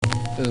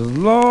as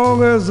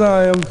long as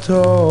I am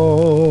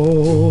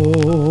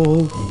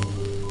told.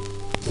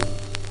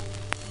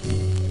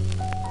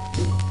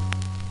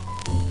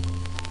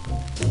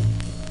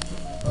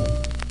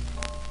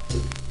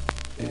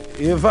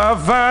 If I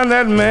find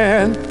that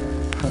man,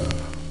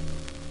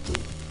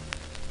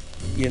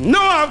 you know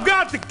I've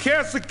got to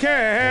catch a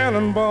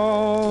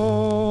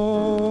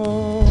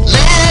cannonball.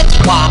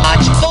 Let's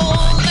watch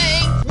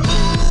full-length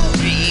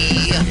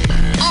movie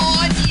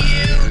on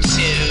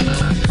YouTube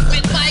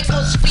with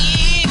Michael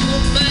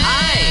Spiegelman.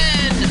 Hi.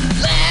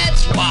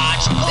 Let's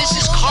watch This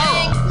is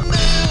Carl.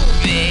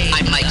 Movie.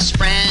 I'm Mike's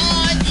friend.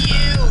 On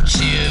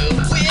YouTube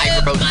with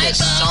I wrote Michael this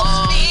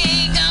song.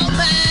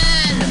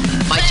 Spiegelman.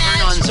 My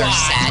turn-ons are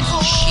sad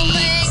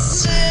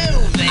sheets.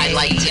 I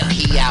like to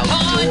pee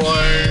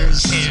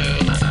outdoors.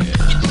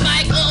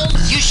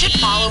 You should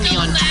follow me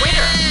on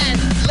Twitter.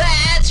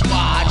 Let's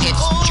watch.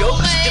 It's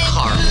Jokes de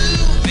Carl.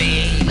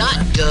 Not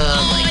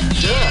duh like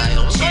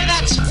duh. Or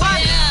that's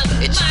funny.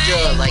 It's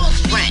duh like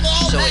French.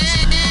 So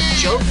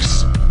it's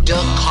Jokes de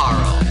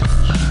Carl.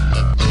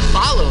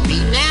 Follow me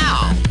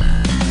now.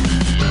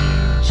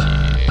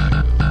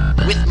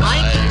 With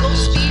Michael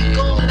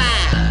Spiegelman.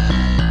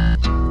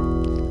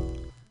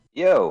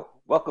 Yo,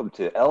 welcome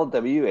to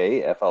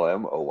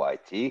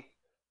Lwaflmoyt.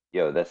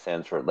 Yo, that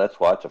stands for Let's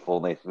Watch a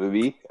Full-Length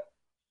Movie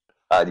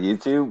on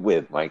YouTube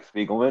with Mike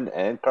Spiegelman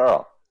and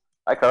Carl.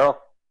 Hi, Carl.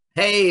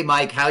 Hey,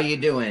 Mike. How you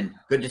doing?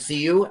 Good to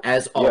see you,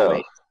 as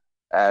always.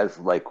 Yo, as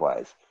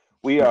likewise.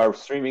 We are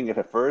streaming it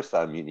at first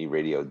on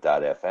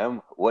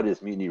MutinyRadio.fm. What is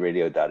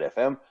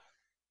MutinyRadio.fm?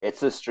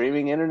 It's a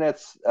streaming internet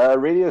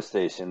radio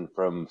station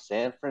from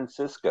San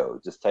Francisco.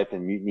 Just type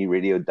in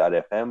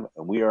MutinyRadio.fm,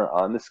 and we are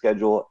on the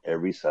schedule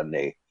every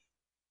Sunday,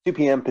 2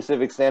 p.m.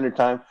 Pacific Standard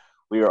Time.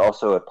 We are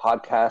also a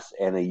podcast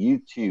and a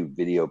YouTube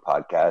video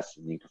podcast,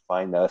 and you can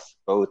find us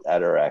both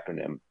at our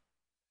acronym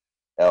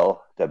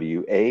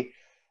LWAFLMOYT.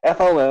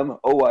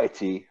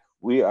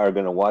 We are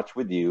going to watch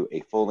with you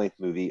a full-length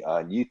movie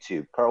on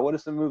YouTube. Carl, what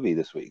is the movie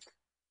this week?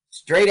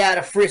 Straight out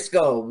of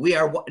Frisco.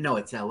 No,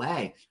 it's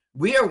L.A.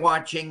 We are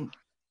watching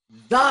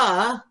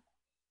The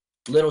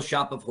Little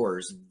Shop of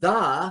Horrors.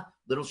 The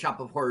Little Shop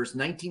of Horrors,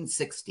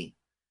 1960.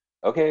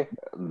 Okay,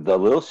 The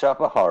Little Shop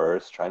of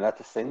Horrors. Try not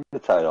to sing the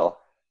title.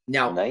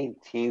 Now,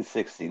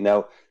 1960.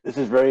 Now, this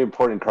is very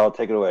important, Carl.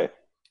 Take it away.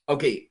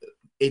 Okay,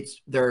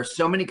 there are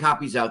so many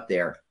copies out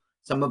there.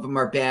 Some of them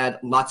are bad.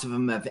 Lots of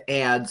them have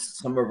ads.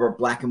 Some of them are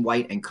black and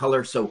white and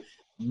color. So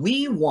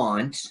we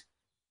want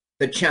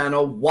the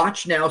channel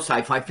Watch Now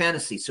Sci-Fi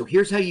Fantasy. So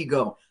here's how you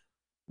go.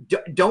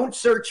 Don't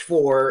search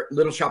for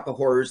Little Shop of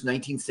Horrors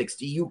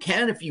 1960. You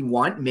can if you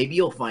want. Maybe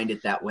you'll find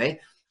it that way.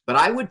 But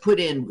I would put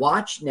in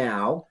Watch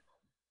Now.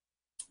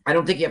 I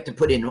don't think you have to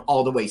put in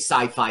all the way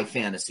sci-fi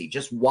fantasy.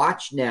 Just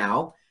Watch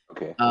Now.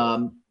 Okay.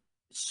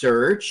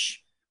 Search.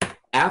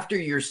 After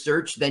your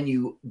search, then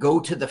you go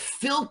to the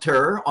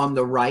filter on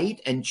the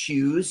right and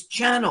choose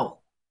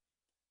channel.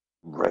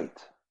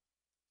 Right.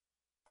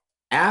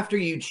 After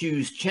you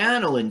choose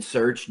channel and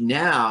search,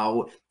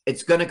 now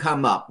it's going to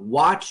come up.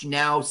 Watch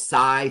Now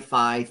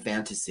Sci-Fi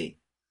Fantasy.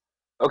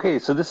 Okay,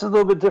 so this is a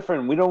little bit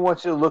different. We don't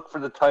want you to look for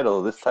the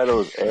title. This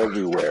title is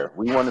everywhere.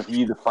 We want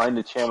you to find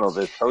a channel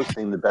that's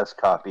hosting the best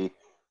copy.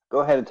 Go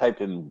ahead and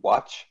type in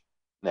Watch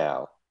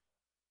Now.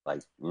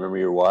 Like, remember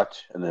your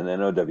watch, and then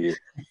NOW.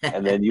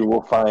 And then you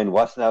will find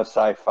Watch Now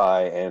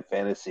Sci-Fi and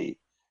Fantasy.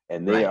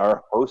 And they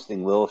are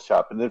hosting Little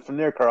Shop. And then from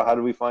there, Carl, how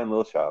do we find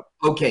Little Shop?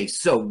 Okay,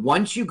 so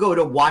once you go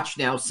to Watch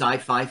Now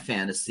Sci-Fi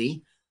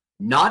Fantasy,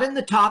 not in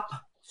the top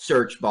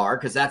search bar,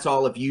 because that's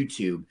all of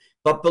YouTube,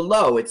 but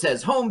below it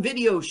says home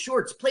videos,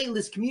 shorts,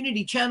 playlist,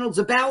 community channels,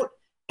 about,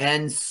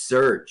 and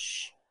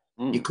search.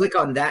 You click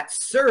on that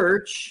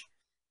search,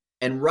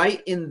 and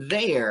right in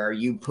there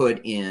you put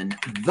in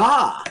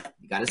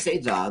you got to say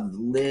the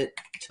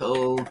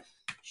Little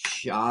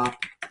Shop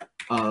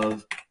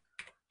of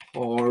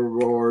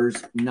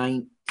Horrors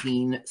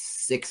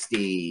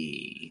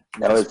 1960.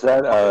 Now, is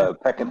that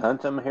Peck and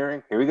Hunt I'm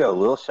hearing? Here we go,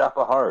 Little Shop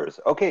of Horrors.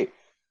 Okay.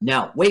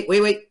 Now, wait.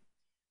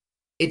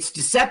 It's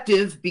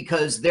deceptive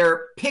because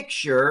their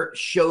picture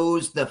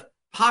shows the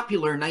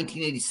popular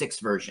 1986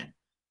 version.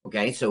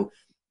 Okay, so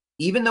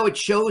even though it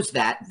shows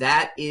that,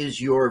 that is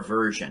your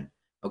version.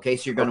 Okay,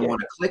 so you're going to want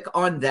to click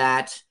on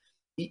that.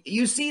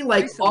 You see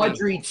like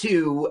Audrey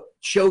 2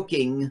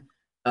 choking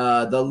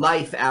the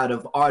life out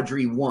of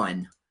Audrey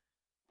 1.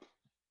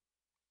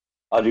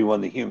 Audrey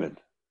 1 the human.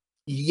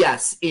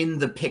 Yes, in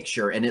the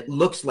picture, and it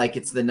looks like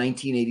it's the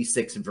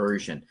 1986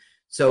 version.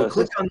 So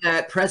click on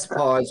that, press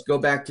pause, go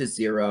back to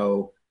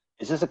 0.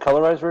 Is this a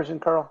colorized version,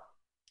 Carl?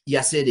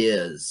 Yes, it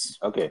is.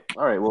 Okay.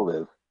 All right, we'll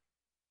live.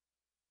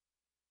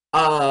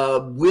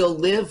 We'll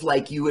live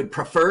like you would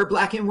prefer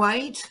black and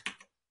white?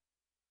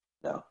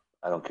 No,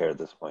 I don't care at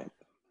this point.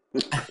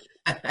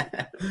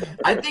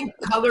 I think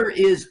color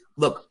is,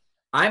 look,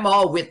 I'm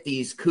all with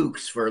these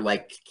kooks for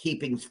like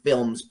keeping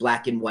films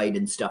black and white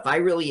and stuff. I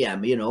really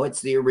am. You know,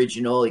 it's the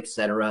original,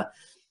 etc.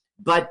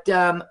 But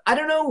I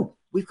don't know.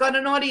 We've got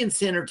an audience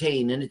to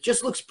entertain, and it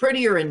just looks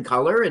prettier in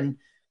color, and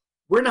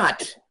we're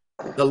not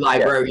the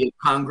Library of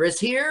Congress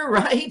here,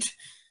 right?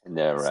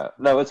 No,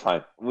 it's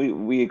fine.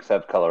 We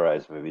accept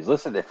colorized movies.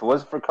 Listen, if it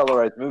wasn't for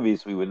colorized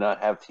movies, we would not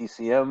have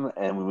TCM,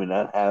 and we would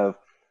not have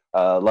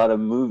a lot of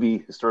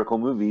historical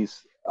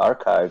movies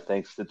archived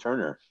thanks to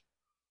Turner.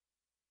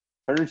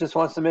 Turner just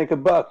wants to make a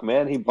buck,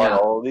 man. He bought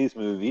all these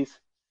movies.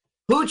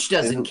 Hooch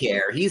doesn't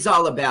care. He's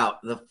all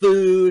about the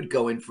food,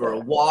 going for a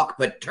walk.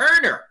 But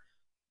Turner,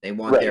 they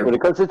want their. When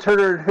it comes to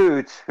Turner and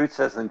Hooch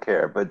doesn't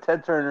care. But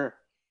Ted Turner,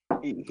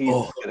 he's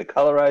going to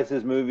colorize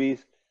his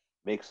movies,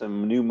 make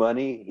some new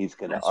money. He's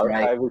going to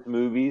archive his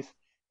movies.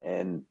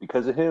 And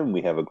because of him,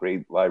 we have a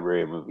great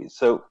library of movies.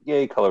 So,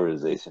 yay,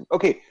 colorization.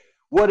 Okay,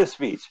 what a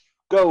speech.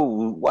 Go,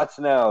 What's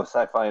Now,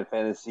 Sci-Fi and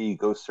Fantasy.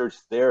 Go search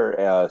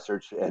their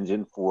search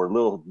engine for The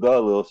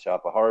Little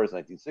Shop of Horrors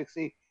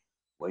 1960.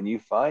 When you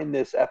find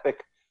this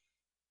epic,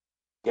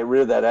 get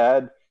rid of that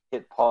ad,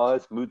 hit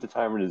pause, move the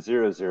timer to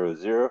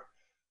 000.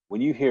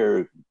 When you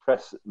hear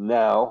press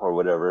now or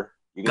whatever,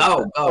 you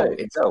can go.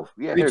 It's go.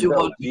 Yeah, 3, 2,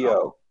 1,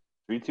 go.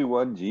 3, 2,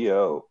 1,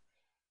 go.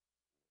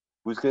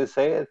 Who's going to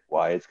say it?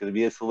 Why, it's going to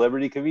be a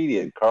celebrity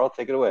comedian. Carl,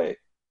 take it away.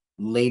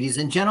 Ladies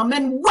and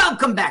gentlemen,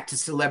 welcome back to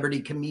Celebrity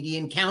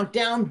Comedian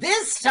Countdown,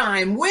 this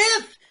time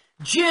with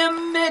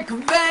Jim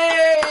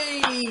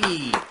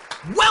McVeigh.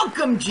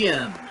 Welcome,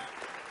 Jim.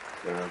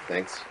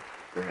 Thanks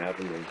for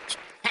having me.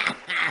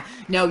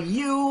 Now,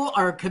 you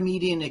are a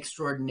comedian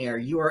extraordinaire.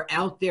 You are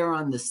out there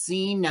on the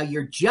scene. Now,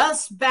 you're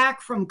just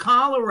back from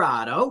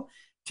Colorado.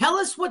 Tell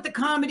us what the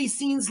comedy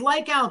scene's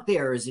like out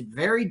there. Is it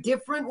very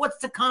different? What's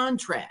the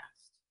contrast?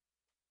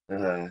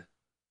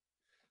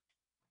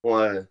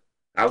 Well,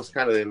 I was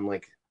kind of in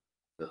like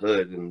the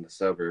hood in the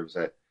suburbs.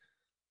 I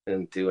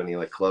didn't do any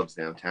like clubs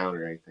downtown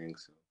or anything.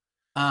 So.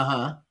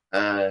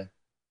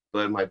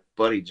 But my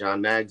buddy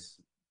John Maggs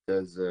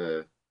does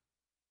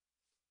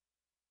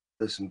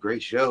some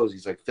great shows.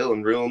 He's like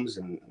filling rooms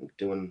and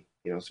doing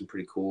some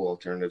pretty cool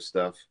alternative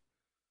stuff.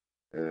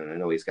 And I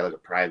know he's got like a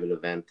private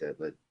event at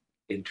the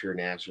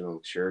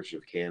International Church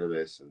of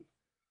Cannabis, and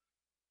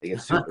they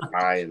get super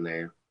high in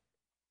there.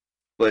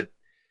 But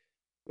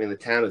I mean, the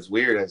town is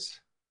weird.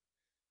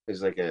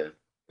 There's like the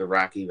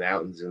Rocky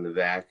Mountains in the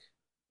back,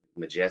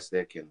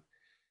 majestic, and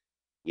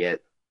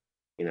yet,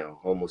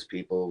 homeless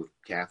people with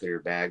catheter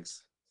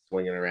bags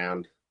swinging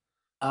around.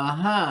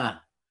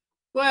 Well,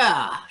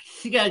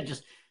 you gotta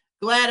just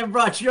glad I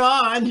brought you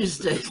on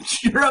just to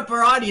cheer up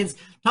our audience.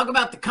 Talk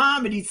about the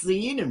comedy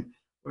scene, and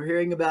we're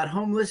hearing about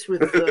homeless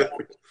with.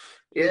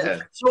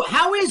 Yeah. So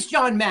how is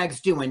John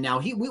Maggs doing now?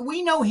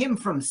 We know him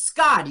from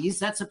Scotty's.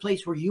 That's a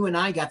place where you and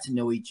I got to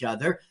know each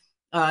other.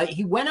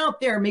 He went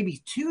out there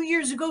maybe 2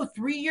 years ago,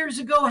 3 years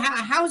ago.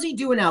 How's he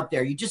doing out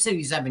there? You just said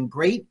he's having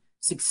great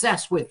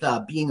success with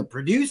being a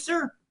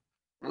producer.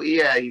 Well,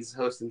 yeah, he's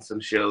hosting some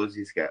shows.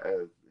 He's got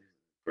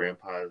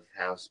Grandpa's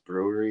House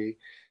Brewery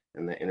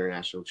and the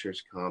International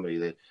Church of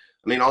Comedy.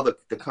 All the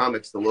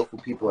comics, the local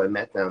people I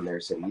met down there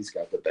said he's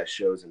got the best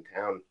shows in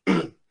town.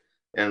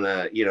 And,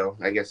 I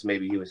guess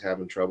maybe he was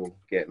having trouble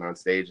getting on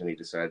stage and he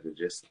decided to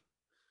just,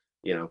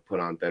 put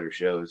on better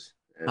shows.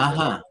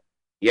 And,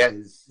 yeah,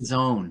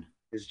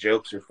 his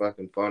jokes are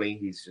fucking funny.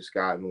 He's just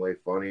gotten way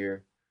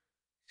funnier.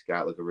 He's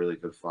got like a really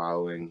good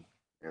following,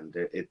 and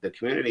the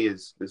community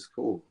is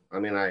cool. I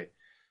mean, I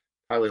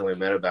probably only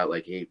met about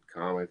like 8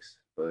 comics,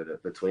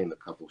 but between the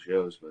couple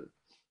shows, but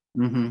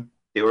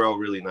they were all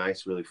really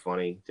nice, really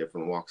funny,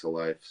 different walks of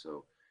life.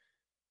 So,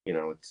 it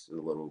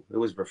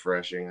was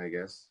refreshing, I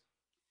guess.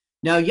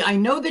 Now, I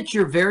know that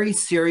you're very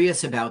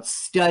serious about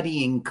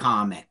studying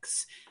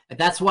comics.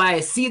 That's why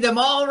I see them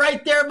all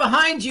right there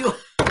behind you.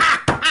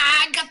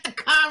 I got the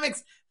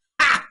comics.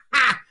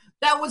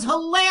 That was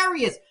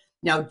hilarious.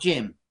 Now,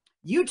 Jim,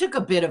 you took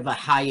a bit of a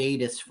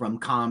hiatus from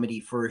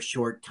comedy for a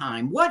short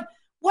time. What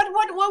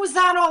was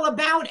that all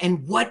about,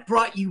 and what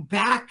brought you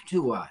back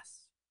to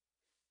us?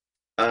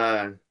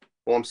 Well,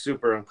 I'm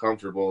super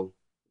uncomfortable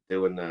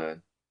doing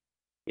this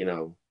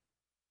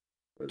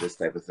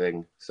type of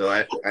thing. So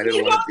I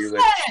didn't want to do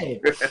it.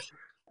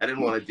 I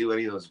didn't want to do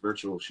any of those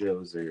virtual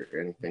shows or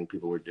anything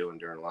people were doing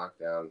during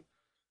lockdown,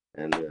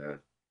 and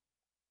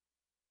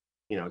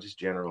just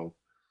general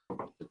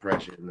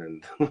depression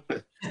and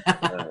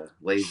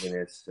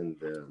laziness, and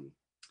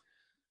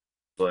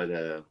but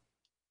I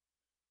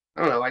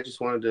don't know. I just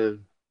wanted to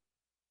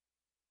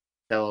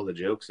tell all the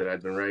jokes that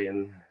I'd been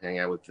writing, hang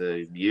out with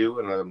you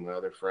and my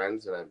other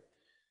friends that I've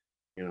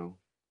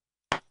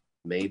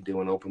made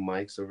doing open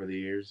mics over the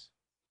years.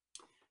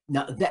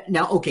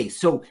 Now, okay,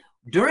 so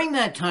during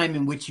that time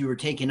in which you were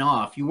taken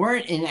off, you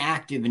weren't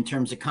inactive in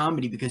terms of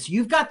comedy because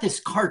you've got this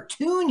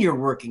cartoon you're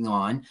working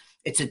on.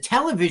 It's a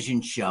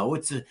television show.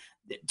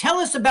 Tell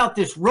us about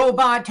this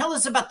robot. Tell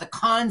us about the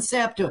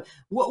concept.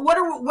 What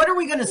are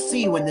we going to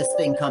see when this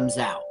thing comes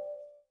out?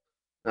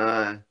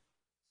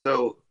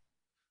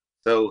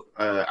 So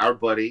our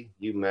buddy,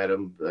 you met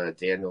him,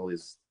 Daniel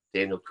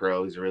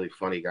Crow. He's a really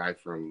funny guy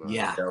from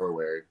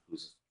Delaware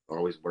who's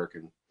always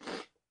working.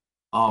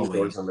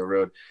 Always on the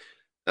road.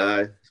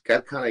 He's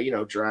got kind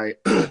of, dry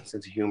sense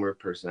of humor,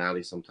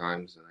 personality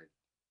sometimes. And I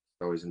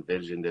always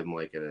envisioned him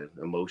like an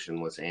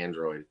emotionless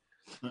android.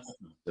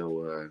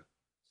 So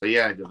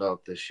yeah, I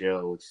developed this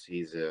show.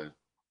 He's a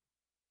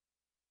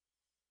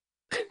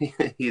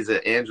he's an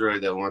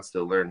android that wants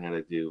to learn how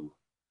to do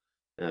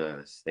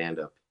stand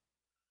up,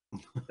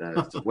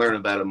 to learn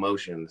about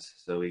emotions.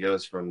 So he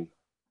goes from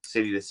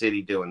city to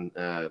city doing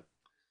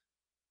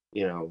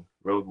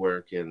road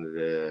work,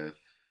 and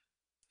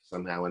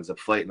somehow ends up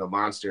fighting a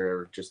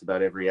monster just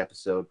about every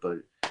episode. But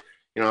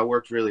I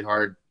worked really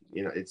hard.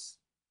 It's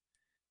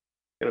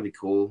gonna be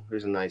cool.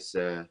 There's a nice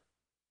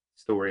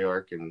story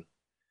arc and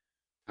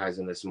ties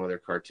into some other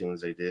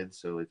cartoons I did.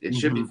 So it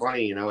should be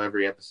funny.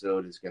 Every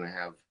episode is gonna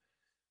have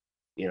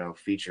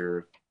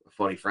feature a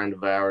funny friend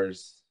of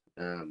ours,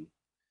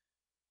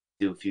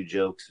 do a few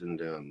jokes, and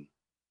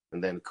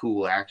then a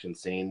cool action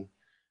scene.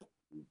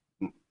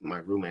 My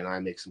roommate and I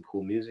make some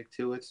cool music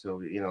to it.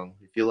 So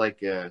if you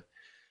like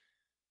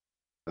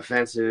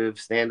offensive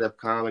stand-up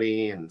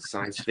comedy and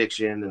science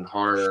fiction and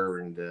horror,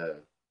 and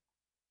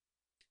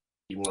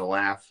you want to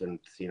laugh and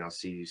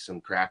see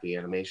some crappy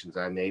animations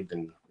I made,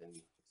 then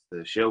it's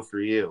the show for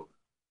you.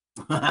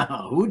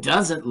 Who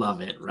doesn't love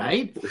it,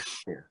 right?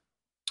 Yeah.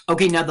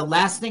 Okay, now the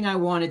last thing I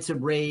wanted to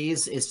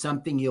raise is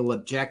something you'll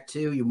object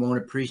to. You won't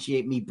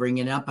appreciate me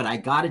bringing up, but I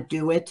got to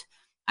do it.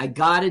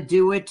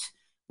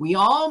 We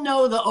all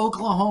know the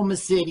Oklahoma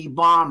City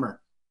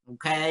bomber,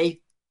 okay?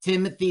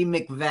 Tim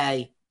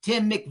McVeigh.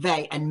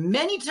 And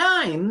many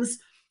times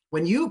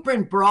when you've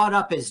been brought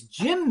up as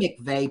Jim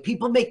McVeigh,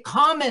 people make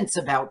comments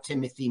about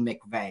Timothy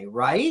McVeigh,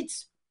 right?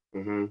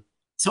 Mm-hmm.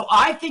 So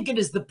I think it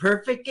is the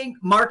perfect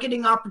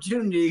marketing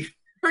opportunity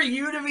for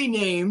you to be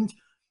named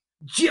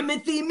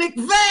Jimothy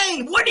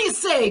McVeigh. What do you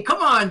say?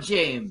 Come on,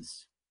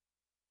 James.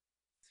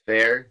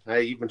 Fair.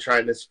 You've been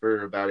trying this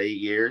for about 8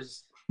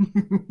 years.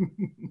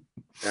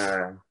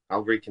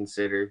 I'll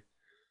reconsider.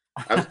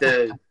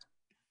 The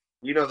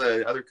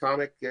other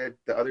comic, the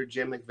other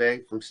Jim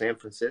McVeigh from San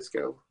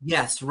Francisco?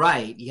 Yes,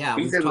 right. Yeah.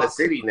 He's in the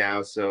city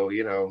now, so,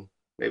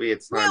 maybe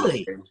it's time.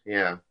 Really?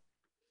 Yeah.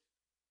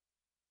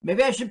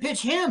 Maybe I should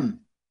pitch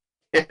him.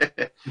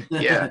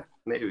 Yeah,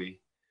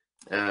 maybe.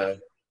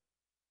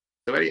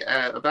 So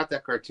about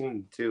that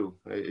cartoon too,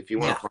 if you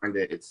want to find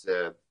it, it's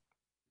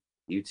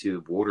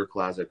YouTube Water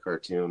Closet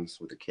Cartoons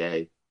with a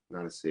K,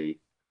 not a C.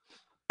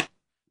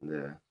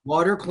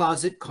 Water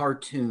Closet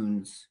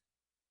Cartoons,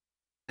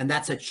 and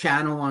that's a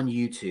channel on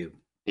YouTube.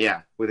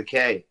 Yeah, with a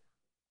K.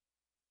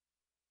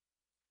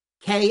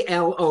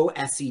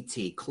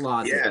 Kloset,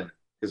 closet. Yeah,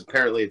 because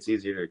apparently it's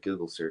easier to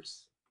Google search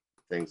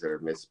things that are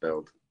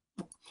misspelled.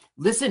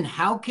 Listen,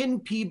 how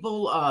can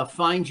people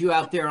find you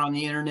out there on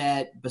the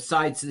internet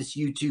besides this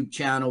YouTube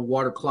channel,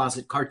 Water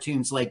Closet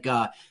Cartoons? Like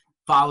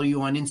follow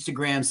you on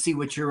Instagram, see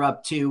what you're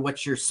up to,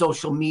 what's your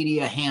social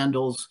media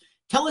handles?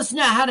 Tell us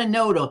now how to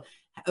know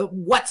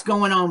what's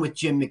going on with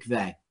Jim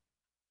McVeigh.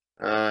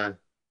 I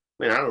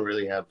don't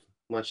really have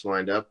much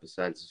lined up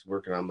besides just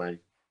working on my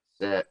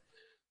set,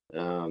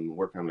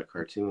 working on the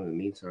cartoon in the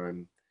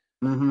meantime.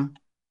 Mm-hmm.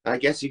 I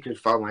guess you can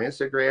follow my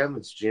Instagram.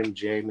 It's Jim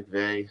J.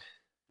 McVeigh.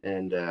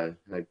 And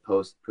I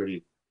post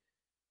pretty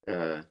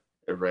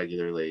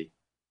irregularly.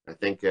 I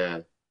think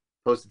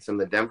posted some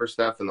of the Denver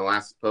stuff in the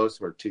last post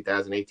for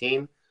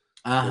 2018.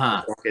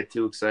 Don't get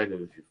too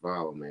excited if you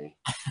follow me.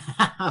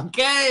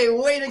 Okay,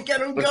 way to get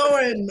them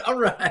going. All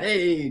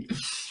right.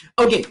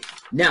 Okay,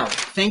 now,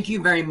 thank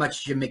you very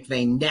much, Jim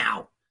McVeigh.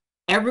 Now,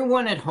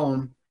 everyone at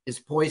home is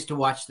poised to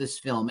watch this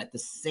film at the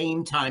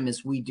same time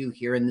as we do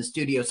here in the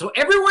studio. So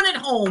everyone at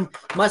home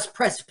must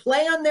press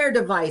play on their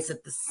device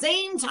at the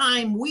same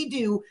time we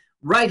do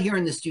right here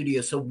in the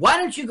studio. So why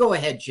don't you go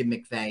ahead, Jim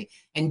McVeigh,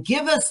 and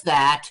give us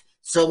that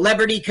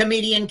celebrity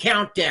comedian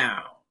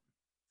countdown.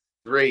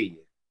 3,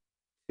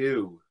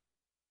 2,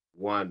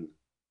 1,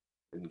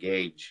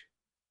 engage.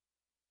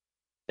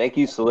 Thank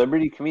you,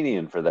 celebrity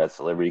comedian, for that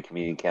celebrity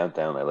comedian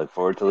countdown. I look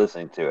forward to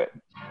listening to it.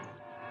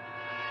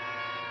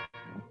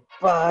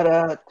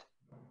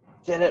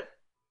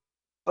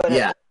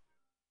 Yeah.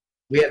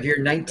 We have your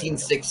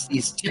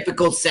 1960s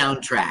typical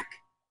soundtrack.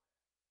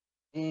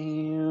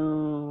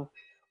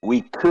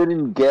 We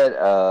couldn't get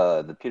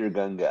the Peter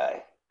Gunn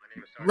guy.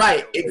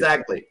 Right,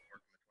 exactly.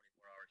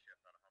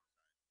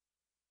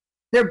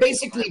 They're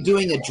basically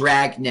doing a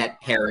Dragnet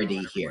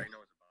parody here.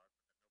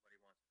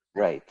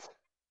 Right.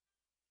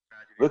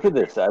 Look at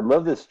this. I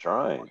love this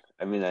drawing.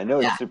 I mean, I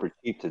know it's super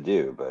cheap to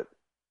do, but...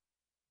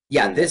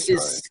 Yeah, this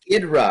is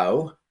Skid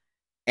Row.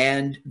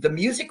 And the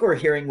music we're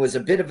hearing was a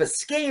bit of a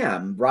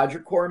scam. Roger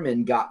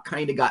Corman got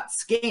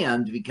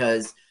scammed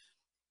because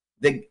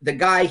the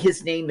guy,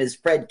 his name is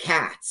Fred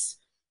Katz.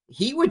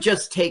 He would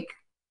just take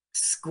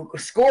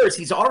scores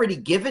he's already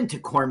given to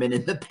Corman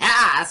in the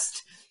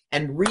past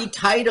and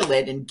retitle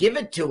it and give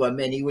it to him,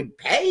 and he would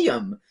pay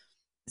him.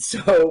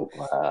 So,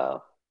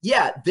 wow.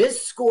 Yeah,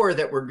 this score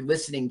that we're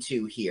listening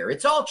to here,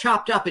 it's all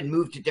chopped up and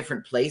moved to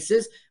different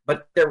places,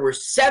 but there were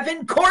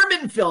 7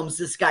 Corman films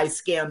this guy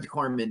scammed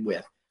Corman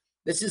with.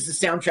 This is the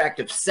soundtrack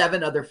of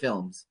 7 other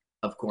films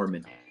of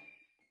Corman.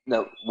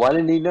 Now, why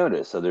didn't he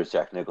notice? So there's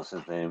Jack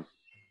Nicholson's name.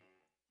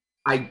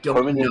 I don't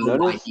Corman didn't know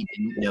why notice? he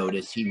didn't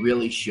notice. He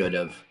really should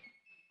have.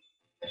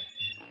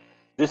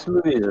 This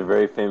movie is a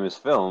very famous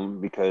film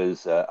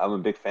because I'm a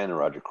big fan of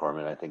Roger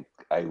Corman. I think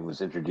I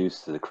was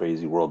introduced to the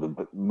crazy world of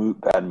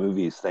bad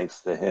movies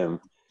thanks to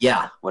him.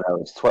 Yeah. When I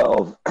was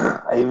 12,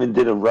 I even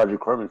did a Roger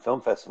Corman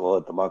Film Festival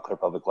at the Montclair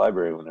Public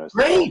Library when I was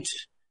 12. Great.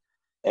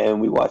 And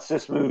we watched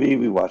this movie.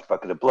 We watched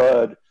Bucket of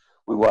Blood.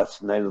 We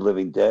watched Night of the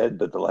Living Dead,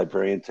 but the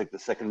librarian took the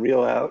second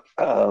reel out.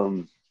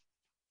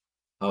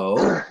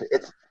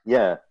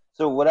 Yeah.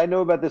 So what I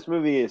know about this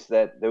movie is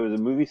that there was a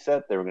movie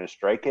set. They were going to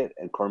strike it,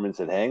 and Corman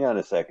said, "Hang on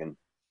a second."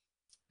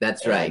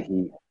 That's right.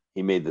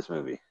 He made this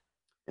movie.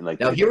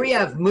 Now here we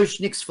have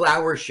Mushnick's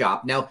Flower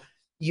Shop. Now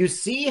you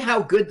see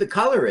how good the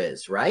color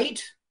is,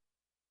 right?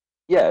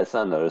 Yeah, it's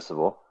not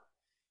noticeable.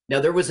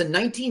 Now there was a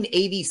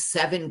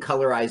 1987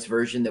 colorized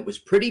version that was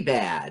pretty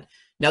bad.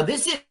 Now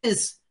this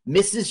is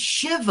Mrs.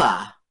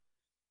 Shiva,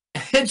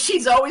 and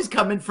she's always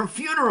coming for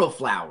funeral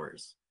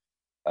flowers.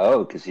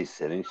 Oh, because he's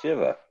sitting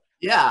Shiva.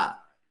 Yeah.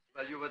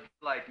 Well, you would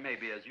like,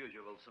 maybe as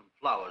usual, some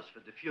flowers for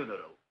the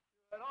funeral.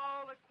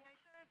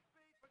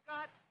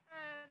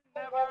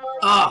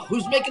 Oh,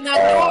 who's making that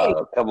noise?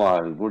 Oh, come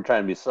on. We're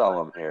trying to be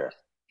solemn here.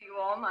 You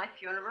all my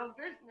funeral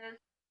business.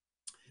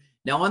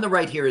 Now on the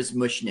right here is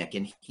Mushnick,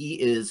 and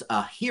he is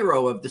a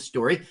hero of the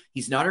story.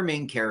 He's not our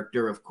main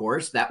character, of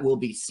course. That will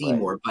be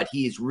Seymour, but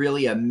he's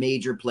really a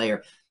major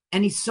player.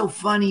 And he's so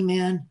funny,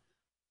 man.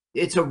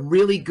 It's a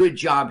really good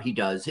job he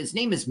does. His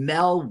name is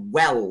Mel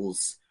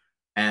Wells,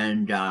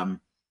 and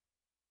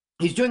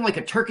he's doing like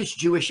a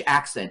Turkish-Jewish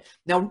accent.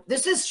 Now,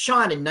 this is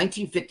shot in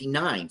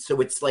 1959,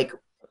 so it's like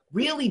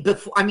really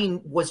before, I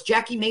mean, was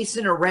Jackie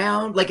Mason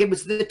around? Like, it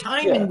was the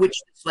time in which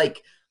it's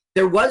like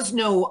there was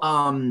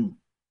no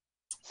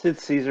Sid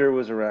Caesar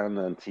was around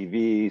on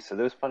TV, so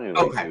there was plenty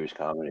of Jewish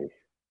comedy.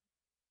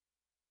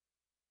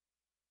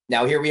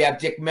 Now here we have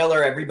Dick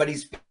Miller,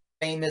 everybody's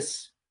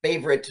famous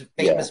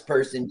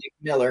person, Dick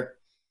Miller.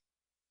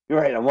 You're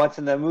right. I'm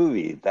watching that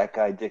movie, that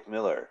guy Dick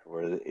Miller,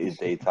 where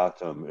they talked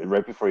to him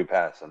right before he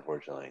passed.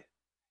 Unfortunately,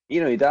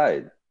 you know, he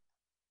died.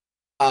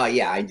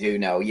 Yeah, I do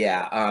know.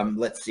 Yeah.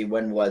 Let's see.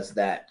 When was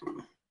that?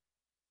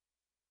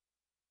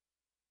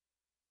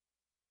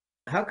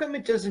 How come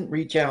it doesn't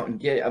reach out and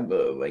get?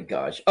 Oh my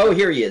gosh! Oh,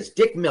 here he is.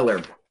 Dick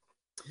Miller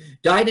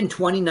died in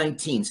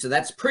 2019, so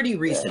that's pretty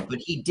recent. But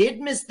he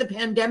did miss the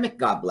pandemic.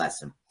 God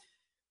bless him.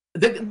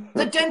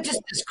 The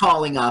dentist is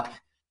calling up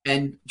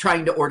and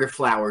trying to order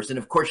flowers, and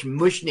of course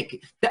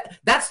Mushnick.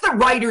 That's the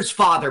writer's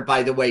father,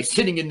 by the way,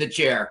 sitting in the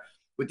chair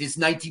with his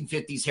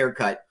 1950s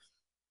haircut.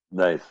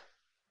 Nice.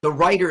 The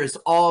writer is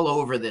all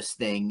over this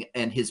thing,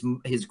 and his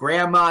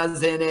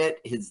grandma's in it.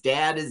 His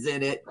dad is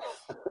in it.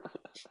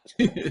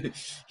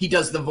 He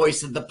does the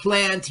voice of the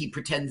plant. He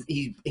pretends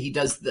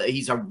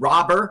he's a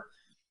robber.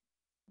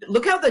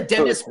 Look how the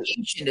dentist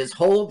patient is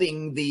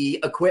holding the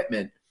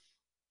equipment.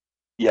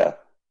 Yeah.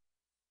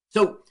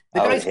 So the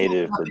guy's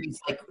he's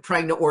like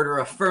trying to order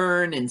a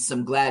fern and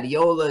some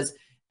gladiolas,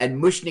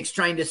 and Mushnick's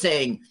trying to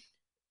say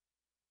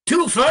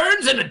 2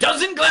 ferns and a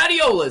dozen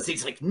gladiolas.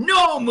 He's like,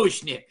 no,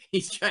 Mushnick.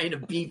 He's trying to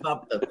beef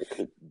up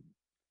the.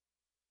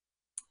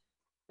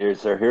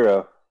 Here's our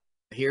hero.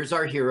 Here's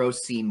our hero,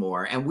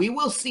 Seymour, and we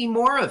will see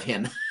more of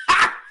him.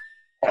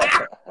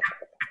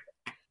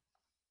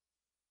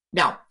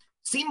 Now,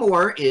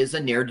 Seymour is a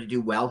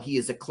ne'er-do-well. He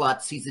is a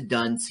klutz. He's a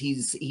dunce.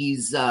 He's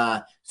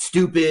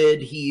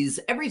stupid. He's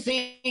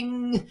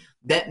everything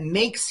that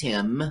makes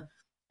him,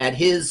 at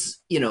his,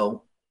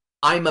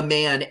 I'm a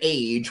man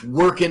age,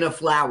 work in a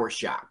flower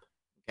shop.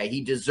 Okay,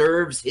 he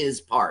deserves his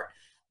part.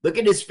 Look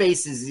at his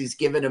face as he's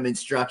giving him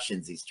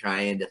instructions. He's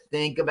trying to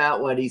think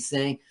about what he's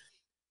saying.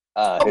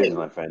 Here's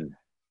my friend.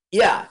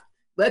 Yeah,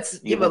 let's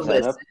give a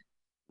listen.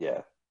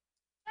 Yeah.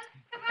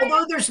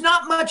 Although there's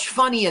not much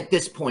funny at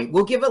this point.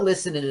 We'll give a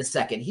listen in a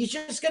second. He's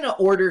just going to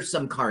order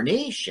some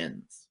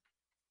carnations.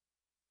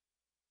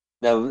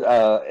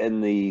 Now,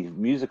 in the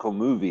musical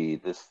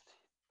movie,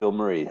 Bill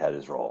Murray had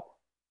his role.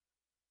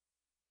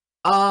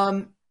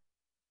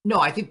 No,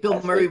 I think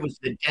Bill Murray was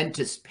the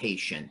dentist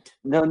patient.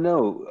 No.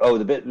 Oh,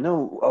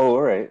 no. Oh,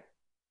 all right.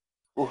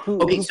 Well, who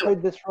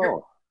played this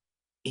role?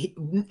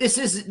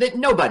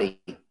 Nobody.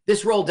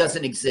 This role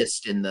doesn't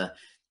exist in the.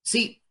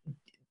 See,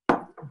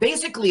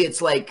 basically, it's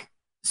like,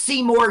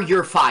 Seymour,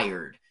 you're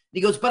fired.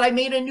 He goes, but I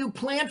made a new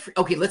plan for.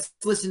 Okay, let's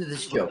listen to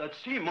this joke.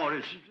 Seymour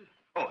is.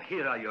 Oh,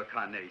 here are your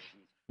carnations.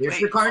 Here's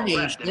your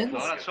carnations.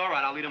 Oh, that's all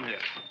right. I'll eat them here.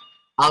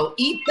 I'll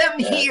eat them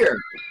here.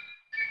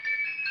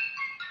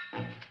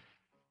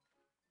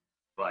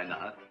 Why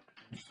not?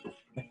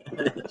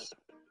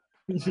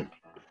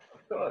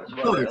 Of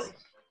course.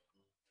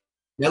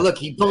 Now look,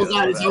 he pulls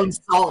out his own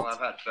salt. I've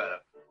had better.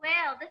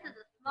 Well, this is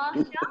a small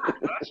shop.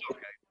 That's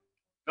okay.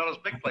 Those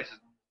big places,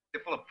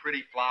 they're full of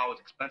pretty flowers,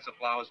 expensive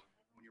flowers.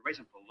 When you raise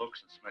them for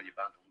looks and smell, you're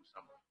bound to lose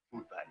some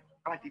food value.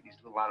 I like these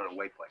little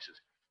out-of-the-way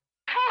places.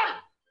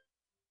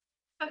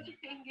 Such a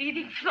thing,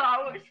 eating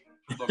flowers.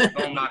 Look,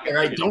 don't knock it. All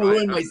right, don't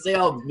ruin my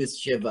sale, Miss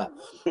Shiva.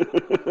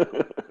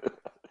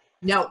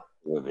 Now,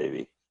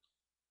 baby.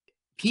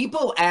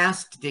 people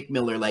asked Dick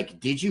Miller, like,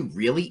 did you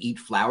really eat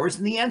flowers?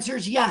 And the answer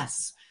is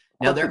yes.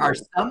 Now, there are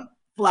some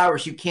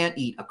flowers you can't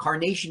eat. A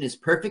carnation is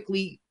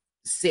perfectly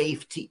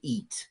safe to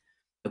eat.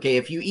 Okay,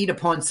 if you eat a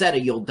poinsettia,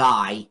 you'll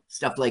die,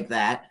 stuff like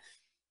that.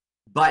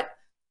 But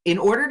in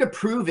order to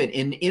prove it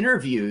in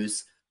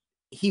interviews,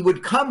 he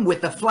would come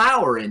with a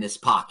flower in his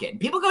pocket.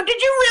 And people go,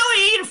 did you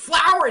really eat a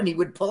flower? And he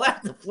would pull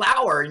out the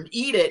flower and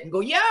eat it and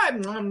go, yeah,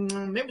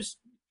 it was.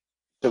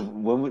 So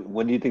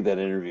when do you think that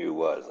interview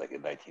was? Like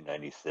in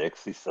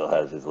 1996? He still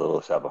has his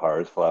little shop of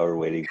horrors flower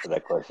waiting for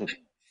that question?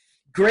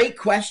 Great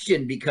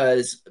question,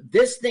 because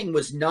this thing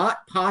was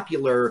not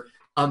popular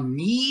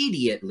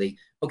immediately.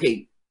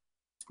 Okay,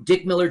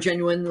 Dick Miller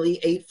genuinely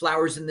ate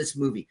flowers in this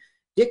movie.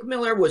 Dick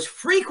Miller was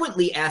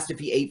frequently asked if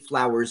he ate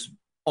flowers.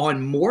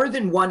 On more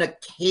than one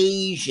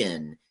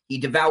occasion, he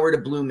devoured a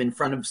bloom in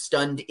front of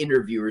stunned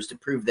interviewers to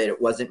prove that it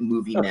wasn't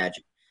movie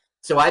magic.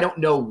 So I don't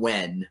know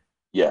when.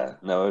 Yeah,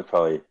 no, it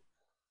probably...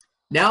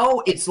 Now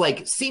it's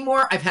like,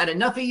 Seymour, I've had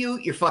enough of you.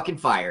 You're fucking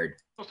fired.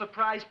 A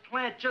surprise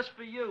plant just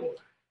for you.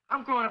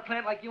 I'm growing a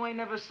plant like you ain't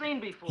never seen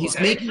before. He's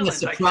making a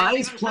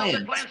surprise plant.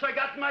 The plants I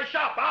got in my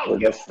shop. Well,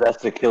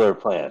 that's the killer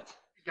plant.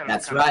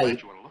 That's right.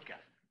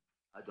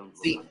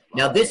 See,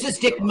 now this is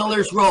Dick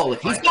Miller's role.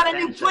 If he's got a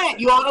new plant,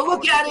 you ought to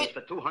look at it.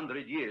 For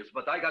 200 years,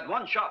 but I got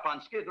one shop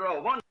on Skid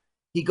Row.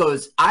 He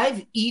goes,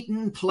 I've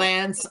eaten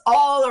plants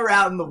all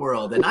around the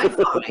world, and I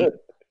find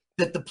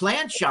that the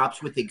plant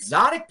shops with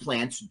exotic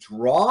plants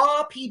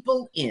draw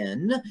people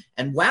in,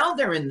 and while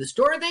they're in the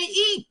store, they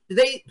eat.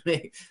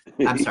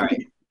 I'm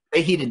sorry.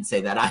 He didn't say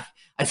that.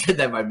 I said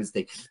that by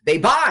mistake. They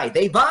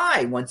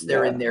buy once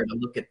they're in there to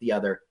look at the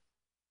other.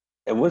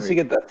 And once you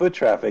get that foot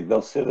traffic,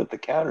 they'll sit at the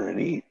counter and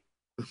eat.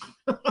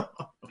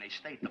 They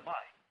stayed to buy.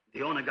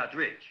 The owner got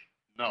rich.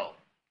 No,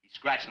 he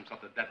scratched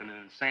himself to death in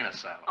an insane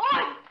asylum.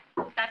 Oh,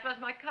 that was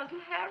my cousin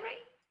Harry.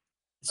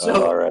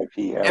 So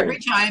R.I.P. Harry. every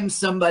time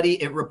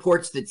it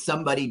reports that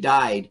somebody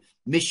died,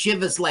 Miss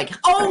Shiva's like,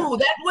 oh,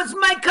 that was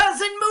my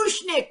cousin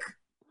Mushnik.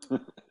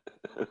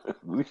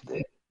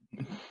 Mushnik.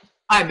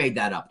 I made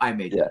that up.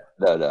 that.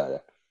 No.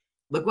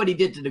 Look what he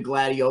did to the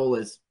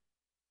gladiolas.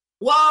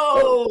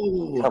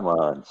 Whoa! Come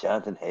on,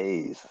 Jonathan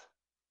Hayes.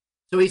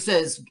 So he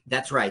says,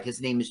 that's right.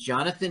 His name is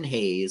Jonathan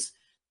Hayes.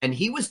 And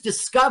he was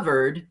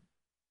discovered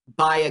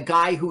by a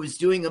guy who was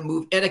doing a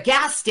move at a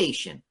gas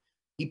station.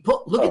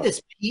 Look at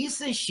this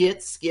piece of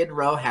shit Skid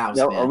Row house.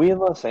 Now, man. are we in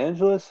Los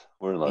Angeles?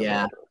 We're in Los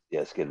Angeles.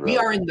 Yeah, Skid Row. We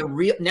are in the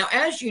real. Now,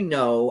 as you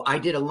know, I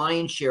did a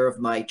lion's share of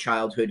my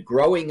childhood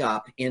growing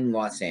up in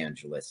Los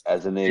Angeles.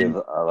 As a native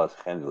Los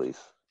Angeles.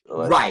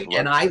 Right.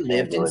 And I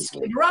lived in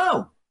Skid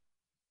Row.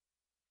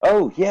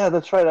 Oh, yeah,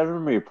 that's right. I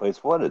remember your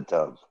place. What a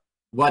dump.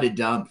 What a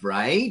dump,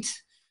 right?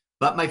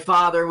 But my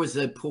father was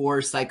a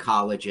poor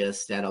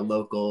psychologist at a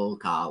local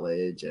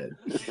college.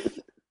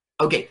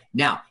 Okay,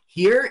 now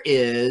here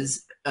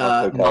is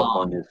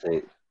California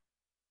State.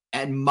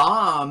 And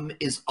Mom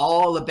is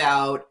all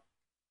about,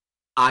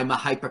 I'm a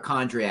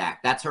hypochondriac.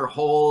 That's her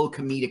whole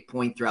comedic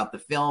point throughout the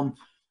film.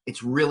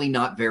 It's really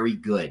not very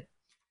good.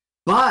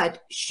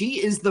 But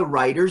she is the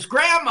writer's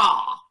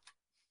grandma.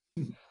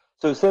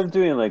 So instead of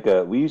doing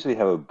we usually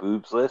have a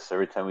boobs list.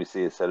 Every time we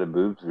see a set of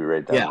boobs, we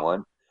write down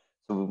one.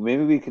 So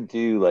maybe we could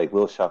do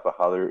Little Shop of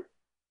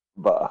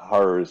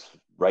Horrors,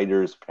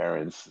 writers'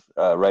 parents,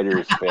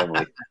 writers'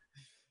 family.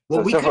 Well,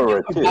 so we could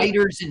do a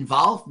writer's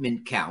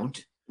involvement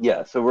count.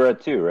 Yeah, so we're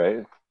at 2,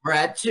 right? We're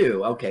at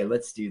 2. Okay,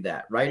 let's do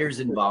that.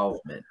 Writer's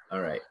involvement.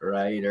 All right,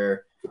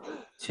 writer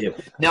 2.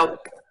 Now,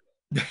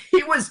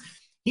 he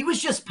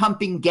was just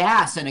pumping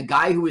gas, and a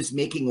guy who was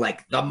making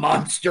the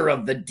Monster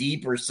of the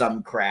Deep or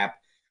some crap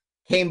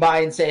came by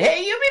and said,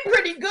 hey, you've been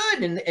pretty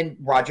good. And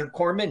Roger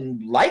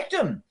Corman liked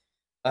him.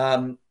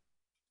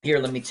 Here,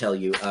 let me tell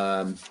you.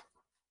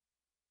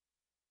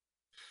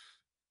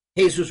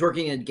 Hayes was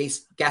working at a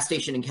gas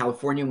station in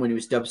California when he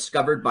was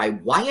discovered by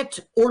Wyatt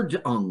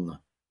Ordung.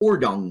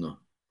 Ordung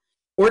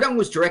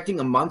was directing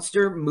a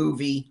monster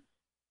movie,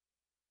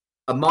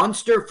 A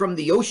Monster from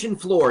the Ocean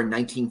Floor in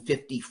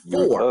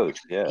 1954,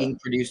 being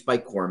produced by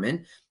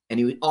Corman, and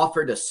he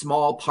offered a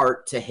small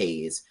part to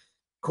Hayes.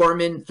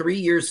 Corman, 3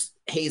 years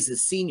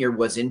Hayes' senior,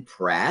 was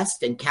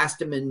impressed and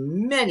cast him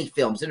in many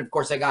films. And of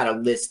course, I got a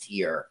list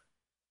here.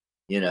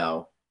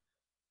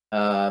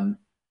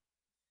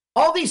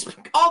 All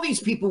these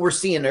people we're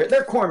seeing,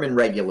 they're Corman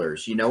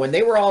regulars, and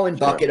they were all in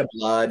Bucket of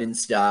Blood and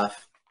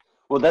stuff.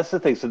 Well, that's the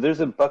thing. So there's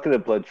a Bucket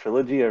of Blood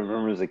trilogy I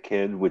remember as a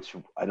kid, which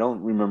I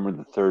don't remember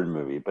the third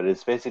movie, but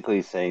it's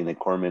basically saying that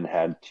Corman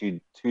had 2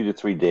 to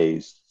 3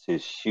 days to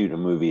shoot a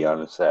movie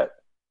on a set.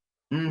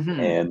 Mm-hmm.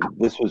 And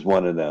this was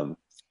one of them.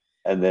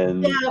 And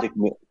then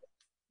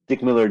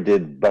Dick Miller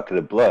did Bucket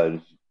of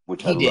Blood,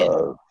 which I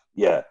love.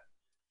 Yeah.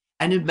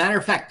 And as a matter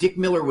of fact, Dick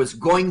Miller was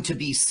going to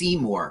be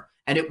Seymour.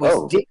 And it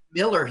was Dick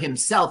Miller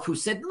himself who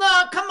said,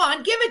 look, come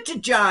on, give it to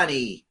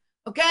Johnny.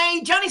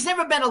 Okay? Johnny's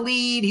never been a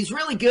lead. He's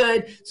really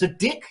good. So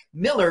Dick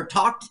Miller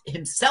talked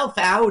himself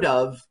out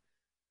of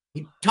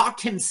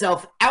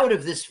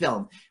this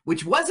film,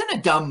 which wasn't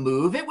a dumb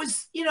move. It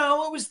was, it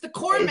was the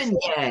Corman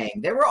gang.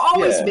 They were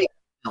always making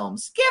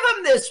films. Give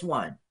him this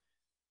one.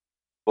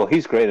 Well,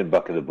 he's great in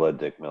Bucket of Blood,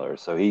 Dick Miller.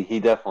 So he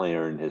definitely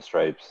earned his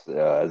stripes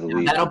as a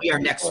lead. That'll be our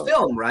next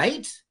film,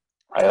 right?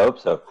 I hope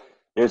so.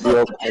 There's the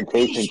old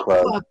Temptation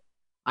Club.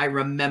 I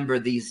remember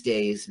these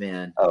days,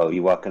 man. Oh,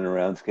 you walking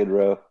around Skid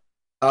Row?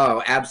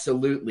 Oh,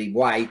 absolutely.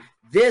 Why?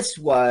 This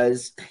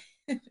was,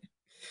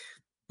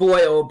 boy,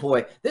 oh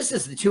boy. This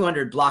is the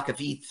 200 block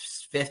of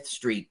East 5th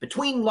Street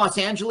between Los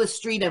Angeles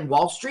Street and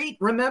Wall Street,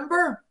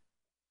 remember?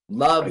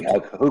 Loved.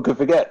 Who could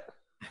forget?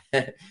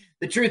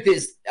 The truth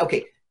is,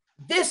 okay,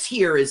 this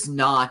here is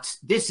not,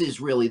 this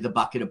is really the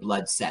Bucket of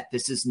Blood set.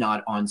 This is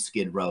not on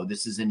Skid Row.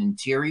 This is an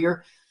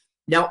interior.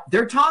 Now,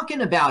 they're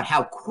talking about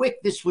how quick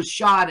this was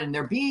shot, and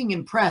they're being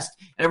impressed.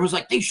 And everyone's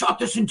like, they shot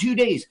this in 2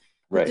 days.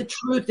 Right. But the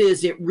truth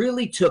is, it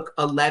really took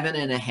 11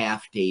 and a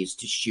half days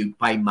to shoot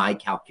by my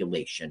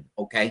calculation,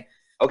 okay?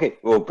 Okay,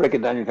 well, break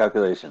it down your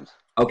calculations.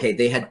 Okay,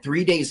 they had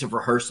 3 days of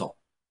rehearsal.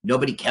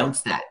 Nobody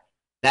counts that.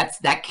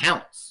 That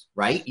counts,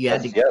 right? You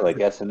had to, yeah, like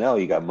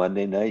SNL. You got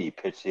Monday night, you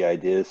pitch the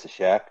ideas to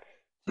Shaq.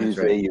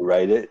 Tuesday, right. You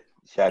write it.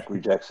 Shaq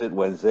rejects it.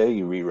 Wednesday,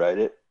 you rewrite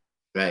it.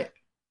 Right.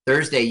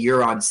 Thursday,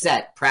 you're on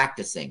set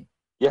practicing.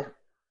 Yeah.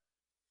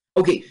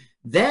 Okay,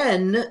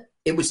 then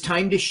it was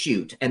time to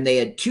shoot, and they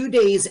had 2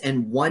 days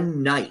and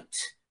 1 night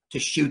to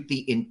shoot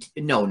the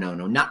no,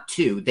 not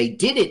 2. They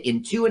did it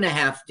in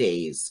 2.5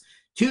 days.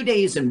 2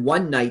 days and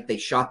 1 night, they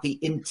shot the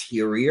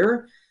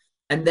interior,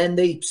 and then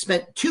they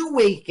spent 2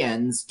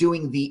 weekends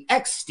doing the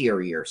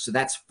exterior. So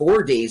that's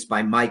 4 days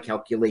by my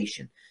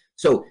calculation.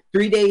 So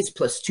 3 days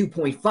plus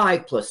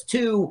 2.5 plus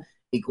 2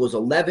 equals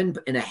 11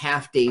 and a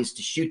half days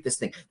to shoot this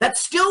thing. That's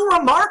still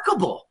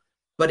remarkable,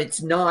 but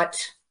it's not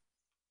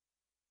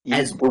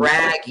as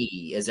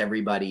braggy as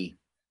everybody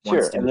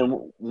wants to. And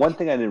then one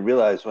thing I didn't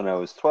realize when I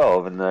was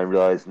 12, and I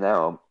realize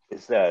now,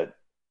 is that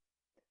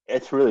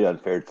it's really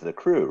unfair to the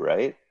crew,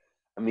 right?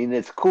 I mean,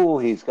 it's cool.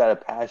 He's got a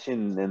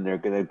passion, and they're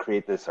going to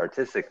create this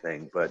artistic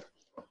thing, but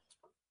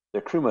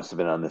their crew must have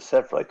been on the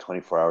set for like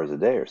 24 hours a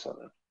day or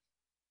something.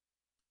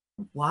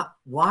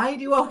 Why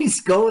do you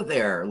always go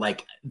there?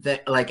 Like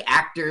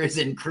actors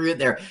and crew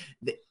there.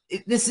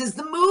 This is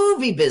the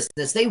movie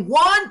business. They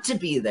want to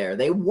be there.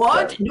 They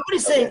want.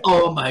 Nobody's saying,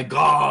 "Oh my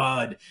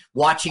God,"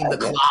 watching the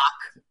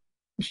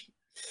clock.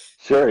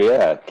 Sure,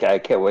 yeah. I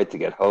can't wait to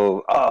get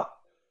home. Oh,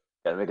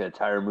 gotta make an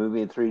entire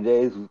movie in 3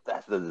 days.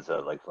 That doesn't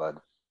sound like fun.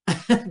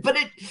 But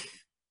it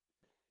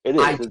is.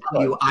 I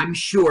tell you, I'm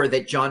sure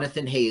that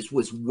Jonathan Hayes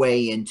was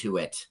way into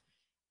it,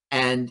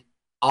 and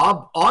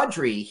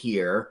Audrey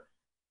here.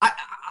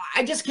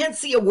 I just can't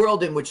see a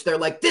world in which they're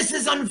like, this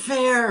is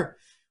unfair.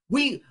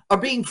 We are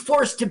being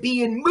forced to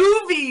be in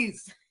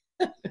movies.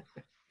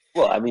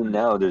 Well, I mean,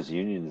 now there's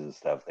unions and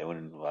stuff. They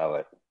wouldn't allow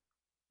it.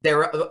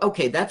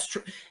 Okay, that's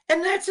true.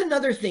 And that's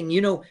another thing.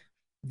 You know,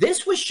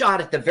 this was shot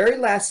at the very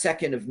last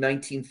second of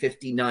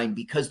 1959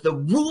 because the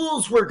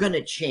rules were going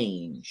to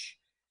change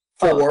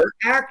for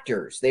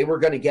actors. They were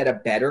going to get a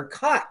better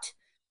cut.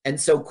 And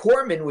so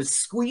Corman was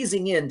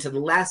squeezing into the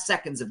last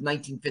seconds of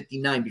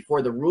 1959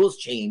 before the rules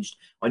changed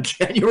on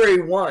January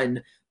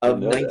 1 of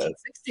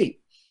 1960.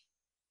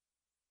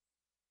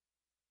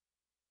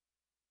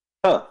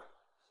 Huh.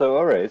 So,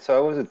 all right. So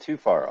I wasn't too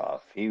far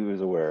off. He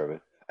was aware of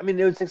it. I mean,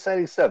 it was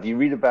exciting stuff. You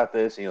read about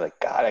this and you're like,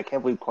 God, I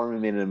can't believe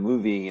Corman made a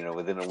movie, you know,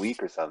 within a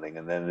week or something.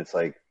 And then it's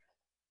like,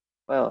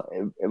 well,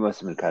 it must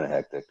have been kind of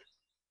hectic.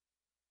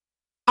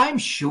 I'm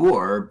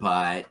sure,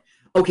 but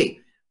okay.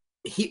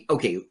 Here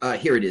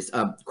it is.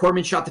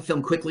 Corman shot the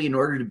film quickly in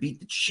order to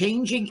beat the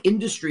changing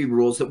industry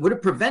rules that would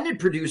have prevented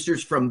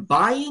producers from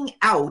buying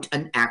out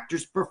an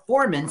actor's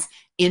performance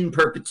in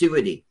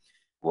perpetuity.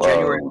 Whoa.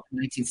 January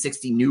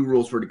 1960, new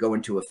rules were to go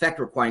into effect,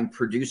 requiring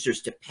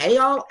producers to pay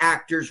all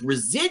actors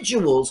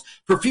residuals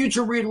for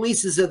future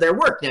releases of their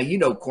work. Now, you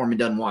know Corman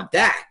doesn't want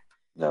that.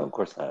 No, of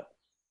course not.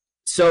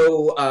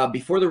 So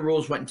before the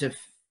rules went into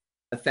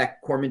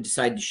effect, Corman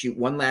decided to shoot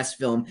one last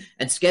film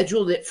and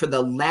scheduled it for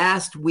the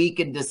last week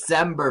in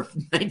December of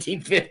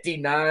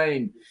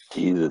 1959.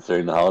 Jesus,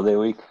 during the holiday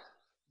week?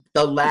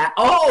 That's not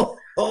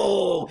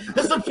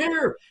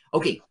fair.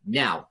 Okay,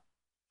 now,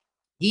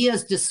 he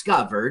has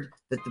discovered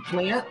that the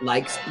plant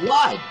likes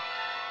blood.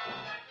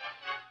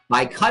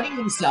 By cutting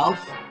himself,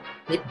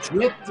 it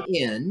dripped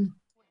in.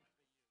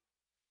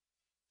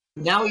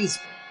 Now he's...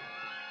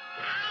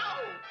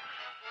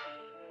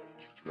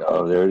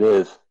 Oh, there it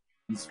is.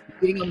 He's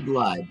feeding him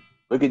blood.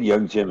 Look at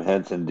young Jim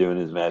Henson doing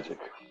his magic.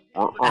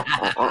 Now,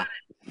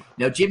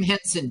 Jim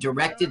Henson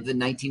directed the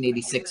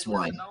 1986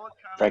 one.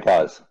 Frank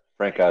Oz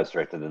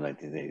directed the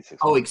 1986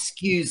 Oh, one.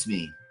 excuse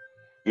me.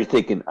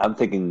 I'm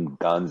thinking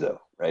Gonzo,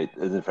 right?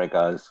 Isn't Frank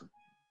Oz?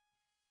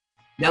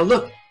 Now,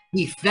 look,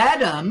 he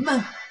fed him.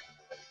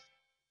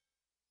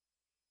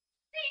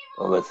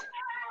 Oh,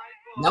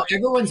 Now,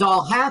 everyone's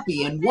all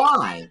happy, and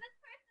why?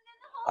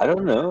 I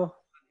don't know.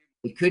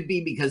 It could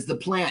be because the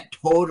plant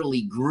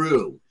totally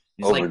grew.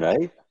 It's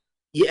overnight?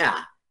 Yeah,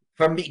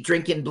 from me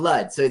drinking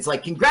blood. So it's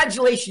like,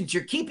 congratulations,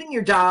 you're keeping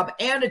your job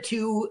and a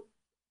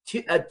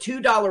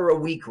 $2 a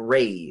week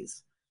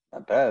raise.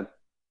 Not bad.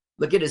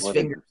 Look at his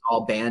fingers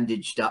all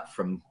bandaged up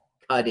from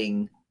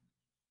cutting.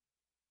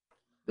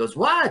 Goes,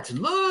 what?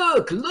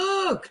 Look,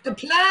 the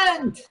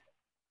plant.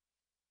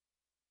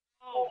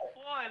 Oh,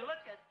 boy,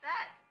 look at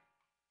that.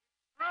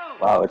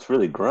 Fruit. Wow, it's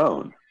really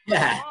grown.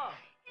 Yeah. Oh,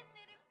 Isn't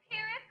it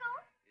empirical?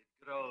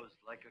 it grows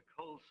like a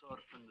cold sore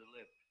from the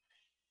lip.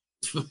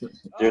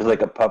 There's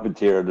like a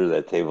puppeteer under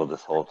that table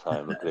this whole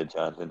time. Look at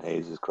Jonathan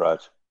Hayes'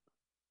 crotch.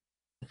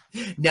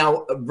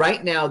 Now,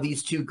 right now,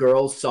 these two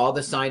girls saw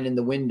the sign in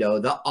the window,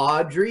 the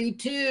Audrey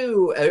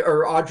 2,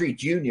 or Audrey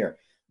Jr.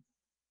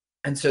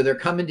 And so they're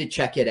coming to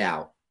check it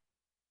out.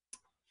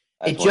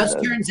 That's It just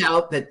one of turns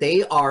out that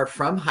they are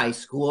from high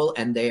school,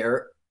 and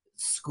their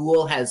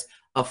school has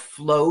a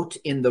float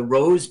in the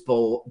Rose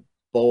Bowl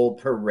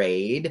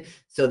parade.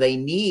 So they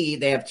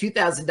have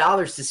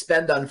 $2,000 to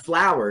spend on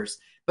flowers,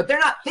 but they're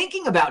not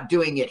thinking about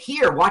doing it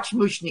here. Watch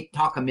Mushnik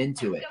talk them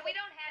into it. So we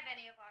don't have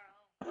any of our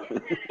own.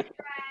 Isn't that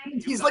a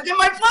drag? He's like, at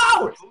my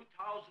flowers. $2,000.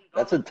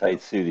 That's a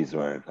tight suit he's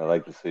wearing. I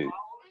like the suit.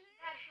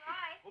 That's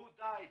right. Who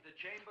died? The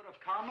Chamber of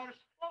Commerce?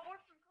 Well, we're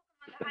from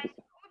Cucamonga High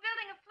School. We're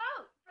building a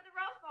float for the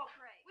Rose Bowl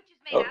parade, which is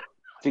made Oh, out of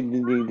flowers. ding,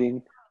 ding, ding, ding.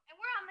 And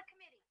we're on the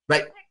committee.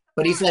 Right. We'll take the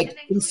But he's flowers like, and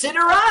then consider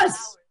glue the us.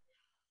 flowers.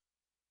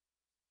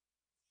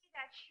 See,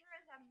 that sure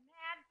is a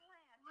mad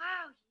plan.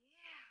 Wow,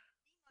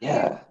 yeah.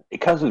 Yeah, it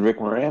comes with Rick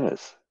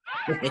Moranis.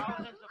 Thousands of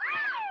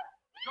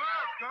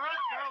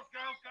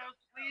girls,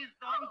 please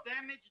don't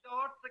damage the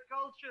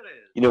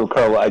horticulturist. You know,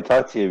 Carl, I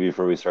talked to you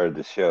before we started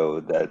the show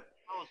that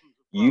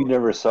you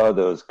never saw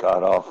those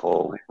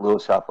god-awful Little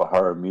Shop of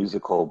Horror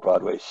musical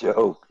Broadway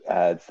show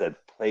ads that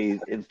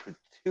played in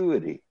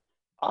perpetuity,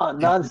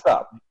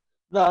 nonstop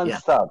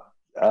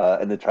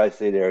in the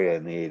tri-state area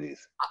in the 80s.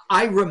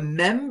 I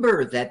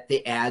remember that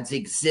the ads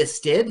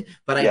existed,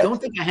 but I Yes.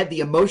 don't think I had the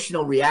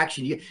emotional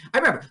reaction. I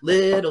remember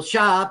Little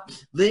Shop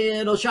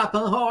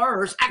on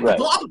Horrors at the Right.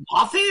 blah, blah,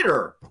 blah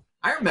theater.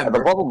 I At the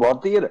remember. Blah Blah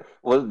Blah Theater.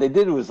 What they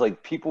did was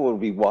like people would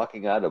be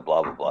walking out of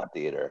Blah Blah Blah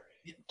Theater,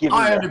 giving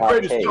I their had the hot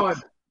greatest takes.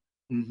 time.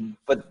 Mhm.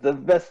 But the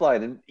best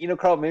line, and you know,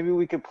 Carl, maybe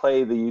we could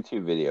play the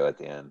YouTube video at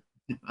the end.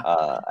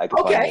 I could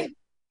find Okay. it.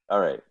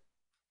 All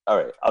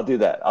right, I'll do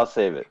that. I'll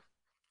save it.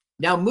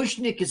 Now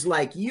Mushnik is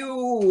like,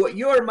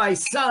 you're my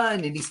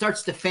son, and he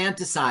starts to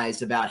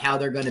fantasize about how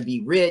they're going to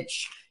be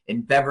rich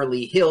in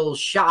Beverly Hills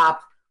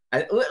shop.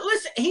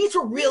 Listen, he's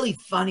a really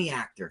funny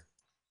actor.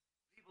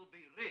 We will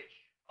be rich,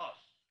 us.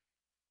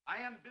 I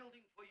am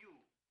building for you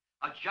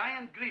a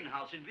giant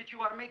greenhouse in which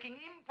you are making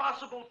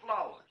impossible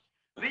flowers,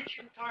 which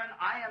in turn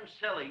I am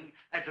selling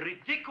at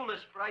ridiculous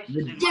prices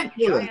in my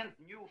Ridiculous. giant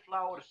new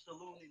flower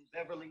saloon in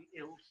Beverly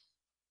Hills.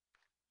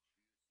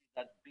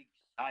 That big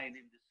sign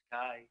in the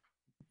sky.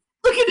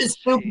 Look at his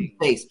stupid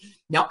face.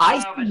 Now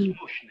Travis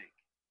Mushnik.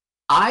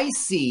 I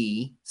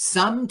see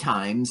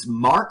sometimes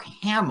Mark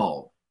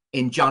Hamill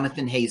in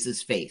Jonathan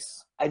Hayes'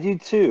 face. I do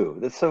too.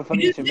 That's so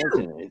funny You to do?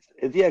 mention.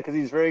 It's yeah, because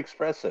he's very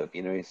expressive.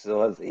 You know,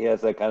 he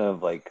has that kind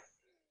of like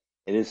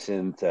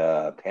innocent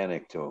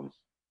panic to him.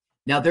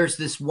 Now, there's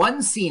this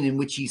one scene in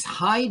which he's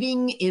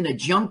hiding in a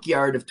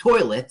junkyard of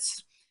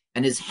toilets,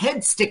 and his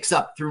head sticks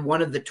up through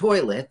one of the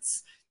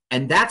toilets.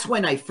 And that's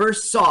when I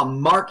first saw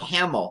Mark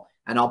Hamill,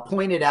 and I'll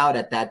point it out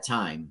at that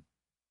time.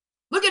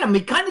 Look at him.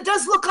 He kind of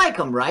does look like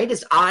him, right?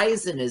 His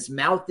eyes and his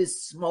mouth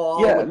is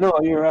small. Yeah, no,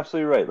 you're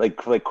absolutely right.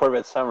 Like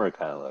Corvette Summer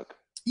kind of look.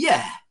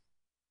 Yeah.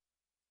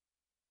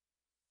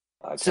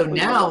 I So can't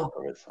believe I now love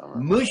Corvette Summer.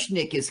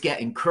 Mushnik is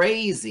getting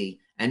crazy,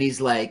 and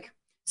he's like,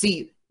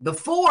 see,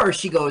 before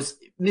she goes,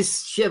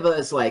 Miss Shiva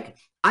is like,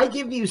 I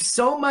give you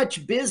so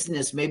much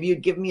business, maybe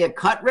you'd give me a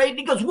cut rate? And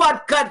he goes,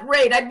 what cut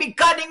rate? I'd be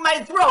cutting my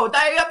throat.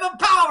 I have a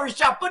power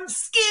shop on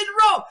Skid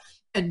Row.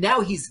 And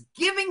now he's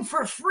giving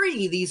for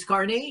free these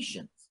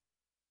carnations.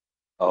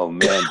 Oh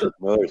man, Dick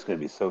Miller's gonna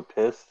be so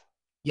pissed.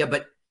 Yeah,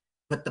 but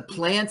the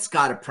plant's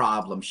got a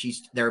problem.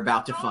 They're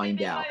about to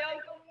find out. My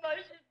Uncle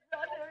Mush's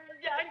brother,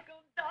 Yanko,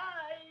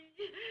 died.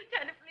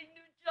 Tenafly,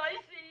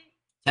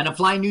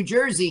 Tenafly, New New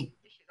Jersey. Jersey.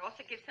 We should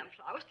also give some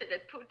flowers to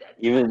that poor dead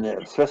Even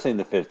especially in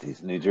the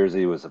 50s, New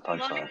Jersey was a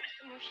Come on, punchline.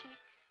 Mr. Mushnik.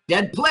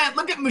 Dead plant.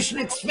 Look at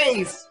Mushnik's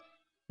face.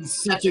 He's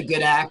such a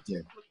good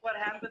actor. Look what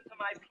happened to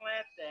my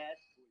plant, Dad.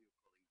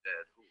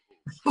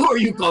 Who are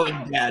you calling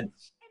dad? And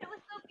it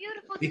was so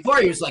beautiful. Before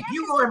he was like,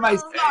 you were my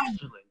son.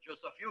 Excellent. Just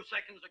a few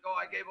seconds ago,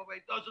 I gave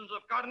away dozens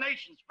of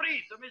carnations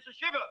free to Mrs.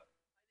 Shiver.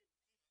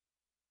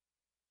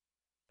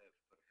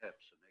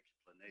 Perhaps an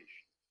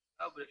explanation.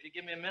 Oh, but if you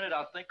give me a minute,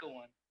 I'll think of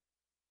one.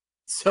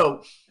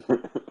 So,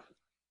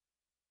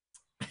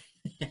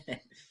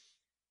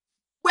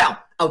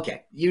 well,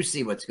 okay, you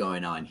see what's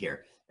going on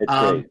here. It's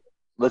great.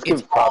 Let's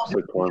It's give props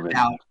all to Corman.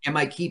 about, am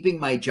I keeping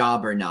my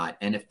job or not?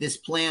 And if this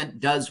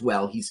plant does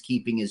well, he's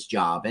keeping his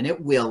job, and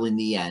it will in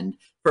the end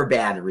for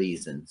bad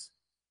reasons.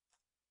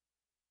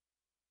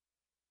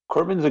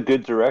 Corman's a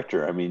good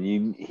director. I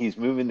mean, he's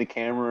moving the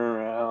camera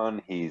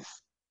around. He's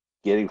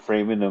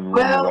framing them in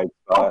the right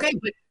spot. Okay,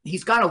 but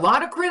he's got a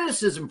lot of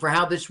criticism for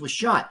how this was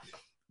shot.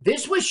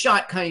 This was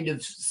shot kind of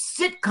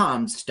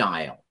sitcom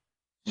style.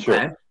 Sure.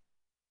 Okay?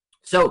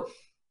 So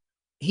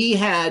he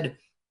had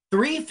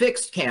 3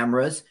 fixed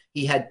cameras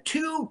He had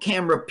 2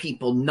 camera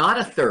people, not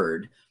a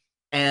third,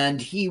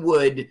 and he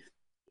would,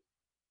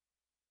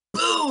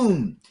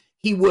 boom,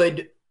 he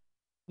would,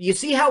 you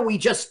see how we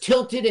just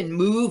tilted and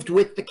moved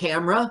with the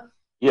camera?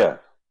 Yeah.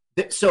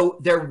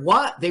 So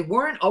they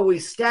weren't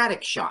always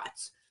static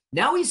shots.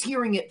 Now he's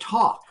hearing it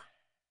talk.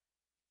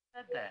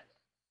 Said that.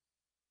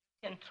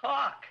 Can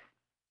talk.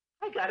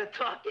 I got a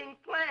talking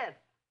plant.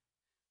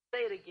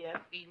 Say it again.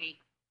 Beep,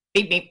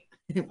 Beep,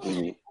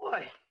 beep.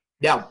 boy,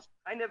 Now,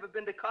 I never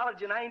been to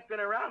college and I ain't been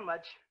around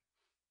much.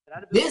 But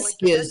I'd have been this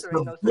willing to is bet there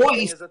ain't the no such thing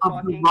voice as a of the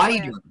talking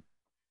writer. plant.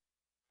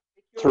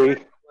 Take your 3. word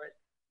for it.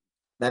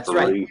 That's 3.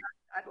 right.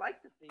 I'd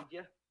like to feed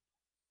you.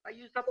 I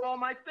used up all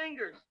my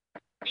fingers.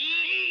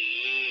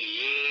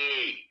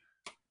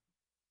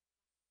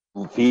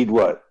 Feed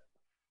what?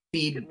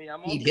 Feed, Look at me,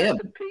 I'm all feed cut him.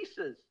 to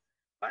pieces.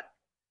 But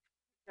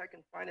I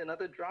can find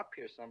another drop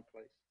here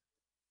someplace.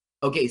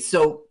 Okay,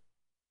 so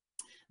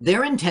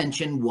their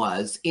intention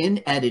was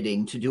in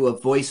editing to do a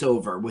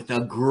voiceover with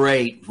a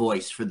great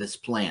voice for this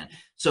plan.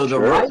 So the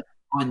Sure. writer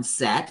on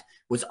set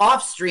was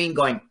off screen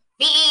going,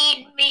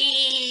 feed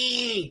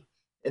me.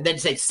 And then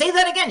say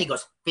that again. He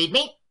goes, feed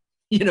me.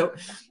 You know,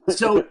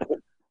 so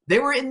they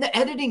were in the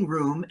editing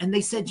room and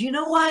they said, you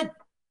know what?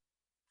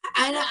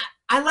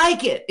 I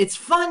like it. It's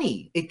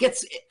funny. It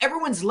gets,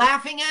 everyone's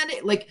laughing at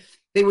it. Like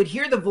they would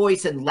hear the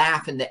voice and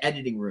laugh in the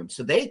editing room.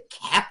 So they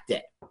kept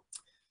it.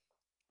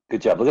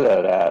 Good job. Look at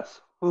that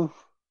ass. Oof.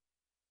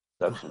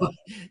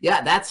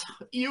 Yeah, that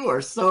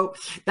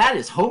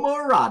is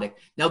homoerotic.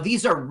 Now,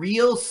 these are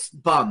real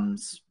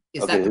bums.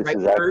 Is Okay, that the this right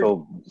is word?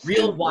 actual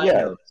Real winos.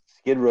 Yeah,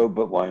 Skid Row,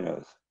 but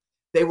winos.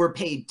 They were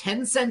paid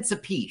 10 cents a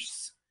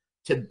piece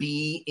to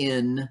be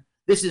in.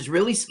 This is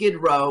really Skid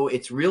Row.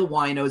 It's real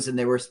winos, and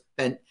they were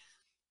spent.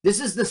 This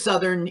is the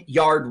Southern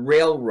Yard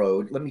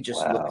Railroad. Let me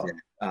just look that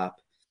up.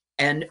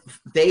 And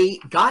they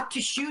got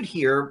to shoot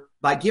here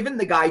by giving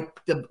the guy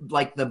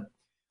the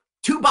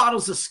 2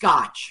 bottles of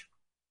scotch.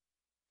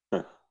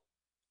 Huh.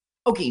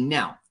 Okay,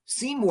 now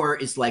Seymour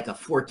is like a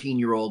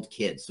 14-year-old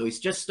kid, so he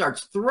just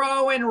starts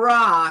throwing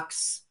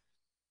rocks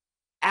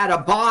at a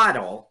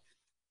bottle.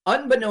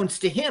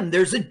 Unbeknownst to him,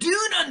 there's a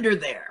dude under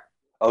there.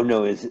 Oh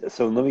no!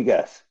 So let me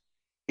guess.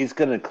 He's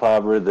gonna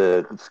clobber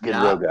the Skid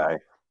Row guy.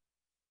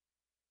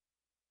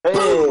 Hey!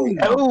 Boom!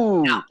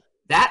 Oh! Now,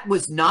 that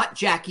was not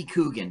Jackie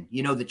Coogan.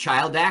 You know, the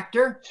child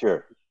actor?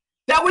 Sure.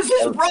 That was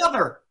his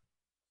brother.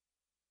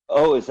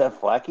 Oh, is that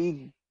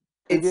Flacky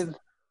Coogan?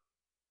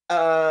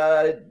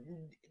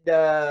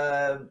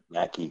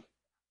 Mackie.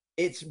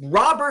 It's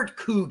Robert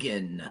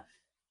Coogan.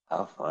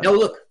 How fun. Now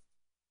look,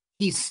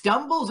 he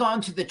stumbles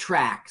onto the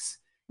tracks.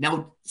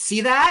 Now,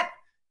 see that?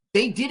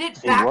 They did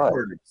it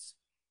backwards.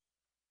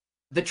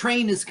 The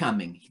train is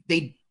coming.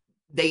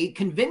 They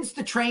convinced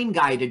the train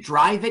guy to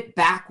drive it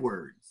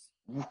backwards.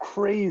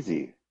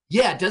 Crazy.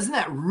 Yeah, doesn't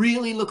that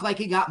really look like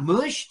he got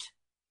mushed?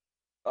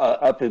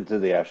 Up into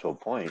the actual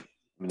point.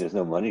 I mean, there's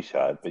no money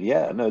shot, but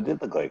yeah, no, it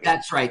did look like it.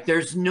 That's right.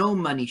 There's no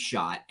money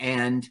shot.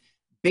 And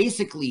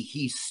basically,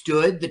 he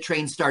stood, the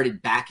train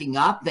started backing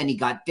up, then he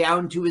got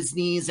down to his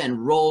knees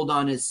and rolled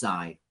on his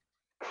side.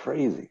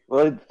 Crazy.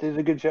 Well, it did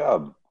a good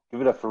job. Give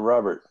it up for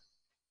Robert.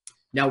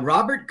 Now,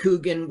 Robert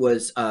Coogan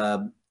was,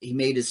 he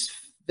made his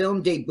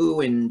film debut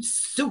in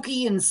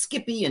Suki and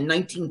Skippy in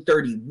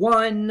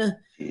 1931.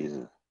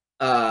 Jesus.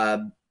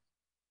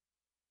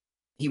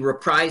 He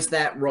reprised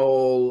that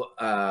role.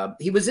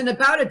 He was in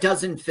about a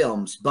dozen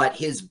films, but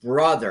his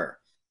brother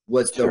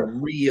was the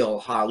real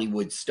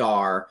Hollywood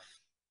star.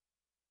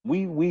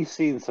 We've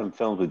seen some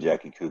films with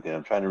Jackie Coogan.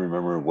 I'm trying to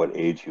remember what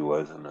age he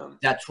was in them.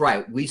 That's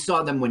right. We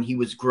saw them when he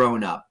was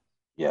grown up.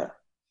 Yeah.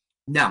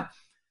 Now,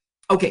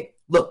 okay,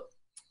 look,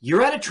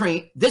 you're at a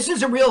train. This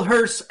is a real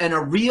hearse and a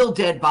real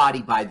dead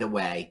body, by the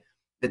way.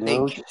 That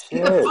No they see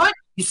the foot.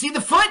 You see the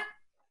foot?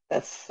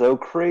 That's so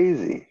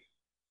crazy.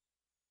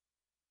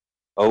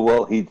 Oh,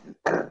 well,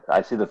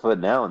 I see the foot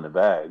now in the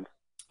bag.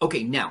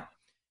 Okay, now,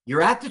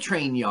 you're at the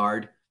train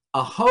yard.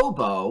 A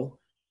hobo,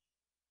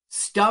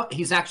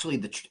 he's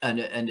actually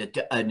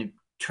a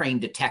train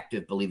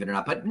detective, believe it or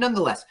not, but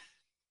nonetheless,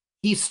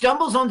 he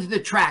stumbles onto the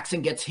tracks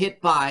and gets hit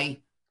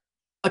by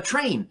a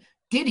train.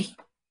 Did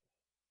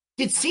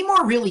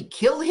Seymour really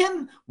kill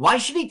him? Why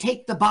should he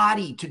take the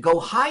body to go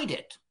hide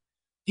it?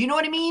 Do you know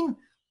what I mean?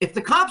 If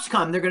the cops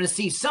come, they're going to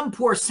see some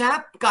poor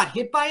sap got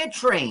hit by a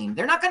train.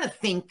 They're not going to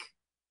think.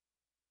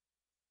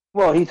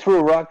 Well, he threw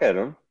a rock at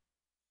him.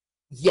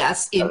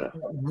 Yes,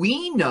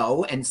 we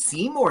know, and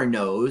Seymour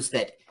knows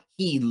that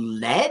he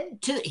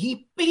led to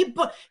he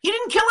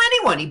didn't kill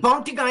anyone. He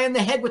bonked a guy in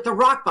the head with a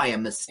rock by a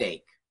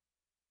mistake.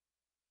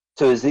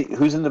 So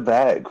who's in the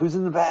bag? Who's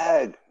in the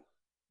bag?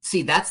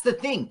 See, that's the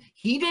thing.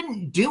 He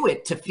didn't do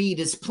it to feed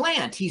his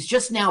plant. He's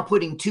just now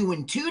putting 2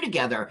 and 2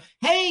 together.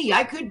 Hey,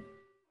 I could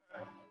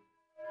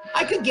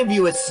give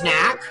you a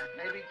snack.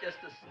 Maybe just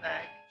a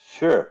snack.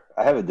 Sure,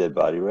 I have a dead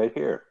body right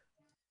here.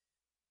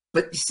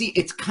 But see,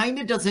 it kind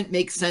of doesn't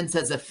make sense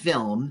as a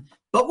film,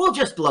 but we'll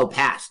just blow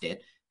past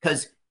it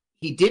because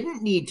he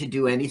didn't need to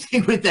do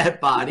anything with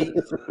that body.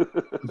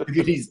 Look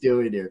what he's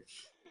doing here.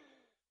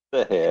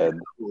 The head.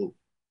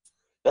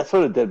 That's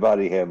what a dead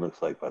body ham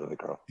looks like, by the way,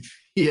 Carl.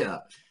 Yeah.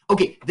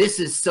 Okay, this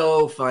is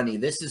so funny.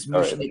 This is All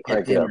right, Mushnik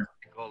crank at it up. dinner.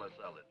 Call a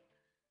salad.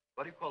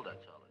 What do you call that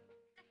salad?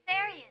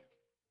 Caesarean.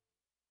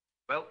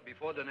 Well,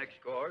 before the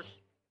next course,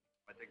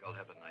 I think I'll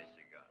have a nice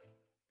cigar.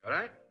 All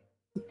right?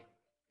 You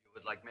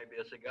would like maybe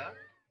a cigar?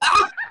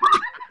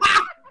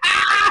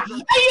 You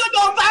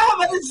know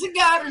about the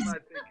cigars. What am I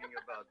thinking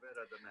about? Where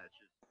are the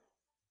matches?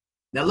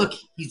 Now look,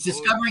 he's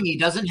discovering he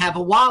doesn't have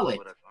a wallet.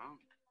 What I found?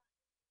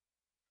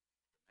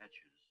 Matches.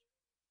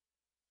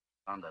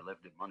 Found I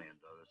left the money in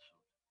those.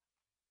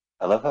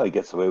 I love how he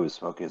gets away with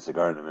smoking a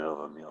cigar in the middle of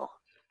a meal.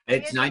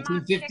 It's Here's your mom's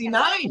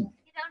 1959. You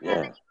don't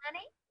Yeah. have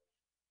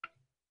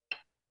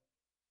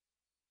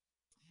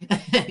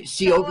any money?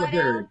 She So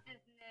overheard. What else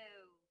is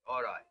new?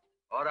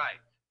 All right.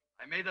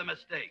 I made a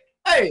mistake.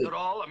 Hey! After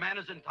all, a man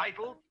is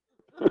entitled.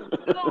 Go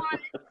on,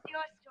 this is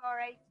your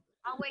story.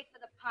 I'll wait for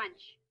the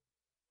punch.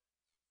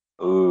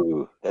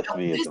 Ooh, that's Now,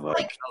 me at this the is mic.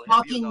 like I'll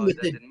have you talking know with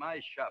that the. in my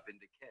shop in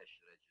the cash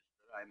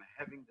register, I'm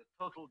having the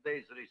total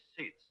day's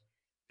receipts,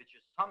 which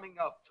is summing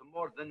up to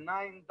more than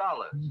 $9.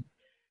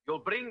 You'll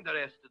bring the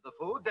rest of the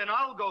food, then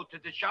I'll go to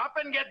the shop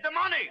and get the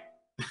money.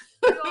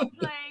 You're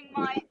playing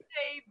my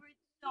favorite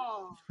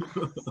song.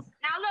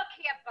 Now look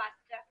here,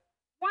 Buster.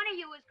 One of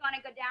you is going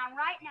to go down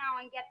right now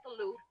and get the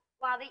loot,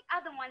 while the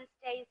other one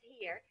stays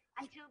here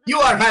until the You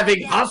are loot having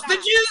gets back.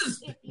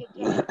 hostages? If you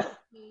get it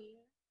here.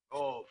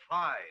 Oh,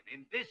 fine.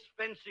 In this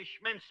fancy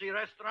schmancy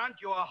restaurant,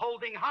 you are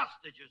holding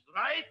hostages,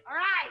 right? All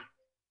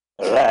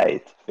right.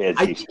 Right, I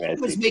fancy think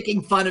he was schmancy.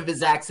 making fun of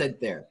his accent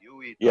there.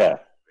 You eat. Yeah. I'll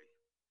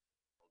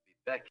be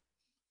back.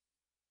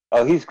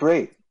 Oh, he's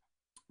great.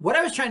 What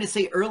I was trying to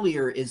say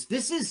earlier is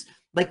this is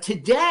like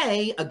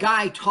today, a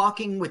guy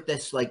talking with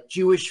this like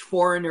Jewish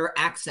foreigner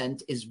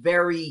accent is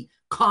very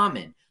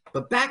common.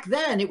 But back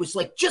then it was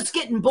like just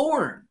getting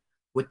born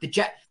with the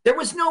jet. There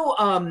was no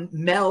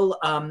Mel,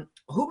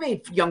 who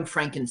made Young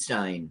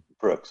Frankenstein?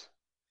 Brooks.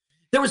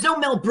 There was no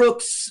Mel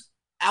Brooks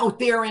out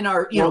there in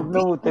our, Well,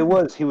 no, there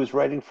was. He was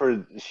writing for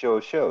the show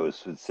of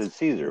shows with Sid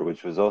Caesar,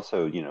 which was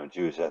also,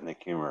 Jewish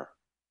ethnic humor.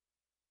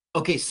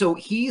 Okay, so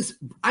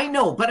I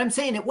know, but I'm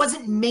saying it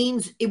wasn't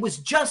it was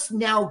just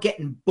now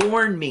getting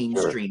born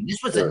mainstream. This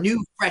was a Sure.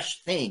 new,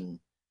 fresh thing.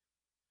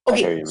 I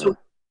hear Okay, you, so man.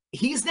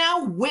 he's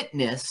now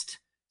witnessed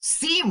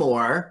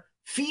Seymour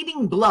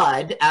feeding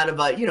blood out of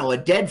a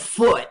dead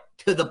foot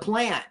to the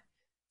plant.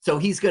 So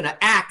he's going to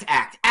act,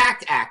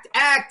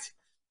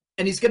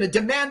 and he's going to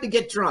demand to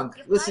get drunk.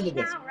 You Listen to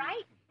flush this. now,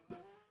 right?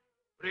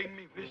 Bring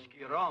me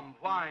whiskey, rum,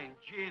 wine,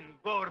 gin,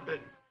 bourbon,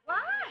 What?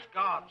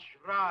 scotch,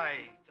 rye,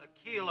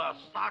 tequila,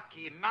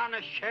 sake,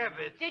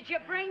 manischewitz. Did you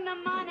bring the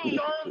money?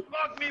 Don't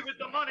bug me with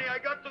the money. I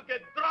got to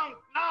get drunk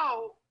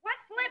now. What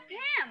flipped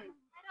him?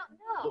 I don't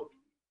know.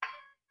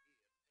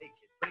 Take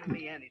it. Bring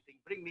me anything.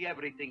 Bring me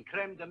everything.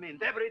 Creme de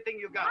mint. Everything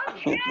you got.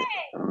 Okay.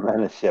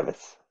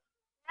 Manischewitz.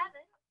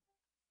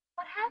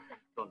 What happened?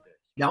 Don't ask.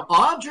 Now,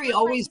 Audrey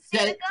always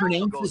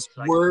pronounces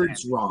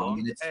words wrong,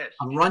 and it's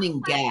a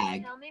running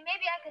gag. Tell me,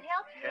 maybe I could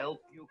help you. Help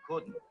you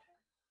couldn't.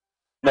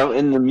 Now,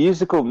 in the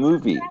musical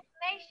movie,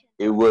 Transformation.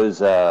 it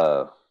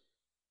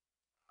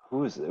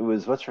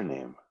was what's her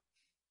name?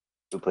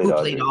 Who played Who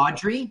Audrey? played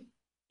Audrey?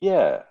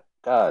 Yeah,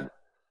 God.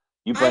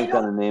 You blanked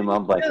on the name,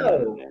 I'm blanking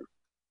on the name.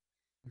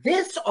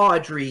 This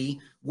Audrey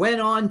went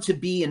on to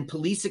be in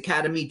Police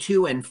Academy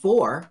 2 and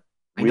 4.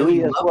 I know Really?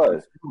 you Yes, love was.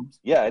 those films.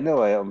 Yeah, I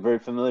know. I'm very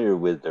familiar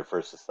with Their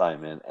First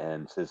Assignment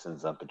and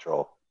Citizens on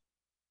Patrol.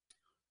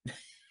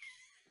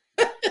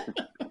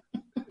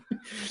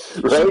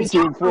 Right?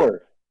 2 and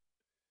 4.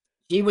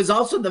 She was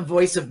also the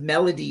voice of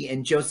Melody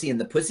in Josie and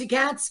the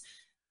Pussycats.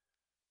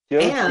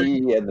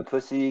 Josie and the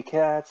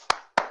Pussycats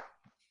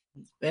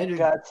And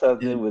got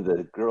something with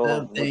a girl.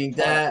 something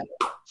that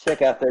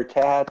Check out their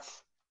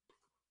tats.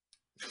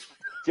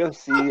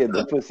 Josie and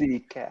the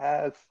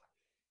Pussycats.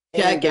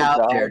 check And out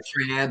the their dogs.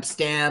 tramp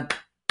stamp.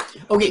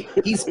 Okay,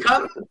 he's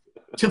come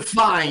to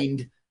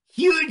find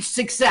huge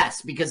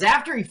success because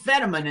after he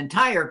fed him an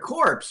entire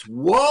corpse,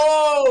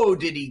 whoa,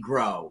 did he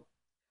grow.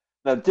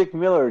 Now, Dick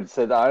Miller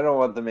said, I don't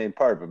want the main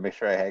part, but make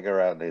sure I hang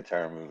around the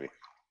entire movie.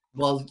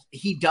 Well,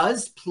 he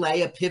does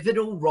play a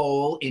pivotal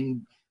role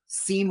in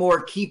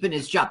Seymour keeping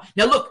his job.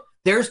 Now, look,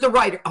 there's the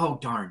writer. Oh,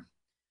 darn.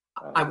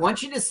 I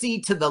want you to see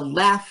to the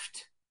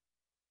left.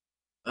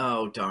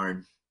 Oh,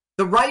 darn.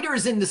 The writer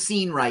is in the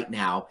scene right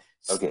now,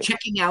 Okay.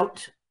 checking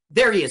out.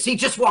 There he is. He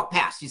just walked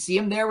past. You see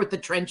him there with the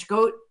trench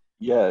coat?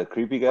 Yeah,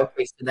 creepy guy.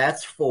 Okay, so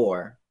that's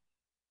 4.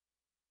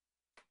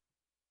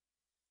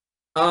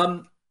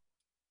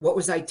 What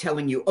was I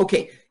telling you?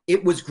 Okay,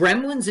 it was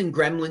Gremlins and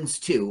Gremlins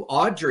 2.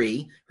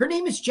 Audrey, her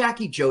name is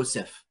Jackie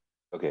Joseph.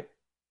 Okay.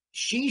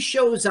 She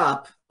shows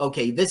up.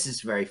 Okay, this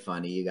is very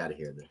funny. You got to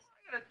hear this.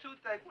 I got a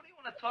toothache. What do you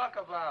want to talk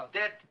about?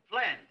 That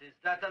plant. Is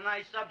that a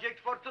nice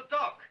subject for to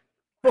talk?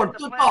 For The to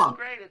plant's talk.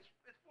 great. It's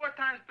 4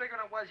 times bigger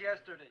than it was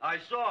yesterday. I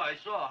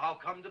saw. How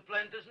come the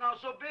plant is now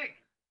so big?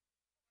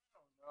 I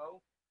don't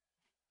know.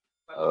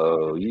 But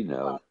Oh,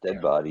 dead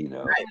body, It's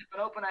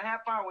been open a half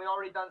hour. We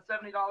already done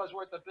 $70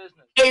 worth of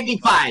business.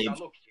 85. Now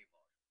look,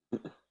 Seymour.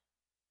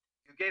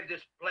 You gave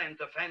this plant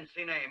a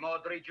fancy name,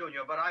 Audrey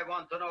Jr., but I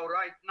want to know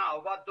right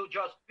now, what do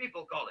just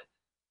people call it?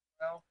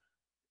 Well,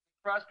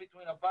 cross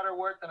between a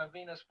butterworth and a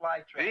Venus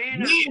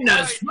flytrap.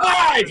 Venus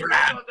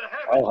flytrap!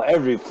 Oh,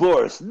 every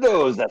florist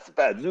knows that's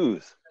bad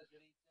news. Because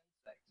it eats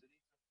insects. It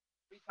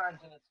eats them 3 times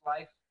in its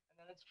life, and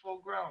then it's full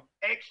grown.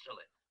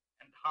 Excellent.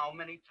 And how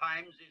many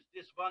times is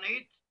this one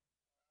eat?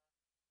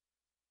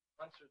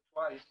 Once or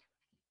twice.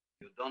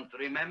 You don't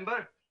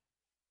remember?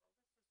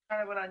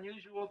 Kind of an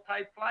unusual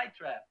type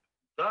flytrap.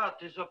 That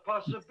is a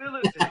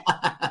possibility.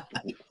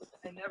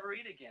 They never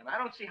eat again. I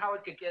don't see how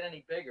it could get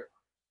any bigger.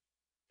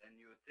 Then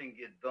you think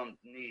it don't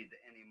need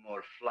any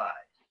more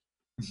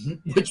flies.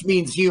 Which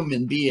means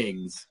human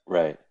beings.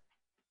 Right.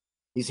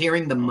 He's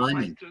hearing the My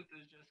money. tooth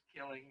is just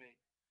killing me.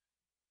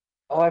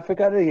 Oh, I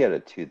forgot he had a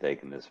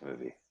toothache in this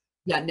movie.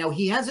 Yeah, now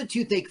he has a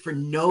toothache for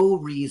no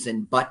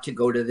reason but to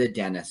go to the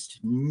dentist.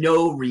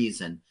 No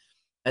reason.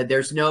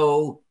 There's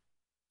no...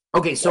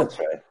 Okay, so That's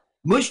right.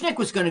 Mushnick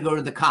was going to go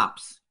to the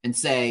cops and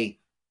say,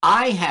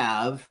 I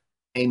have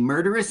a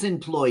murderous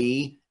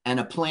employee and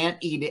a plant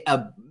eating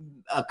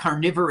a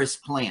carnivorous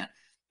plant.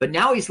 But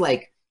now he's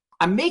like,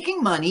 I'm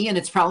making money and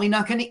it's probably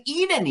not going to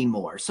eat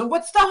anymore. So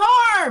what's the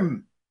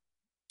harm?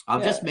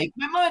 I'll just make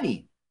my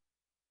money.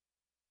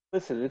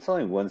 Listen, it's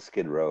only one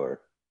Skid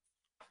Rower.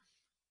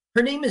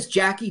 Her name is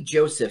Jackie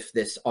Joseph,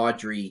 this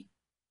Audrey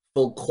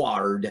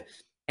Fulquard.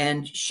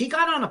 And she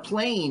got on a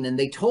plane and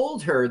they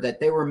told her that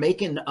they were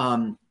making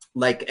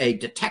like a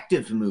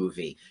detective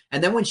movie.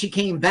 And then when she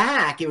came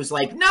back, it was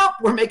like, nope,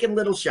 we're making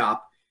Little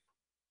Shop.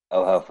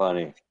 Oh, how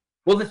funny.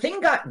 Well, the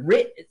thing got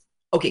written.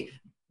 Okay,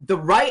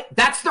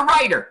 that's the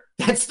writer.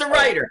 That's the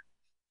writer.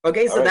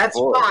 Okay, so All right, that's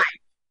 4. 5.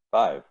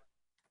 5.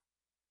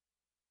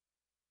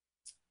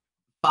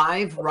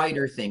 5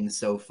 writer things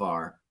so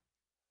far.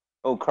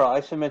 Oh, Carl,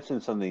 I should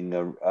mention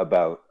something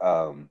about,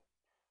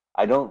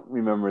 I don't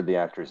remember the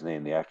actor's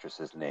name, the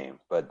actress's name,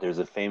 but there's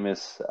a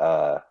famous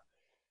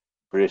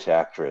British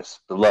actress,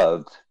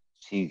 beloved.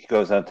 She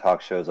goes on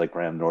talk shows like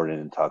Graham Norton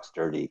and talks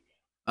dirty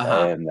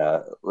and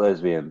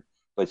lesbian.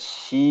 But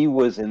she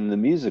was in the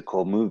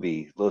musical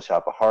movie Little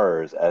Shop of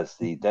Horrors as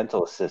the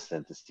dental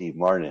assistant to Steve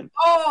Martin.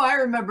 Oh, I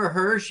remember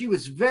her. She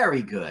was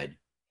very good.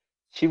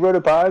 She wrote a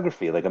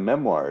biography, like a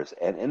memoirs,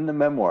 and in the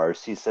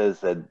memoirs, she says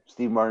that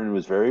Steve Martin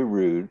was very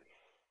rude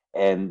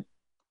and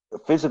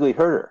physically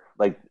hurt her,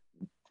 like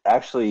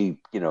actually,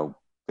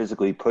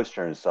 physically pushed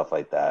her and stuff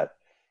like that.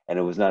 And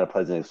it was not a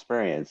pleasant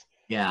experience.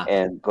 Yeah.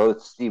 And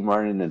both Steve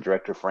Martin and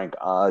director Frank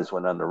Oz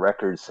went on the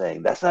record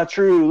saying, that's not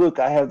true. Look,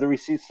 I have the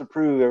receipts to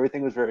prove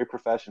everything was very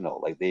professional.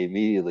 Like they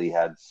immediately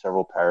had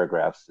several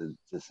paragraphs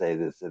to say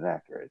this is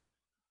inaccurate.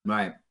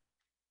 Right.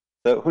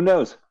 So who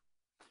knows?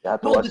 You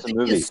have to watch the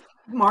movie. Steve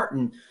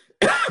Martin,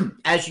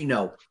 as you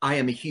know, I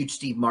am a huge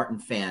Steve Martin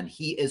fan.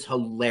 He is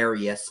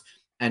hilarious.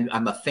 And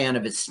I'm a fan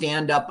of his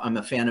stand-up. I'm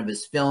a fan of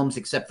his films,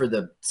 except for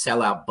the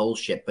sellout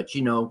bullshit. But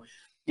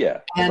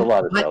yeah, there's a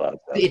lot of sellout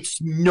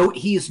stuff.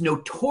 He is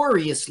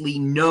notoriously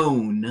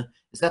known.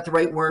 Is that the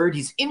right word?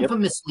 He's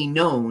infamously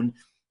known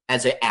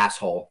as an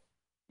asshole.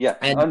 Yeah.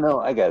 Oh no,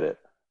 I get it.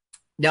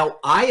 Now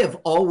I have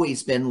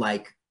always been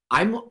like,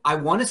 I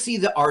want to see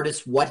the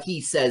artist, what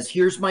he says.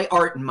 Here's my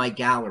art in my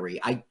gallery.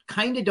 I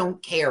kind of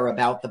don't care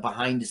about the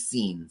behind the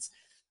scenes,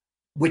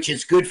 which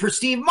is good for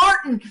Steve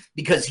Martin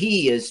because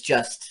he is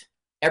just.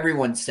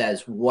 Everyone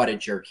says what a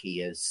jerk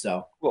he is.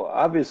 So, well,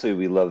 obviously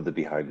we love the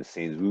behind the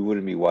scenes. We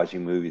wouldn't be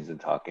watching movies and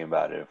talking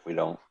about it if we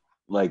don't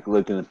like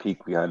looking at the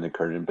peek behind the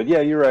curtain. But yeah,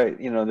 you're right.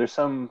 There's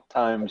some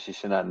times you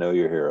should not know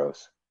your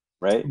heroes,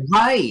 right?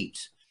 Right.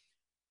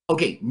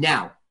 Okay,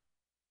 now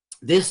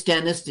this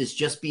dentist is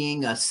just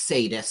being a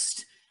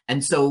sadist,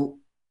 and so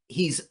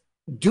he's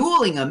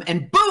dueling him,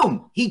 and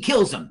boom, he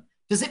kills him.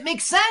 Does it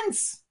make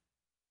sense?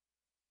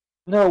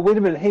 No, wait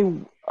a minute. Hey.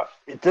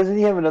 Doesn't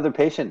he have another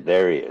patient?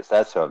 There he is.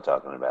 That's what I'm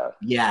talking about.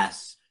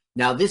 Yes.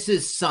 Now, this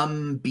is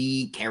some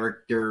B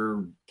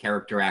character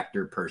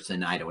actor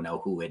person. I don't know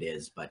who it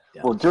is, but...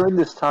 well, during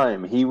this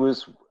time, he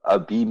was a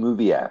B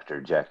movie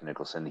actor, Jack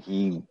Nicholson.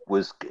 He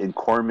was in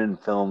Corman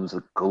films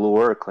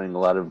galore, including a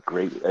lot of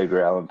great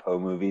Edgar Allan Poe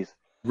movies.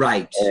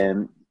 Right.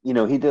 And, he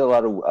did a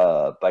lot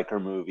of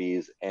biker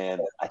movies,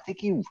 and I think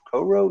he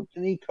co-wrote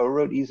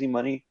Easy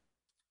Money?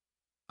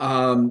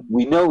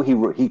 We know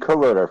he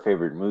co-wrote our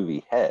favorite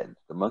movie, Head,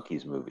 the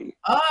Monkees movie.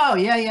 Oh,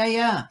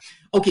 yeah.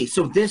 Okay,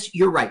 so this,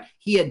 you're right.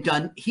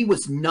 He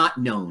was not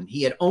known.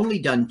 He had only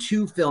done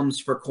 2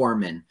 films for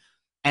Corman,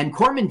 and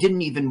Corman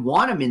didn't even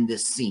want him in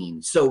this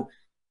scene. So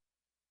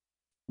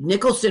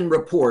Nicholson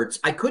reports,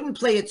 I couldn't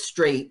play it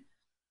straight.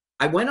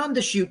 I went on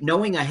the shoot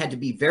knowing I had to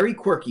be very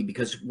quirky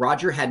because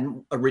Roger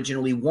hadn't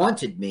originally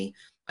wanted me.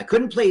 I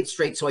couldn't play it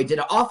straight, so I did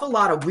an awful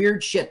lot of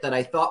weird shit that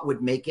I thought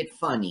would make it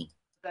funny.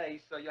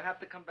 So you'll have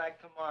to come back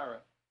tomorrow.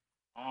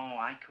 Oh,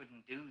 I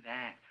couldn't do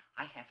that.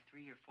 I have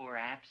 3 or 4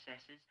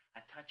 abscesses,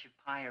 a touch of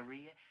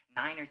pyorrhea,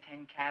 9 or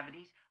 10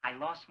 cavities. I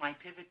lost my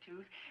pivot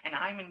tooth, and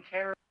I'm in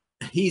terror.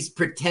 He's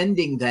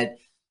pretending that...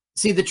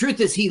 See, the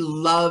truth is he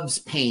loves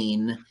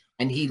pain,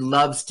 and he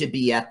loves to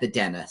be at the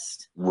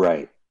dentist.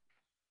 Right.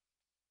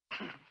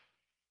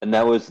 And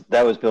that was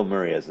Bill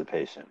Murray as the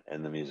patient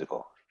in the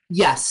musical.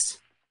 Yes.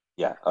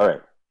 Yeah. All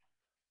right.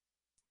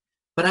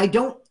 But I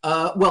don't.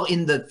 Well,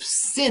 in the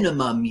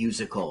cinema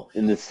musical.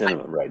 In the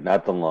cinema, right?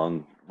 Not the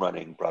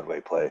long-running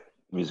Broadway play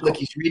musical. Look,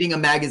 he's reading a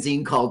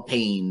magazine called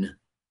Pain.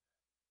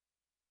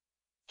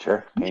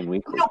 Sure, Pain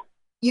Weekly.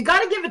 You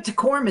got to give it to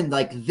Corman.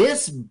 Like,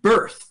 this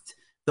birthed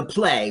the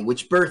play,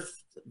 which birthed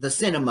the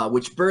cinema,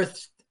 which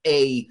birthed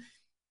a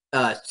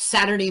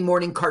Saturday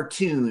morning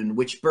cartoon,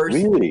 which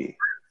birthed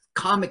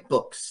comic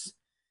books.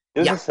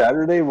 It was a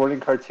Saturday morning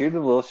cartoon, The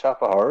Little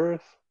Shop of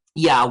Horrors?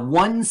 Yeah,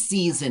 one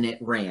season it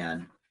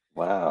ran.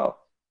 Wow.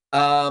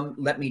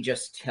 Let me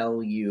just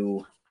tell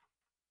you.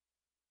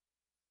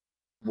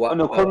 What,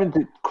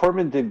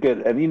 Corman did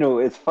good.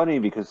 And, it's funny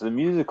because the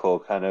musical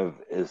kind of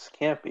is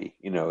campy.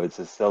 It's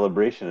a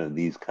celebration of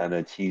these kind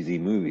of cheesy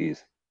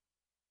movies.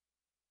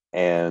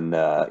 And,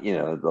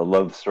 the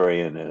love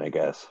story in it, I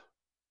guess.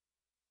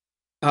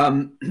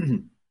 Yeah,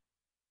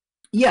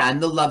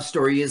 and the love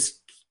story is,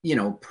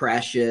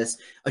 precious.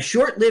 A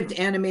short-lived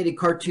animated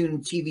cartoon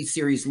TV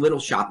series, Little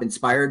Shop,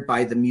 inspired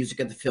by the music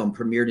of the film,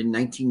 premiered in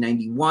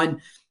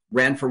 1991,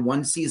 ran for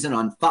one season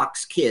on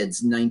Fox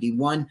Kids,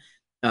 91.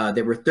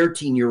 There were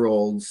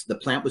 13-year-olds. The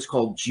plant was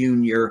called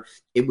Junior.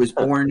 It was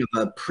born of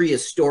a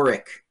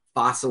prehistoric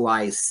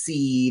fossilized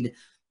seed.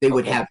 They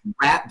would have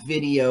rap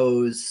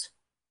videos.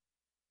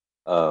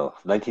 Oh,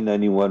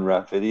 1991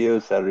 rap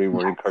videos, Saturday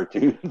morning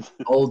cartoons.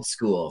 Old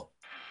school.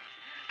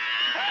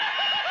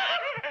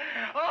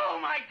 Oh,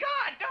 my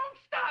God, don't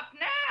stop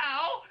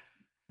now.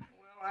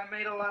 Well, I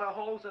made a lot of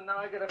holes, and now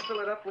I got to fill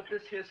it up with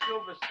this here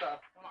silver stuff.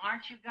 Well,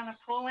 aren't you going to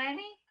pull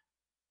any?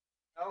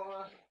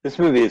 This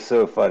movie is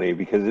so funny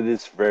because it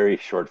is very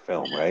short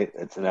film, right?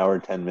 It's an hour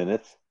and 10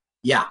 minutes.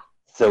 Yeah.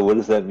 So what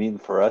does that mean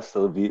for us,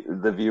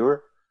 the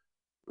viewer?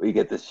 We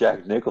get this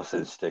Jack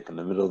Nicholson stick in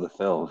the middle of the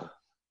film.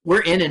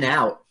 We're in and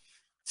out.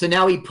 So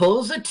now he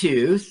pulls a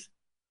tooth.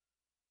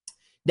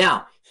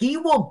 Now, he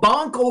will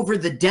bonk over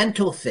the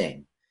dental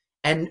thing.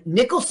 And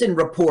Nicholson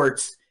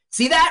reports,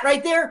 see that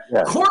right there?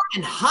 Yeah.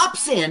 Corman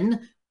hops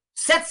in,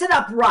 sets it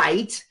up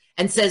right,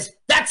 and says,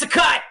 that's a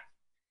cut.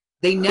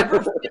 They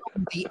never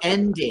filmed the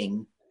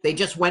ending. They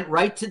just went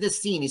right to the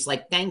scene. He's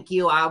like, thank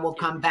you, I will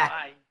come back.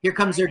 Here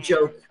comes their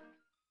joke.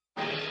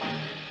 Did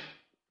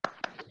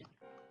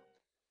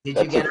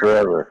you get it?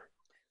 Forever.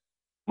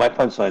 My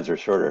punchlines are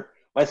shorter.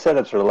 My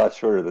setups are a lot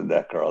shorter than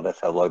that, girl.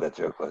 That's how long that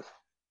joke was.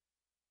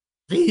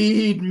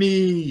 Feed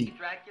me.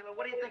 Dracula,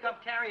 what do you think I'm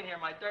carrying here?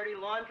 My dirty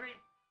laundry?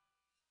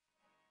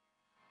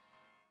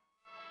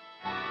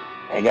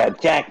 I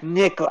got Jack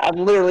Nicholson.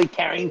 I'm literally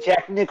carrying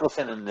Jack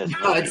Nicholson in this.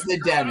 No, it's the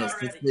dentist.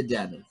 It's the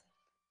dentist.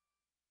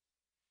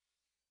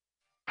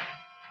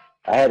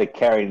 I had to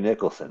carry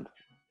Nicholson.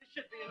 This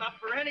should be enough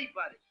for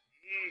anybody.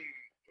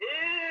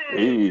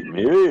 Feed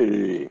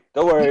me.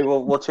 Don't worry,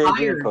 we'll change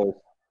your post.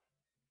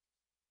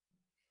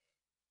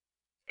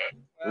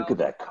 Well, look at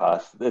that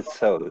cost. That's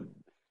so. You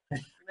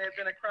may have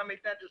been a crummy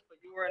dentist, but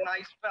you were a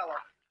nice fella.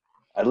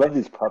 I love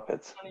these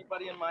puppets.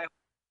 Anybody in my.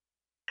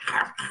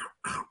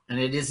 And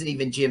it isn't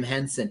even Jim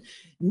Henson.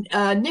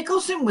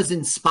 Nicholson was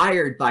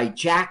inspired by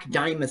Jack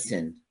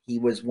Dimison. He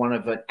was one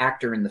of an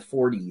actor in the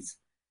 40s.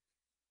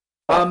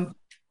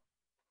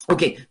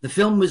 Okay, the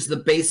film was the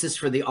basis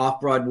for the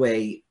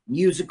off-Broadway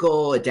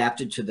musical,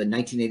 adapted to the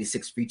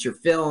 1986 feature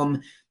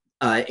film.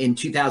 In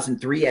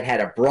 2003, it had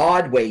a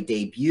Broadway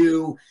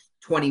debut.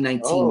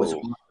 2019 was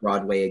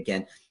off-Broadway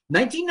again.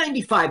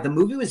 1995, the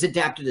movie was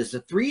adapted as a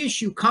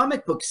 3-issue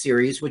comic book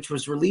series, which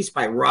was released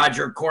by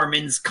Roger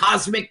Corman's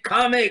Cosmic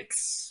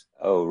Comics.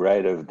 Oh,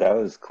 right. That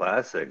was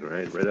classic,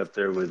 right? Right up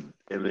there with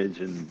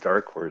Image and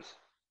Dark Horse.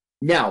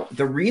 Now,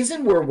 the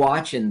reason we're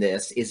watching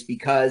this is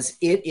because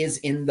it is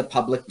in the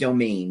public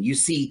domain. You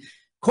see,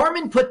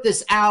 Corman put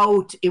this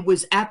out. It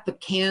was at the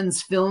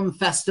Cannes Film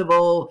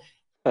Festival.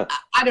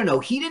 I don't know.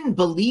 He didn't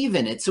believe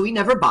in it, so he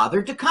never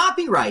bothered to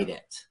copyright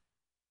it.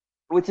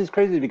 Which is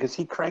crazy because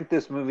he cranked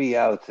this movie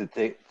out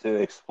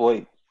to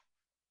exploit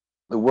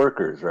the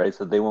workers, right?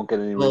 So they won't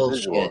get any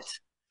residuals.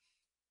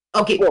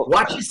 Okay,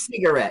 watch his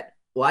cigarette.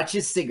 Watch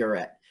his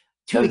cigarette.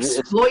 To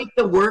exploit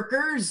the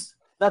workers?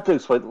 Not to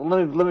exploit.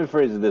 Let me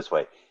phrase it this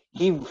way.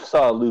 He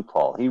saw a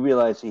loophole. He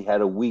realized he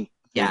had a week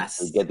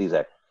to get these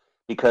out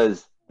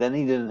because then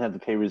he didn't have to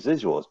pay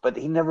residuals. But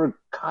he never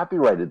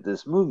copyrighted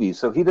this movie,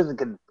 so he doesn't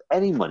get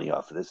any money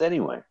off of this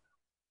anyway.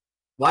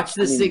 Watch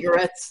the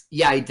cigarettes.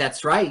 Yeah,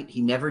 that's right.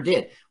 He never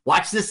did.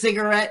 Watch the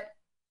cigarette.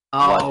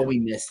 Oh, we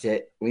missed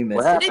it. We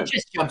missed it. It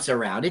just jumps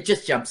around. It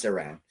just jumps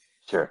around.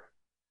 Sure.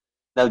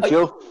 Now,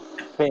 Joe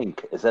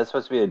Fink, is that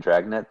supposed to be a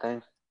Dragnet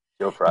thing?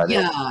 Joe Friday?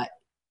 Yeah.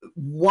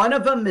 One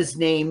of them is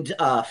named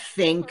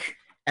Fink,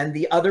 and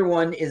the other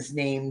one is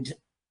named,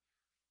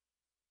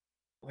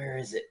 where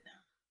is it?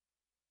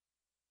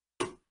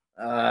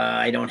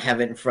 I don't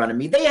have it in front of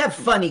me. They have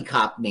funny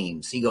cop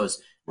names. He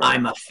goes,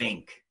 I'm a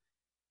Fink.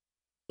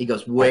 He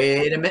goes,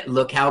 wait a minute,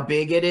 look how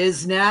big it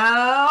is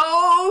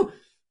now.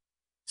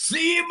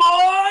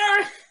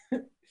 Seymour!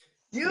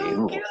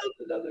 You killed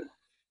another.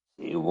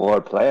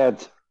 Seymour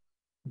Plant.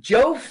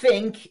 Joe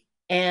Fink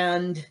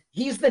And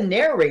he's the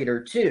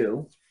narrator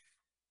too.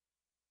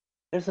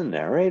 There's a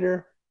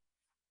narrator?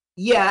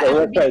 Yeah. Oh,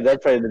 that's right.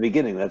 That's right. In the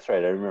beginning. That's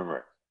right. I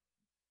remember.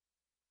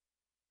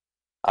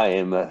 I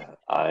am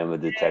a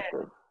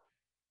detective.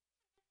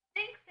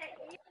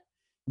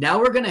 Now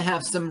we're going to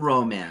have some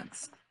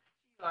romance.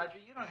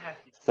 Audrey, you don't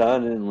have to.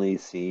 Suddenly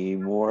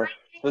Seymour.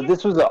 So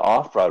this was an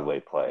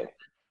off-Broadway play,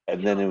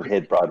 and then it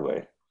hit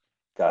Broadway.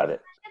 Got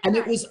it. And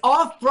it was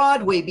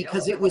off-Broadway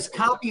because it was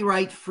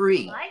copyright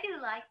free. I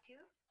do like to.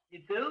 You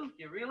do?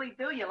 You really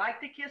do? You like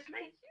to kiss me?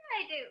 Sure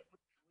I do.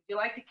 Would you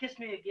like to kiss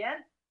me again?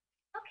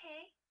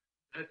 Okay.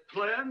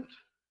 Plant?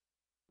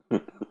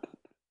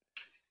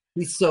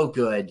 He's so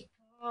good.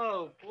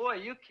 Oh, boy,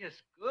 you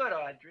kiss good,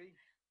 Audrey.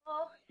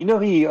 Oh, You know,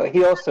 he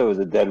also is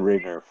a dead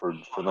ringer for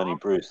Lenny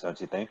Bruce, don't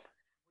you think?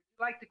 Would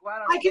you like to go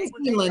out on I a can date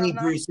with see me Lenny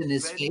sometime? Bruce in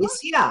his face.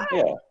 Yeah.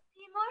 Yeah.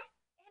 Seymour,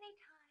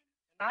 anytime.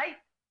 Tonight?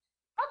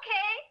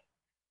 Okay.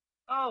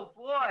 Oh,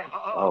 boy.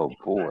 Oh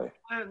boy.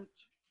 Plant.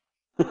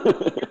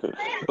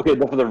 Okay,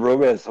 enough of the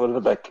romance. What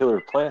about that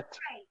killer plant?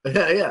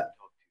 Yeah.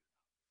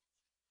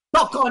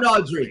 Talk on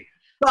Audrey.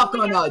 Talk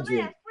on Audrey.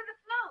 With a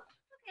float.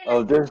 Okay,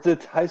 Oh, there's the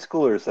high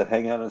schoolers that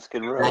hang out on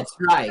Skid Row. That's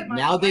right.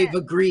 Now they've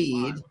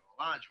agreed.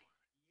 Large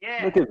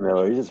Yeah. Look at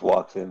Miller. He just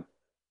walks in.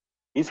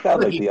 He's got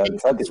Look, like he the takes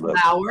his untucked look.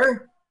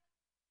 flower.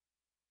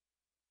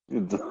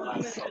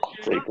 Salt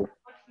shaker.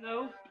 What's new?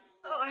 Oh,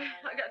 I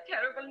got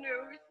terrible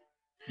news.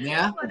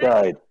 Yeah. He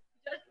died.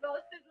 Just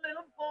lost his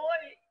little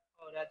boy.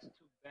 Oh, that's too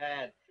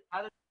bad.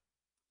 How did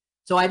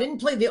So I didn't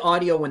play the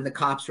audio when the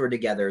cops were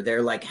together.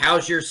 They're like,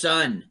 "How's your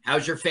son?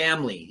 How's your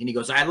family?" And he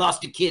goes, "I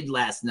lost a kid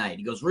last night."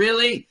 He goes,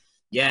 "Really?"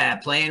 "Yeah,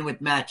 playing with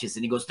matches."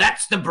 And he goes,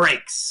 "That's the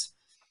breaks."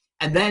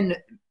 And then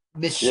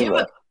Miss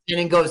Shiva comes in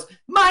and goes,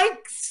 my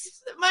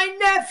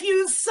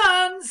nephew's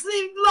sons,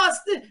 they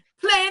lost it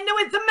playing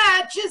with the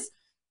matches.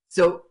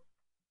 So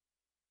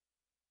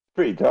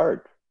Pretty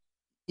dark.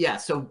 yeah,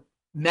 so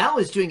Mel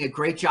is doing a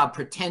great job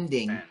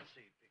pretending.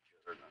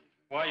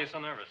 Why are you so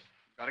nervous?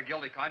 Got a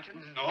guilty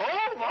conscience? No,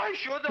 why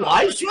should I?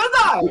 Why should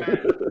I?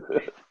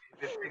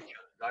 The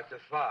picture, Dr.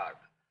 Farb.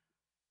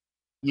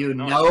 You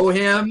know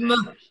him?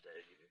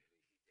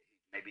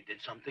 Maybe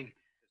did something.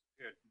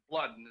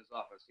 Blood in his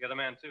office. The other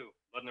man, too.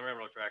 Blood in the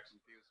railroad tracks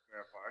and few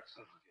spare parts.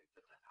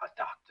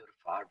 Dr.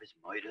 Farb is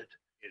murdered.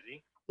 Is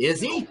he?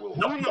 Is he?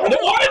 No, What do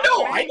I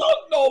know? I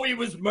don't know he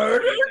was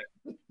murdered.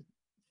 He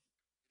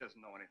doesn't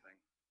know anything.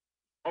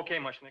 Okay,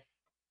 Mushnick.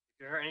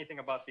 If you hear anything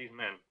about these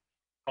men,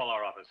 call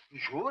our office.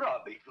 Sure,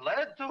 I'll be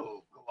glad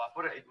to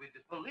cooperate with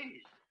the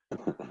police.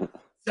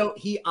 So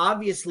he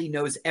obviously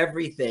knows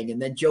everything,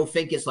 and then Joe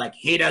Fink is like,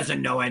 he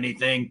doesn't know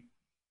anything.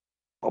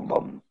 Bum,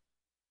 bum.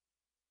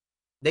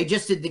 They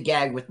just did the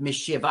gag with Miss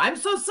Shiva. "I'm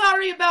so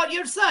sorry about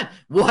your son."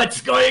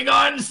 "What's going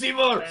on,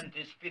 Seymour?" Plant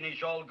is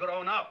finished all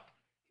grown up.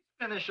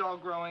 finish all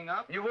growing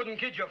up? You wouldn't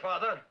kid your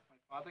father.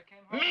 My father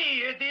came home.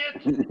 Me,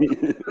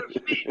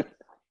 idiot.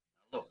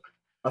 Look,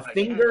 A I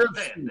finger can't of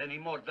stand soup. any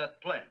more of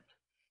that plant.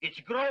 It's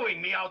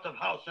growing me out of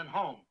house and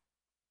home.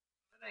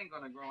 It ain't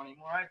gonna grow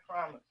anymore, I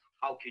promise.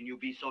 How can you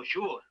be so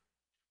sure?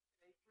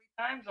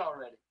 3 times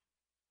already.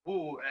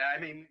 Who, I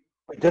mean...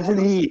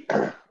 Doesn't he?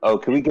 Oh,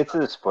 can we get to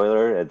the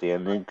spoiler at the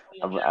ending?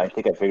 I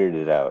think I figured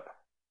it out.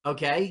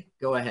 Okay,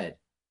 go ahead.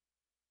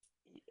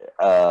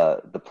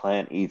 The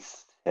plant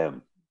eats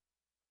him,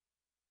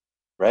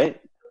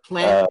 right?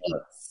 Plant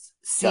eats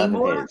John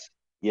Seymour? Hayes.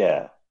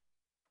 Yeah.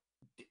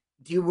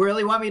 Do you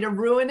really want me to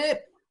ruin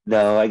it?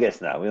 No, I guess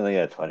not. We only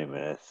got 20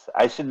 minutes.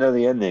 I should know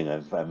the ending.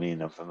 I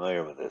mean, I'm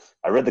familiar with this.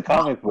 I read the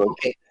comic book.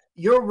 Okay,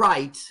 you're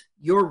right.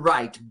 You're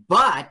right.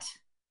 But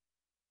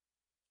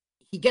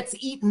he gets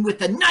eaten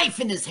with a knife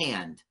in his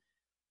hand.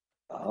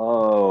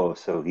 Oh,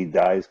 so he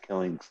dies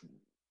killing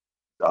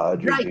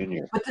Audrey Right.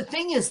 Jr. But the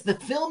thing is, the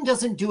film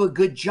doesn't do a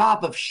good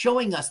job of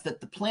showing us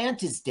that the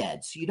plant is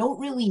dead, so you don't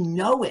really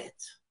know it.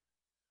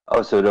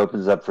 Oh, so it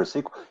opens up for a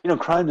sequel. You know,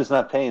 crime does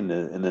not pay in the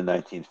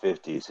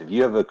 1950s. If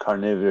you have a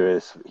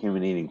carnivorous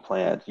human-eating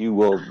plant, you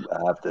will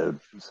have to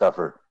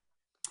suffer.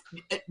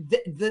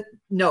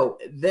 No,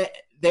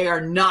 they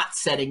are not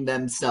setting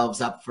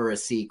themselves up for a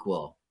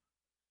sequel.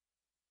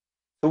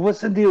 So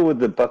what's the deal with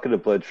the Bucket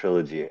of Blood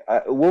trilogy?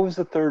 What was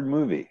the third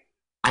movie?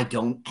 I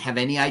don't have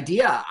any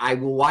idea. I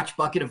will watch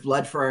Bucket of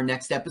Blood for our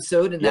next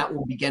episode, and that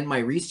will begin my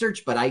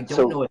research. But I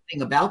don't know a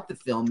thing about the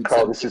film.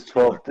 Carl, this is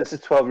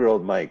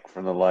 12-year-old Mike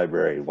from the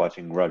library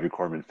watching Roger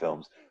Corman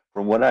films.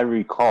 From what I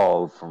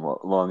recall from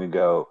long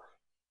ago,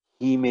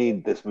 he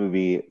made this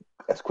movie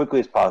as quickly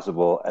as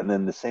possible, and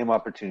then the same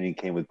opportunity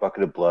came with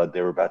Bucket of Blood.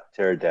 They were about to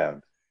tear it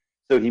down,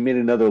 so he made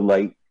another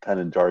light, kind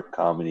of dark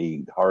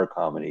comedy, horror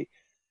comedy.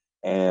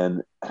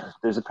 And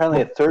there's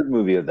apparently a third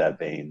movie of that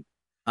vein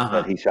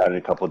that he shot in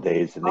a couple of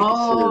days, and they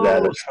consider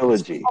that a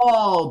trilogy. It's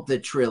called the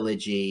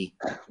trilogy.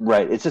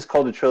 Right. It's just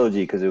called a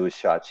trilogy because it was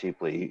shot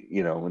cheaply,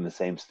 you know, in the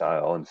same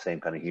style and same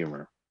kind of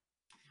humor.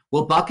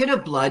 Well, Bucket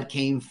of Blood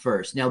came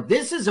first. Now,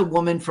 this is a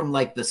woman from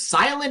like the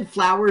Silent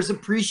Flowers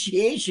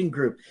Appreciation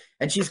Group,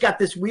 and she's got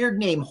this weird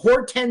name,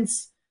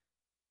 Hortense.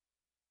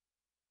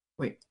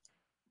 Wait.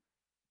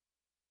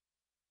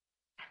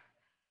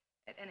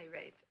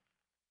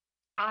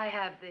 I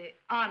have the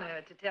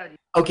honor to tell you.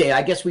 Okay,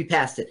 I guess we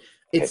passed it.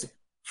 It's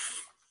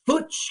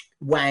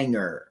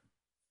Furchtwanger.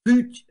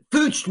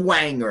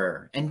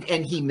 Furchtwanger. And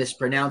he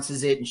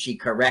mispronounces it and she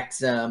corrects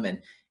him.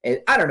 And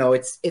I don't know,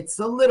 it's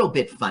a little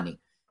bit funny.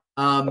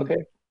 Okay.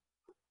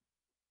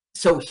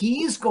 So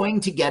he's going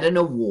to get an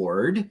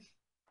award,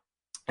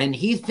 and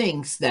he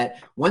thinks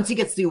that once he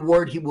gets the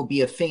award, he will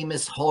be a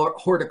famous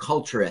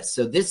horticulturist.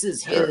 So this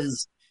is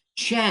his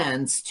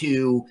chance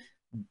to,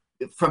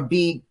 from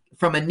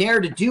a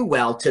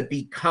ne'er-do-well to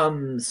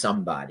become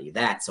somebody.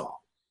 That's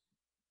all.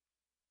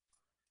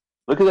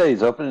 Look at that.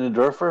 He's opening the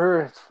door for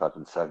her. It's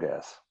fucking suck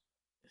ass.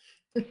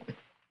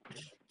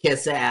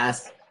 Kiss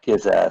ass.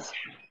 Kiss ass.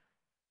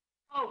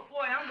 Oh,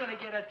 boy, I'm going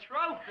to get a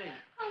trophy.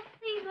 Oh,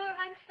 Seymour,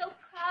 I'm so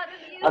proud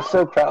of you. I'm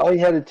so proud. All he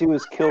had to do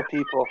was kill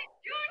people.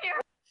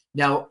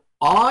 Now,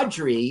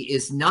 Audrey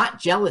is not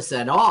jealous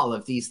at all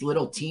of these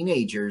little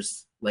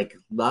teenagers.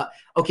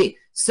 Okay,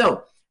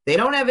 so they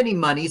don't have any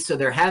money, so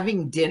they're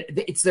having dinner.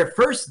 It's their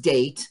first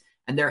date,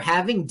 and they're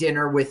having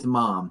dinner with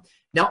Mom.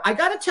 Now, I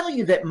got to tell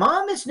you that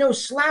Mom is no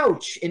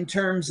slouch in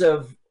terms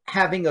of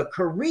having a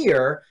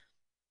career.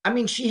 I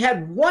mean, she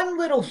had one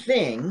little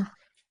thing.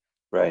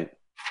 Right.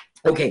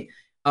 Okay,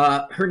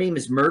 her name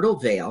is Myrtle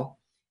Vale,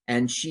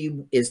 and she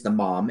is the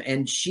mom,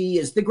 and she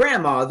is the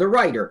grandma, the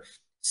writer.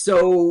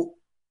 So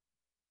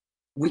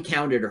we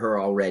counted her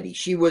already.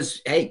 She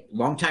was,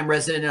 longtime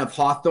resident of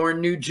Hawthorne,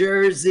 New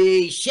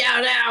Jersey.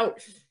 Shout out.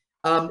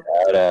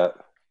 Shout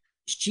out.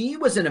 She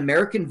was an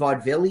American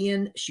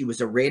vaudevillian. She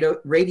was a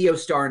radio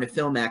star and a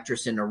film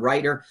actress and a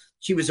writer.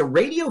 She was a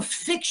radio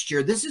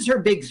fixture. This is her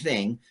big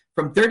thing.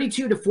 From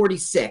 32 to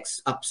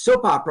 46, a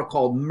soap opera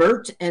called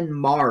Mert and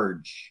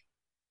Marge.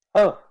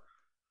 Oh.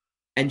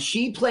 And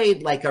she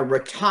played like a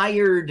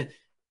retired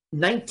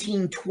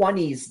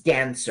 1920s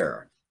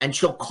dancer. And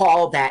she'll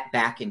call that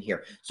back in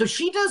here. So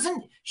she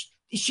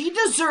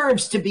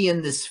deserves to be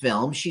in this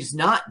film. She's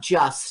not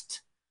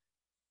just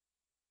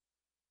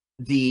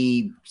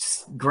the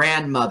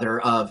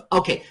grandmother of,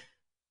 okay,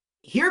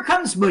 here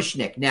comes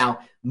Mushnick. Now,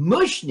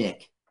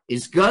 Mushnick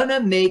is gonna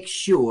make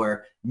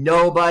sure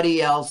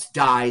nobody else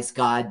dies,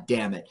 god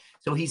damn it.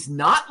 So he's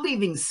not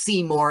leaving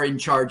Seymour in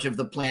charge of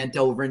the plant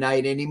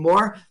overnight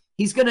anymore.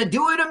 He's gonna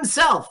do it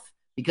himself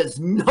because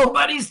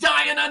nobody's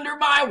dying under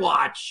my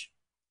watch.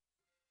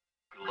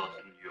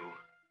 Glutton,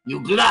 you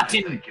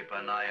glutton. I keep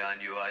an eye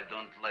on you. I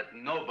don't let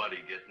nobody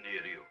get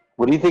near you.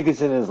 What do you think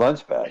is in his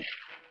lunch bag?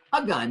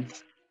 A gun.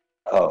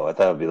 Oh, I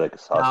thought it would be like a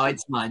sausage. No,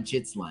 it's lunch.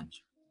 It's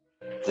lunch.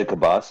 Is it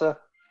kielbasa?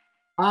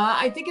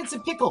 I think it's a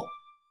pickle.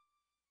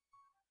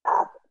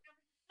 Soup.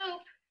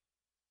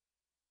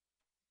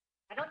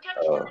 I don't touch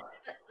Oh.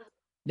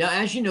 Now,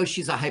 as you know,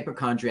 she's a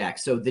hypochondriac.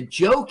 So the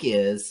joke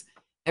is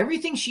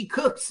everything she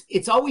cooks,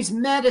 it's always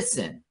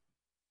medicine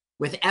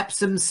with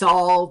Epsom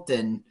salt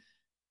and.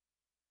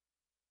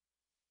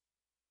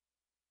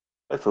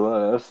 That's a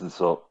lot of Epsom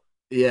salt.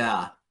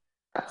 Yeah.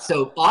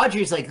 So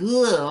Audrey's like,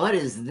 ugh, what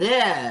is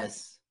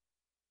this?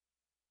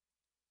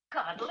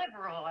 Cod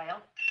liver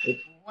oil. It-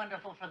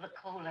 Wonderful for the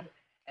colon.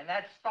 And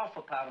that's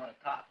sulfur powder on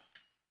top.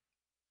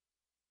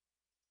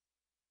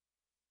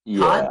 Yeah.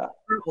 Cod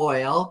liver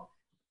oil.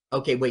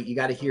 Okay, wait, you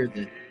got to hear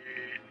the.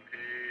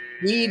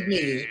 Feed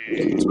me.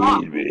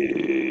 Talk. Feed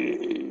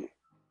me.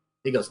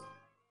 He goes,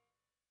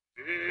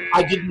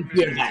 I didn't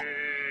hear that.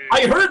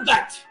 I heard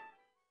that.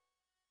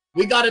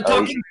 We got a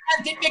talking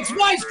plant that makes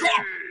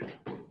wisecrack.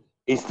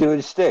 He's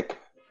doing shtick.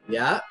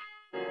 Yeah.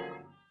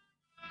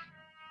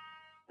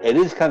 It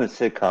is kind of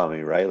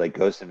sitcom-y, right? Like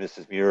Ghost and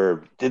Mrs.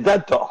 Muir. Did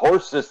that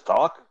horse just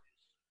talk?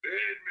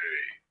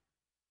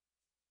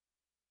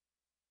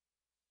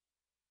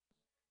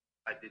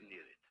 I didn't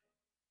hear it.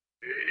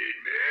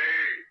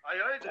 I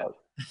heard it.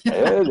 I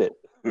heard it.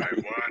 I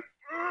want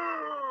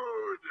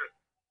food.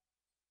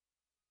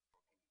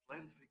 When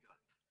we got.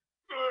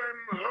 I'm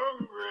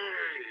hungry.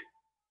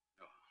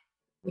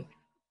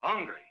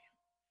 Hungry.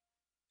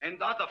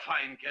 And other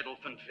fine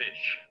kettlefen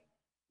fish.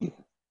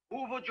 Who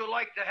would you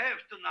like to have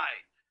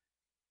tonight?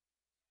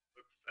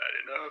 Looks fat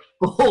enough.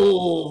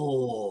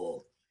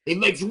 Oh, it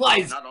makes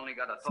wise. Not only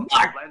got a Smart.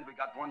 tough blend, we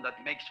got one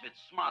that makes with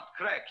smart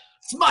cracks.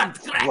 Smart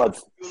crack.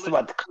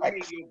 Smart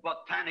Hey, you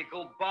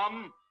botanical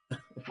bum.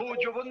 Food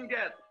you wouldn't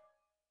get.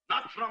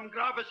 Not from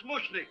Gravis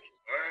Mushnick.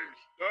 I'm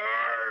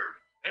starved.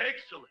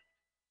 Excellent.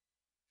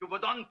 You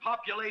would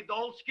unpopulate the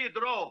whole Skid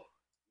Row.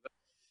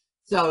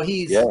 So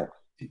he's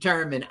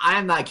determined,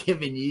 I'm not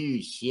giving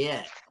you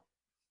shit.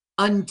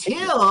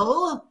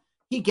 Until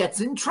he gets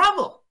in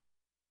trouble.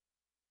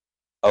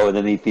 Oh, and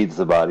then he feeds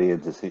the body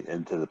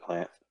into the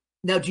plant.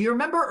 Now, do you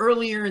remember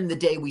earlier in the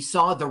day we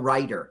saw the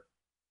writer?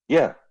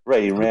 Yeah,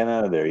 right. He ran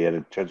out of there. He had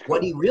a trench coat.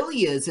 What he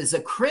really is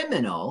a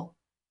criminal.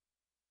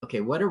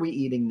 Okay, what are we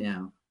eating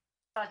now?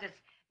 Because it's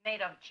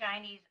made of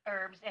Chinese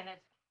herbs and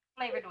it's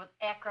flavored with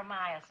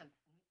acromyas and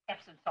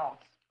Epsom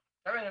salts.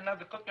 There ain't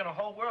another cook in the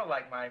whole world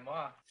like my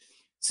ma.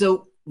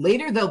 So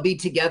later they'll be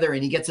together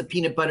and he gets a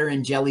peanut butter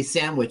and jelly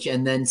sandwich.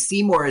 And then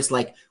Seymour is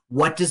like,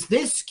 what does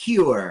this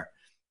cure?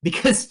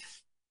 Because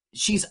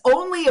she's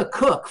only a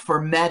cook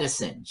for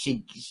medicine.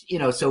 She, you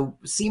know, so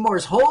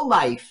Seymour's whole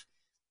life,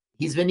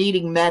 he's been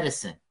eating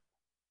medicine.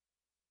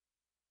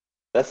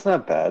 That's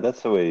not bad.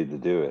 That's the way to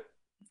do it.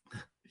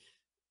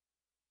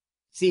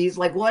 See, he's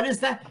like, what is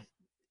that?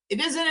 It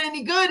isn't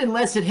any good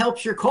unless it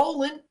helps your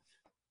colon.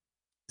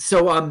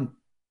 So,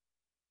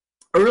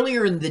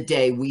 earlier in the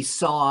day, we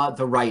saw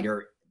the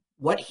writer.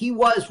 What he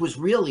was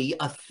really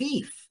a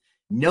thief,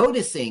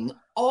 noticing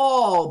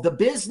all the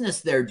business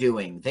they're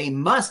doing. They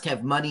must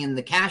have money in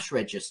the cash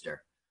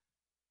register.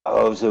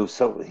 Oh,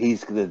 so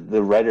he's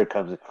the writer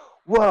comes in.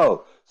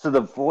 Whoa! So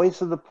the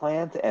voice of the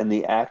plant and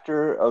the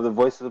actor of the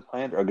voice of the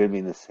plant are going to be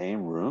in the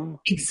same room?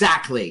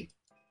 Exactly.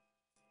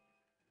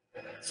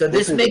 So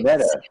this is makes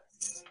meta.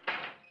 sense.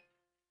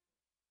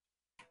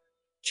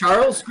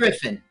 Charles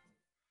Griffin.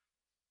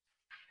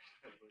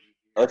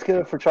 Let's get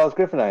it for Charles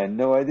Griffin. I had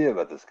no idea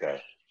about this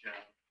guy.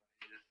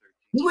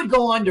 He would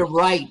go on to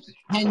write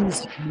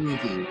tens of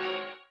movies.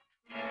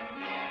 All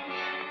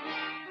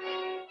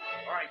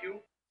right, you.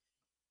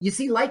 You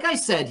see, like I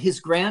said, his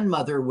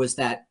grandmother was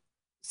that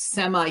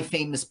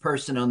semi-famous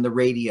person on the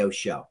radio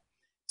show.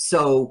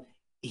 So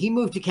he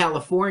moved to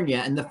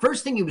California, and the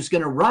first thing he was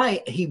going to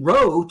write, he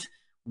wrote,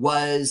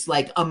 was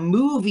like a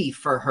movie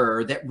for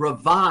her that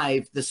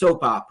revived the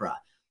soap opera,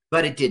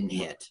 but it didn't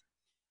hit.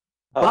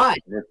 But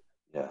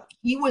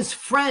he was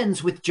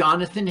friends with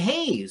Jonathan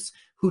Hayes,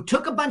 who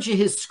took a bunch of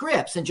his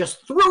scripts and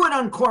just threw it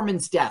on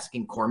Corman's desk.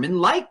 And Corman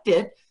liked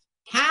it,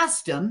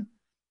 cast him,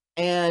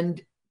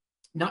 and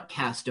not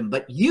cast him,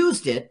 but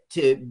used it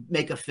to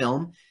make a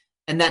film.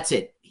 And that's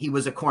it. He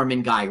was a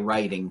Corman guy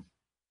writing.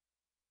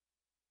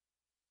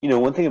 You know,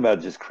 one thing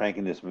about just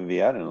cranking this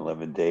movie out in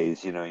 11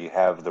 days, you know, you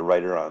have the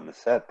writer on the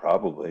set,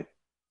 probably.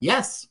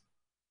 Yes.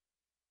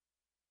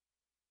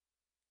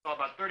 Saw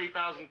about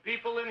 30,000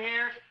 people in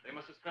here. They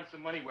must have spent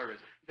some money. Where is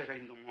it? There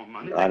ain't no more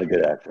money. Not a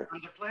good actor.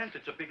 On the plant,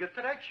 it's a big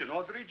attraction.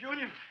 Audrey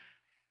Jr.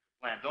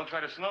 Plant. Don't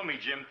try to snow me,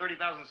 Jim.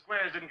 30,000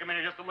 squares didn't come in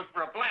here just to look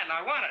for a plant, and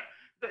I want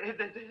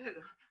it.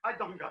 I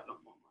don't got no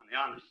more money,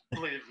 honest.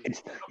 Please.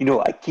 It's, you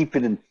know, I keep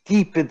it in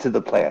deep into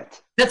the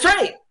plant. That's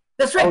right.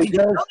 That's right. Oh, Did you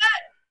know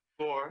that?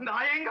 No,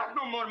 I ain't got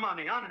no more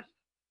money, honest.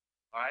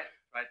 All right.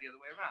 Try it the other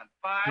way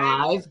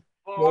around. 5,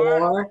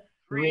 4,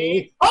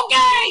 3.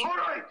 Okay.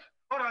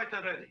 All right,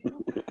 already. Okay,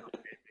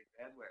 big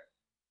bad where?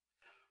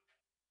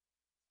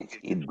 It's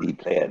in the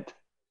plant.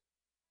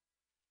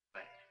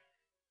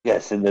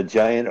 Yes, in the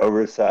giant,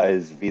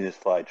 oversized Venus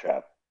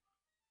flytrap.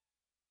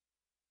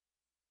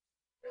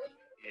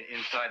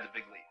 Inside the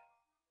big leaf.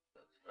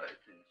 That's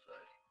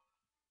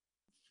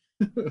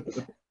right,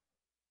 inside.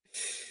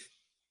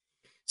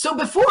 So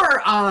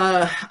before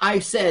I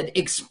said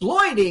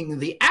exploiting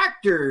the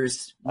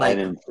actors, like I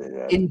didn't say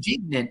that.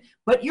 indignant,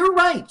 but you're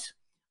right.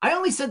 I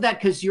only said that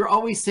because you're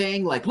always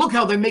saying, like, look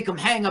how they make them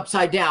hang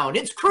upside down.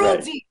 It's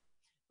cruelty. Right.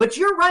 But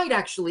you're right,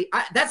 actually.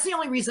 That's the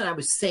only reason I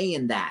was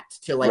saying that,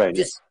 to like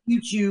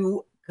dispute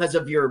you because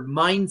of your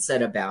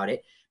mindset about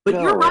it. But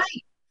you're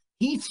right.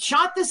 He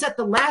shot this at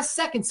the last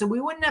second, so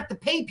we wouldn't have to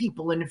pay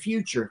people in the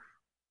future.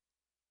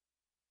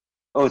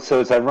 Oh,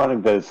 so it's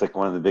ironic that it's like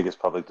one of the biggest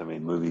public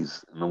domain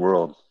movies in the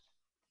world.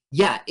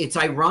 Yeah, it's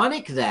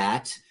ironic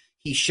that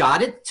he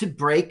shot it to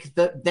break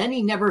then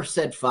he never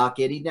said fuck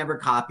it. He never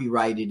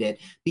copyrighted it.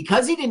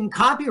 Because he didn't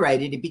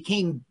copyright it, it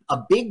became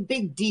a big,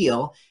 big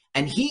deal.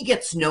 And he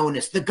gets known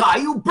as the guy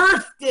who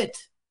birthed it.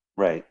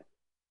 Right.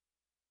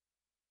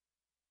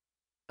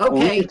 Okay.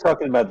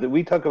 Well,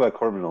 we talk about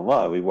Corman a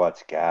lot. We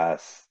watch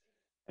Gas,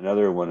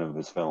 another one of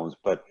his films,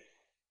 but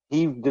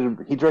he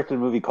directed a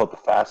movie called The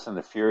Fast and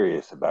the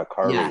Furious about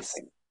car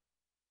racing.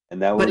 And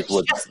that was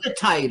just the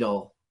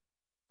title.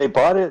 They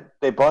bought it.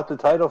 They bought the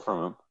title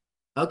from him.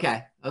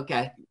 Okay.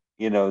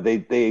 You know, they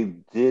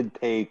did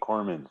pay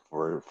Corman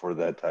for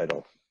that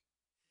title.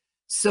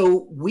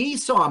 So we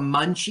saw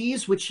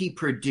Munchies, which he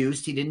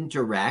produced. He didn't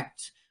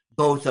direct.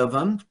 Both of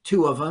them,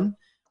 2 of them.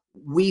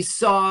 We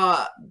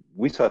saw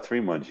 3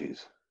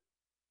 Munchies.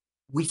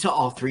 We saw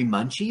all 3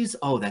 Munchies?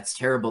 Oh, that's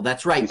terrible.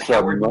 That's right.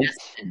 Howard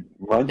Nessman.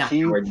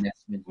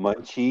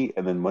 Munchie,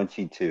 and then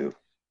Munchie 2.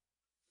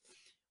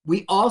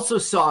 We also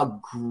saw the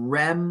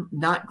Gremlin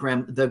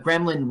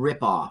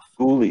ripoff.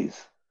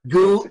 Ghoulies.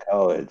 To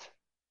College.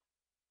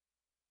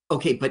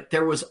 Okay, but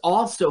there was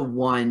also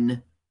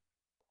one.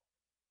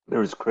 There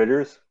was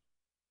Critters.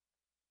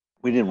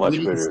 We didn't watch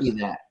Critters. We didn't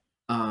see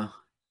that.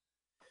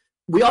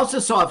 We also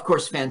saw, of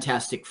course,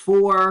 Fantastic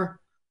Four.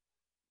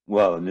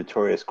 Well, a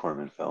notorious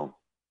Corman film.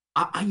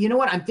 You know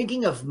what? I'm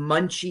thinking of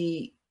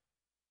Munchie.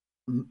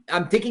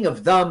 I'm thinking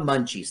of the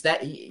Munchies.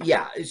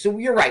 So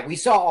you're right. We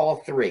saw all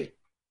 3.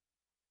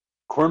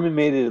 Corman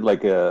made it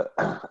like a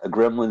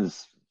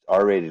Gremlins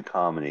R-rated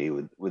comedy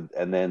with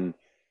and then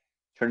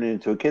turned it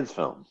into a kids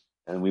film.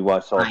 And we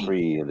watched all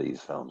 3 of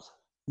these films.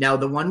 Now,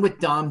 the one with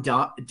Dom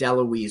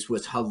DeLuise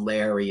was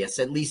hilarious.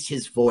 At least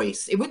his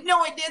voice.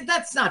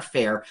 That's not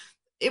fair.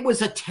 It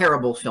was a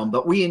terrible film,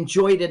 but we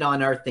enjoyed it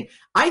on our thing.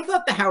 I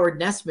thought the Howard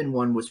Nessman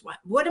one was,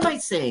 what am I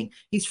saying?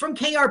 He's from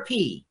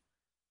KRP.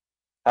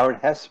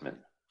 Howard Hessman.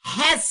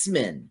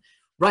 Hessman.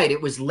 Right.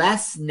 It was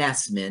Les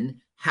Nessman,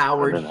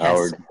 Howard And then Hess.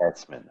 Howard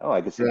Hessman. Oh,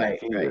 I can see Right, that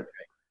finger. right.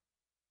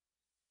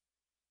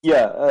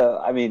 Yeah,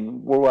 I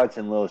mean, we're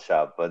watching Little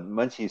Shop, but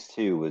Munchies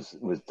 2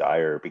 was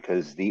dire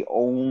because the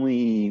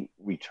only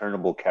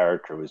returnable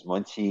character was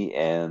Munchie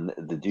and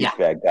the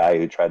douchebag guy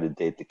who tried to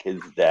date the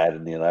kid's dad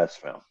in the last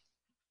film.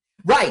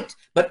 Right.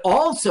 But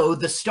also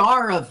the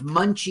star of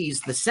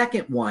Munchies, the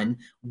second one,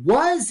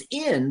 was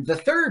in the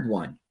third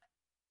one.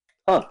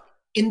 Huh.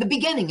 In the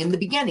beginning,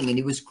 and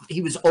he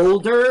was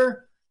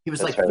older. He was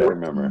That's like right,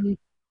 14. I remember.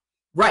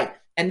 Right.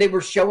 And they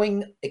were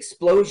showing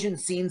explosion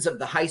scenes of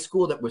the high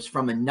school that was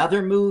from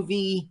another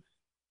movie.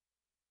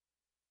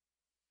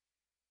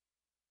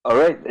 All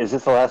right. Is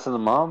this the last of the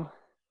mom?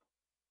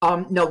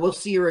 No, we'll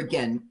see her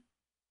again.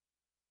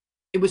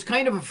 It was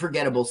kind of a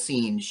forgettable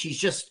scene. She's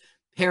just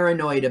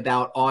paranoid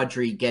about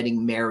Audrey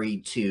getting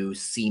married to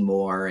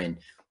Seymour, and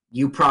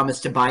you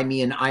promised to buy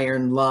me an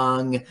iron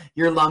lung.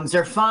 Your lungs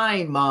are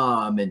fine,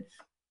 Mom. And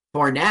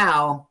for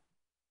now.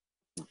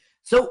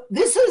 So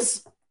this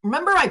is,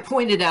 remember I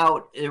pointed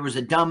out there was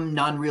a dumb,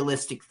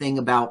 non-realistic thing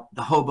about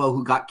the hobo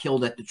who got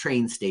killed at the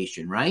train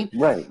station, right?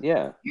 Right,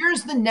 yeah.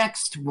 Here's the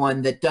next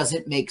one that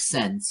doesn't make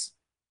sense.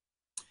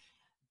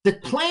 The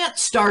plant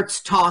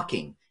starts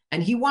talking,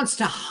 and he wants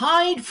to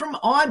hide from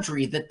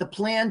Audrey that the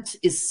plant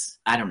is,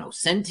 I don't know,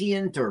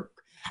 sentient, or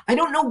I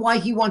don't know why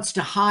he wants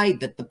to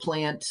hide that the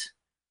plant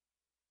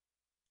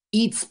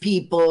eats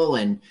people.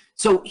 And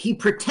so he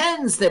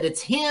pretends that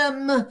it's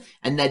him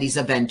and that he's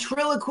a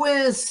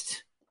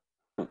ventriloquist.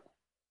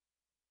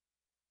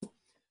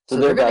 So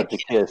they're about to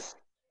kiss,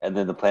 and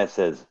then the plant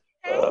says,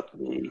 "Fuck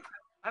me."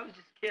 I was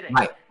just kidding.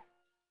 Right.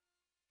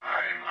 I'm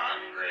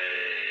hungry.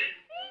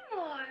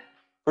 Seymour,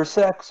 For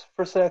sex.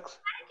 why did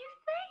you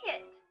say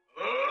it?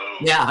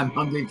 Yeah, I'm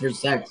hungry for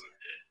sex.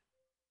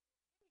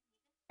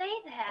 Say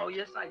that. Oh,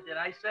 yes, I did.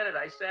 I said it.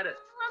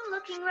 Oh, I'm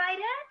looking right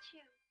at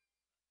you.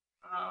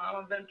 I'm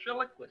a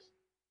ventriloquist.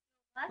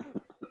 What?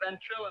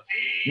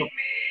 Ventriloquist.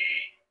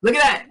 Look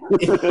at that.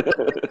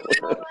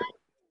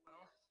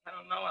 I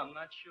don't know. I'm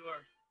not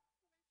sure.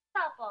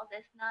 Stop all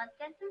this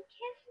nonsense and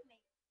kiss me.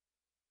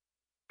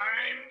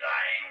 I'm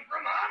dying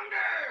from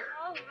hunger.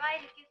 All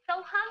right, if you're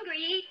so hungry,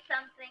 eat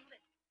something, but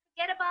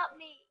forget about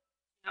me.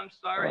 I'm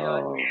sorry.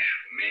 Oh.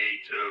 Give me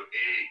to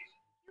eat.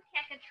 You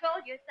can't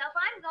control yourself.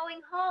 I'm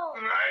going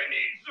home. I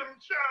need some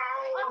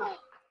chow.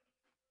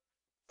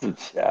 Oh,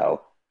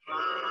 Ciao.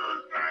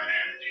 Food for an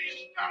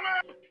empty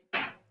stomach.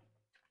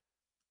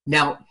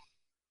 Now,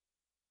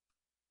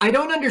 I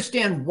don't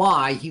understand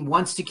why he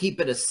wants to keep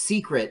it a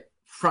secret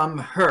from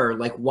her.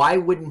 Like, why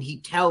wouldn't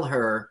he tell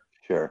her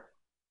Sure.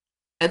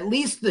 at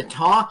least the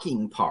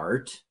talking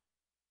part?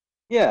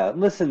 Yeah,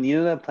 listen, you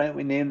know that plant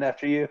we named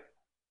after you?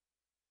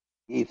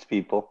 He eats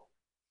people.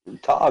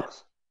 It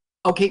talks.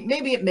 Okay,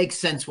 maybe it makes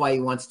sense why he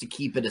wants to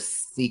keep it a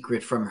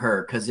secret from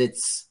her, because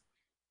it's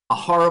a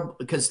horrible,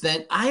 because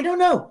then, I don't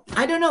know.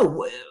 I don't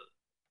know.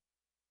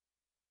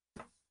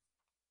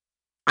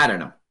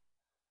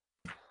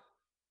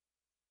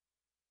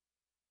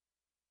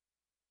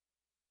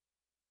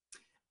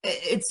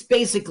 It's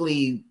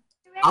basically,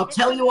 I'll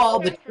tell you all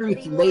the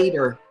truth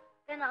later.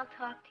 then I'll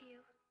talk to you.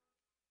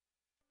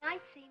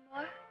 Night,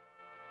 Seymour.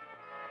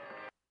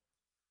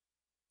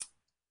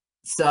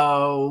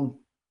 So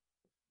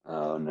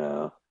Oh,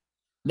 no.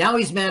 now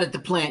he's mad at the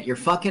plant. You're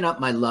fucking up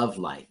my love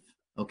life,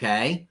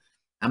 okay?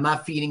 I'm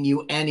not feeding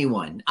you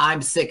anyone.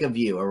 I'm sick of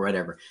you, or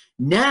whatever.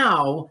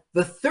 Now,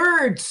 the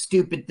third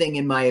stupid thing,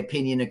 in my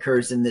opinion,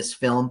 occurs in this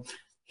film.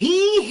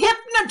 He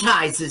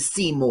hypnotizes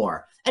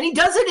Seymour, and he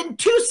does it in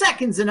 2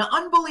 seconds in an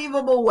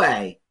unbelievable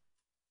way.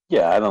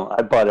 Yeah,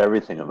 I bought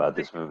everything about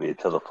this movie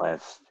until the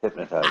plants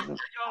hypnotized him. Took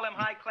all them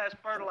high-class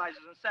fertilizers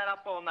and sat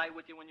up all night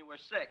with you when you were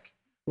sick.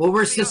 Well,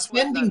 we're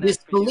suspending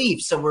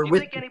disbelief, so we're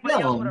with the Anybody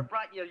else would film. have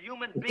brought you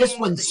human If beings this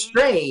one to eat?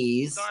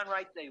 strays, Darn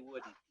right they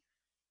wouldn't.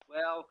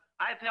 Well,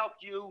 I've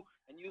helped you,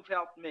 and you've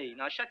helped me.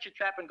 Now shut your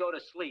trap and go to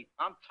sleep.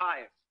 I'm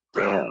tired.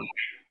 Damn.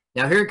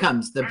 now here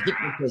comes the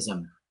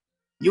hypnotism.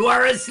 You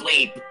are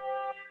asleep. Close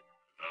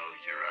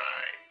your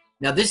eyes.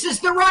 Now this is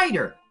the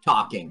writer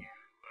talking.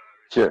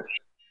 Sure.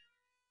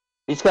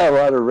 He's got a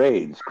lot of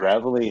rage,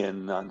 gravelly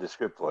and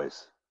nondescript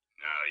voice.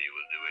 Now you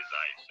will do as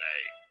I say.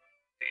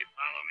 Do you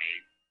follow me?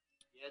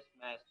 Yes,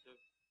 master.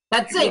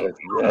 That's it.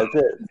 That's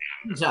it.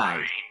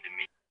 Hypnotized.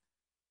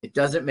 It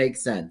doesn't make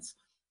sense.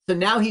 So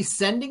now he's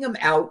sending him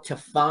out to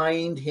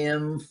find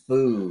him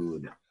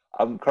food.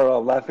 Carl,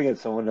 I'm laughing at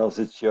someone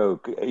else's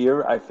joke.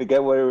 I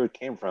forget where it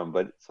came from,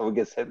 but someone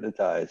gets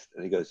hypnotized,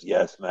 and he goes,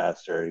 "Yes,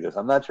 master." He goes,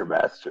 "I'm not your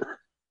master."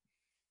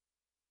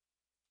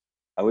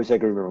 I wish I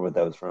could remember what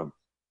that was from.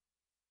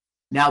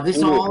 Now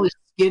this all is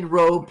Skid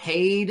Row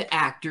paid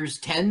actors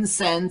 10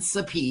 cents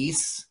a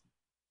piece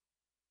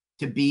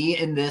to be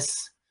in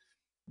this.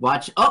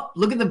 Watch. Oh,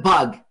 look at the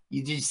bug.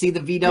 Did you see the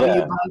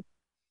VW bug?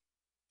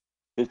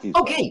 50s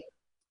Okay.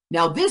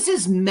 Now this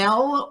is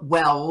Mel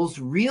Wells'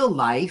 real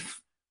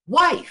life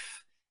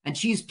wife, and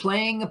she's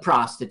playing a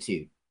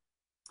prostitute.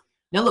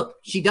 Now look,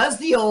 she does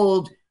the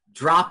old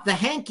drop the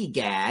hanky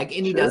gag,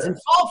 and he doesn't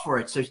fall for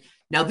it. So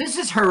Now this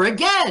is her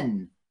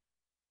again.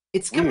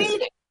 It's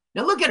comedic.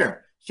 Now look at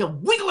her. She'll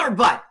wiggle her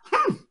butt.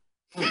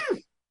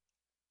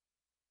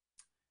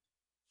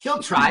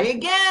 She'll try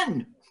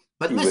again.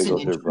 But listen,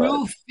 in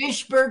true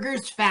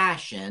Fishburgers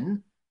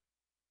fashion,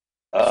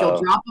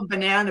 she'll drop a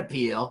banana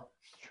peel.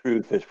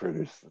 True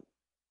Fishburgers.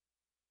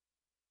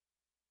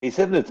 He's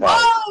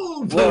hypnotized.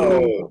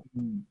 Whoa!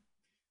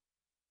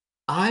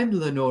 I'm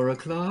Lenora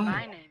Clyde.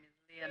 My name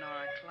is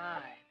Leonora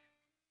Clyde.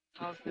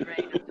 How's the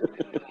rain?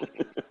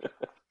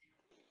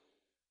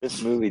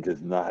 This movie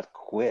does not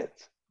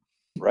quit,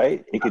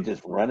 right? It could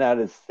just run out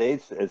of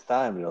states. It's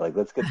time. They're like,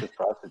 let's get this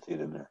prostitute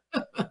in there.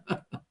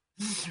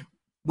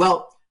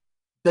 Well,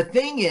 the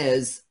thing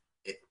is,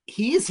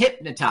 he's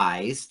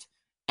hypnotized,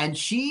 and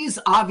she's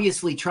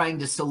obviously trying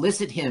to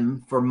solicit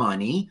him for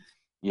money.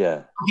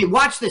 Yeah. Okay,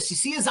 watch this. You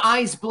see his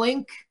eyes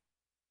blink?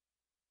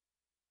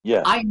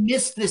 Yeah. I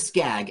missed this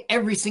gag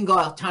every single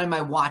time I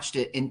watched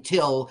it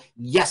until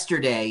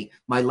yesterday,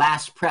 my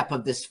last prep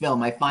of this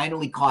film. I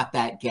finally caught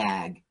that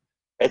gag.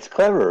 It's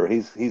clever.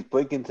 He's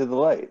blinking to the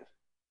light.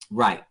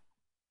 Right.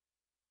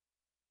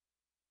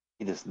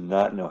 He does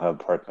not know how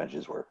park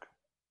benches work.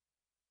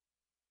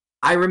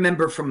 I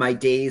remember from my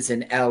days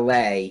in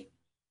LA,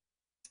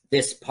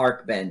 this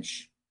park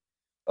bench.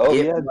 Oh,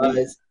 it yeah.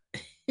 Was,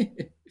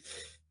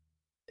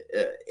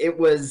 it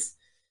was,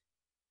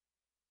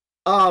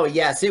 oh,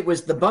 yes, it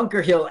was the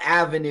Bunker Hill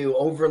Avenue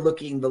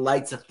overlooking the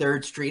lights of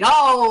 3rd Street.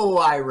 Oh,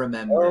 I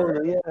remember.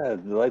 Oh, yeah,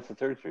 the lights of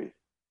 3rd Street.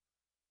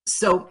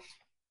 So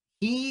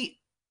she's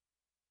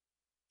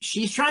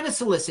trying to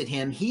solicit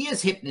him. He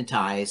is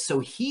hypnotized, so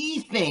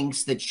he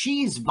thinks that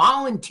she's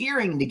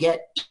volunteering to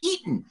get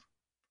eaten.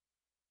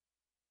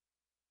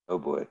 Oh,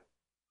 boy.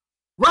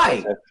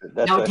 Right.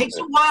 That's now, it takes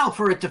a while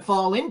for it to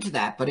fall into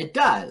that, but it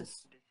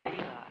does.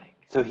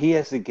 So he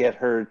has to get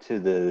her to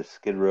the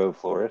Skid Row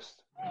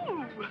florist?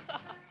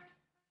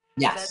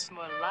 Yes. That's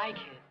more like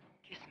it.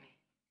 Kiss me.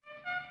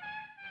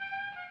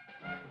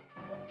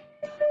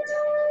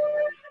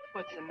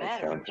 What's the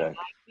matter? Don't you like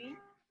me?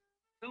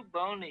 Too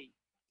bony.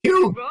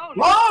 Too bony?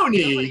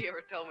 Nobody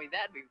ever told me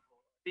that before.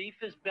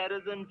 Beef is better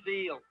than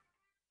veal.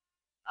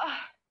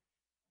 Ah,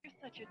 you're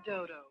such a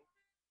dodo.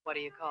 What do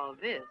you call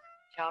this?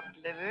 Chopped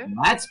liver?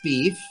 That's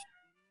beef.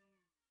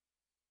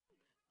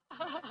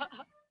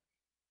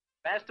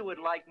 Master would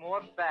like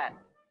more fat.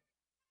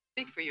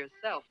 Speak for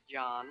yourself,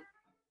 John.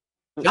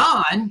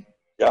 John?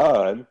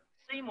 John?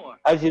 Seymour.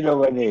 How'd you know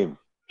my name?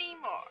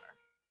 Seymour.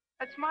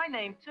 That's my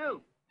name,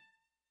 too.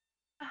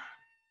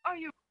 Are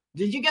you?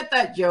 Did you get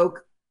that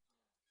joke?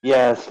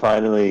 Yes,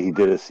 finally he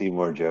did a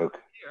Seymour joke.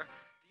 Here.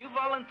 Do you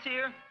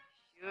volunteer?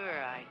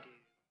 Sure I do.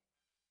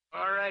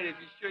 All right, if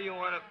you're sure you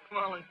want to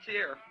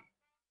volunteer.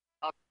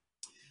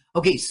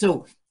 Okay,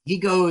 so he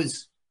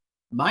goes,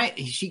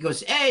 she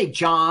goes, hey,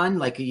 John,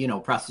 like,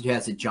 prostitute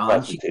has a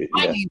John. She goes,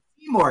 my name's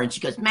Seymour. And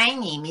she goes, my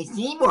name is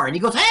Seymour. And he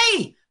goes,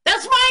 hey,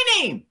 that's my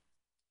name.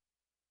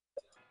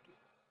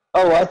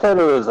 Oh, I thought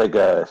it was like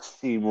a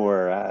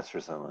Seymour ass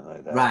or something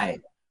like that. Right.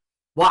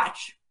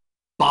 Watch.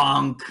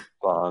 Bonk.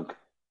 Bonk.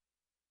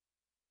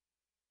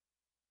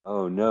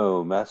 Oh,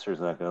 no, Master's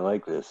not going to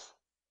like this.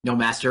 No,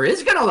 Master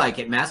is going to like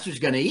it. Master's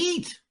going to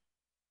eat.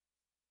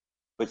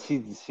 But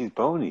she's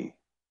bony.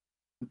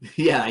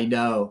 Yeah, I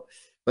know.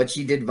 But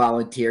she did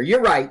volunteer.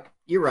 You're right.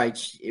 You're right.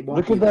 It won't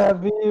Look at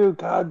that view.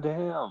 God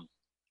damn.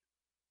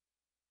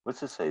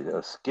 What's it say,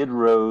 though? Skid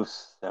Row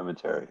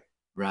Cemetery.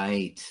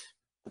 Right.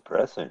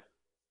 Depressing.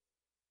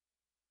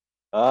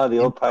 Ah, the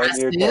old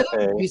Pioneer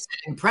Cafe. You said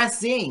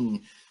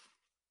impressing.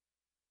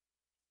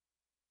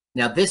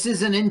 Now, this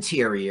is an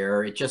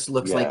interior. It just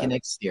looks like an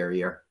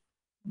exterior.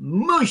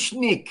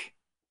 Mushnik.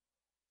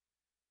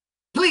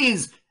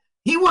 Please,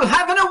 he will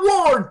have an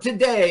award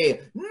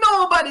today.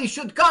 Nobody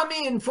should come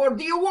in for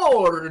the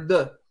award.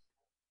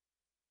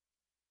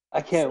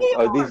 I can't.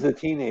 Oh, these are the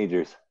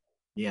teenagers.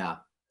 Yeah.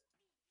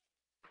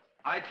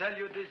 I tell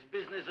you, this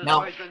business is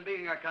Now, worse than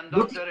being a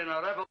conductor in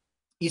a revolution.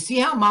 You see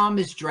how Mom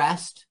is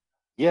dressed?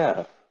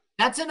 Yeah.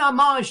 That's an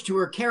homage to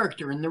her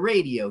character in the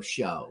radio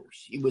show.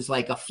 She was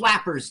like a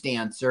flappers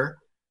dancer.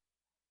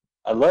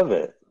 I love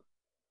it.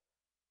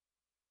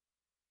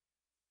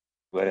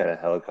 We got a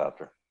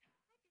helicopter.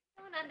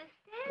 I don't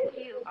understand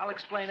you. I'll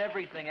explain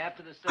everything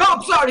after the...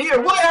 Cops out here!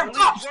 Why are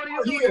cops out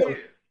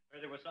here?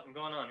 There was something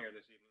going on here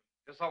this evening.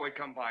 Just thought we'd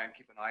come by and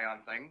keep an eye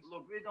on things.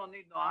 Look, we don't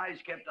need no eyes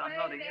kept on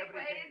nothing.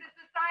 Everything. The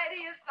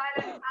Society of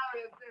Silent Power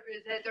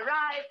Observers has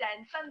arrived,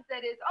 and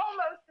sunset is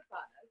almost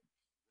upon us.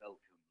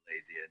 Welcome,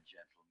 lady and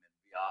gentlemen.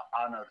 We are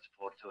honored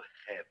for to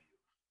have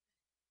you.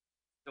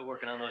 Still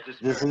working on those.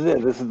 This is it.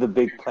 This is the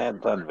big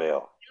plant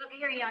unveil. Look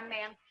here, young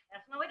man.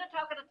 That's no way to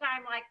talk at a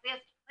time like this.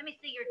 Let me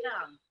see your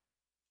tongue.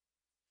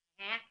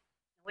 Huh?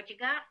 What you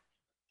got?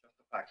 Just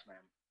the facts,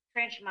 ma'am.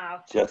 Trench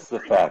mouth. Just the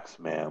facts,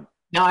 ma'am.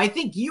 Now, I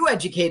think you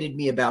educated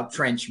me about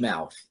trench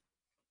mouth.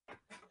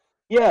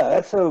 Yeah,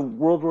 that's a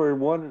World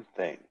War I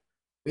thing.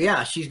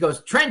 Yeah, she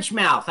goes, trench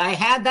mouth. I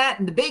had that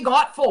in the big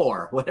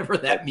 '04, whatever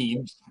that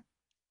means.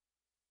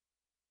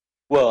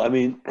 Well, I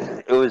mean,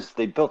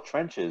 they built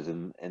trenches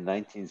in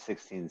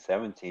 1916,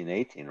 17,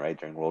 18, right,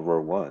 during World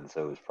War One.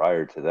 So it was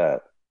prior to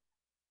that.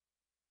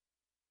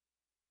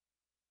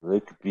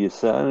 Look you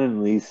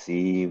suddenly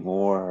see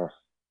more.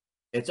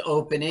 It's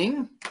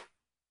opening.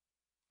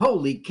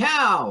 Holy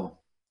cow!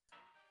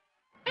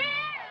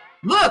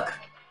 Look!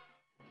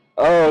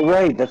 Oh,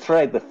 right, that's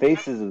right. The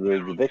faces of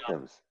the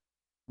victims.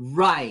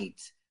 Right.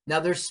 Now,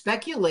 there's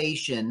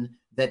speculation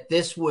that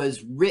this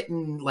was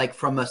written like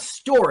from a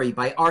story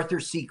by Arthur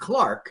C.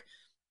 Clarke.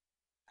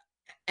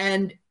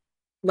 And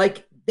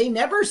like they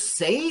never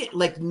say,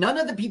 like none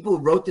of the people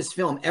who wrote this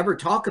film ever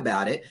talk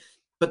about it.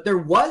 But there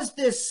was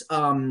this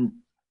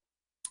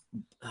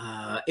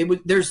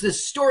there's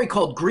this story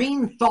called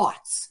Green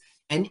Thoughts.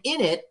 And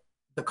in it,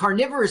 the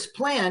carnivorous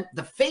plant,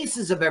 the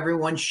faces of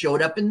everyone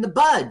showed up in the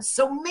buds.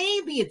 So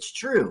maybe it's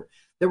true.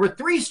 There were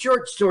 3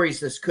 short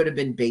stories this could have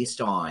been based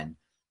on,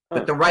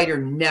 but the writer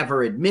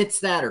never admits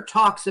that or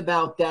talks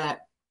about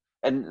that.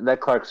 And that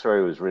Clark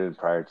story was written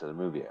prior to the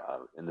movie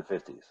in the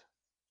 50s.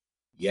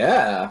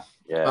 Yeah.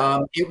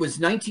 Yeah. It was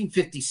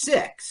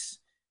 1956.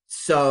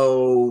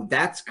 So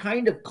that's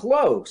kind of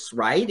close,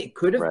 right? It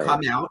could have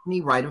come out and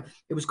he wrote it.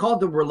 It was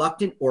called The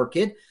Reluctant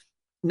Orchid.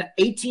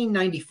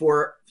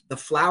 1894, The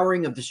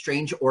Flowering of the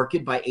Strange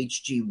Orchid by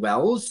H.G.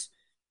 Wells.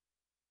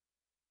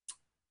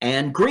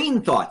 And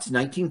Green Thoughts,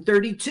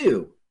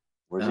 1932.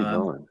 Where's he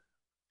going?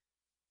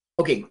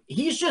 Okay,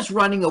 he's just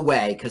running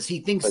away because he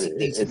thinks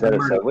is that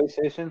a subway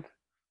station?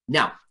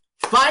 Now,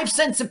 5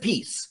 cents a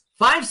piece.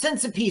 5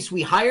 cents a piece.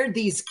 We hired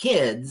these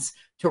kids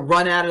to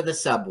run out of the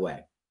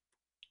subway.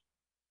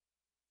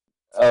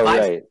 Oh,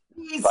 right.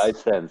 5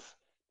 cents.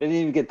 Didn't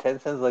even get 10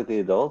 cents like the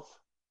adults?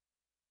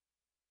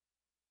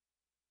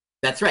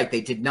 That's right. They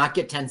did not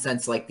get 10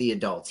 cents like the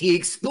adults. He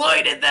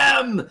exploited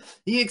them.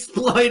 He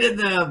exploited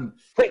them.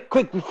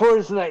 Quick, before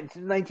it's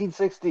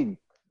 1960.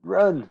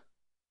 Run.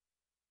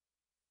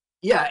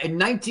 Yeah, in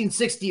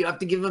 1960, you have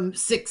to give them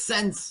 6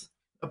 cents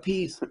a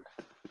piece.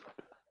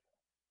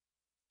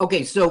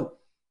 Okay, so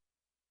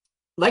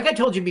like I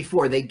told you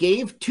before, they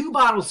gave 2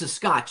 bottles of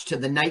scotch to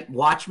the night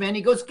watchman.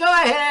 He goes, go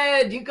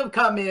ahead, you can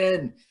come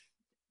in.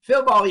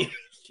 Film all your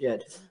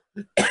shit.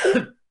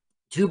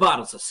 2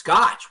 bottles of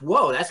scotch.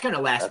 Whoa, that's going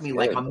to last me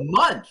like a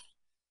month.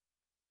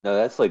 No,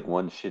 that's like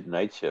one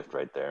night shift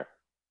right there.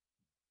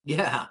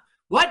 Yeah.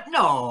 What?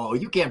 No,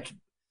 you can't.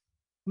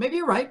 Maybe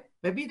you're right.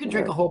 Maybe you could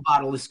drink a whole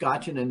bottle of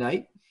scotch in a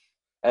night.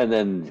 And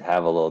then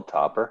have a little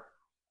topper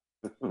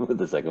with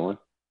the second one.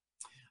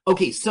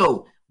 Okay,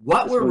 so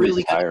what we're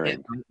really going to tiring.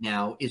 get right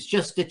now is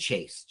just a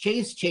chase,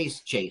 in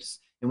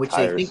which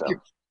Tiresome. they think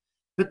you're.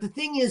 But the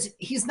thing is,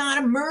 he's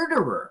not a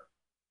murderer,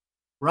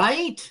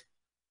 right?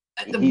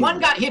 The one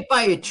got hit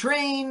by a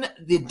train.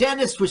 The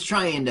dentist was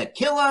trying to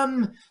kill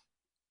him.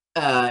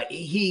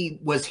 He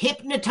was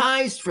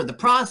hypnotized for the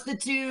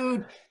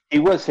prostitute. He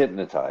was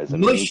hypnotized. I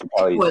mean,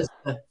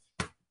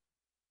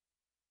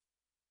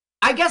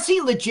 I guess he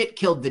legit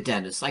killed the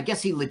dentist. I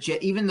guess he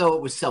legit, even though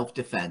it was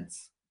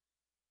self-defense.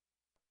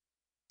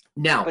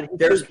 Now,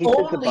 there's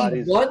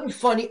only one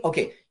funny.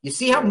 Okay, you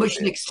see how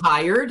Mushnick's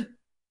tired?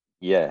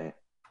 Yeah.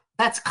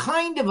 That's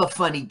kind of a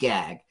funny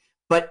gag.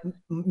 But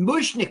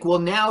Mushnick will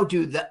now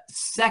do the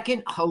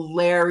second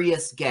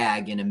hilarious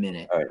gag in a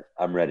minute. All right,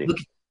 I'm ready.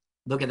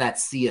 Look at that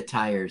sea of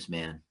tires,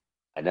 man.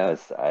 I know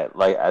it's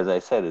like as I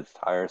said, it's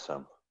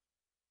tiresome.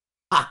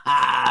 Ha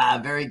ha!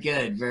 Very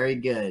good, very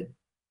good.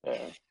 Yeah.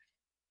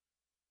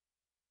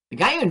 The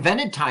guy who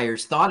invented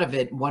tires thought of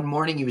it one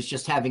morning. He was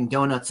just having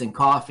donuts and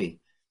coffee.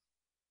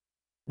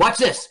 Watch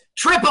this!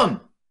 Trip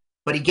him!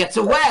 But he gets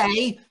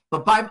away.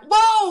 But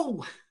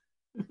whoa!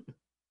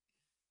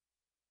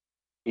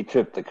 He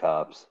tripped the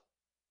cops.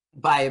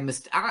 By a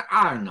mistake.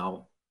 I don't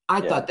know. I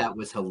thought that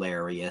was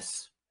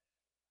hilarious.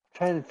 I'm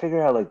trying to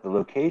figure out like the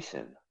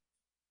location.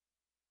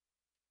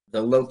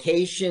 The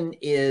location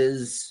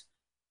is.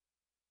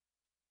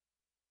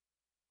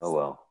 Oh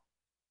well,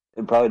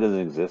 it probably doesn't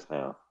exist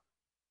now.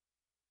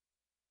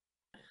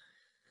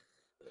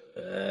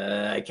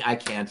 I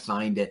can't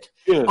find it.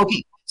 Yeah.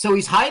 Okay, so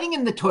he's hiding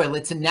in the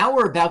toilets, and now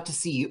we're about to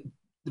see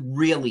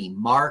really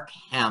Mark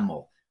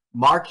Hamill.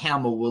 Mark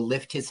Hamill will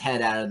lift his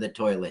head out of the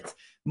toilets.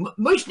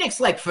 Mushnick's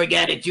like,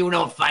 forget it, you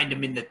don't find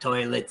him in the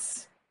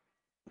toilets.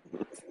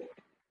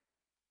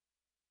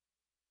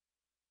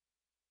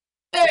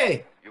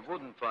 Hey! You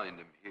wouldn't find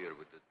him here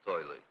with the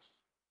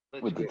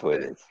toilets. With the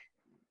toilets.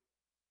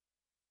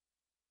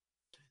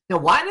 Now,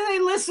 why do they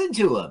listen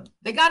to him?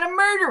 They got a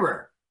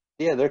murderer.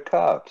 Yeah, they're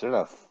cops. They're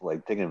not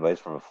like taking advice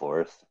from a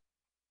florist.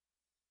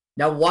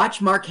 Now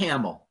watch Mark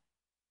Hamill.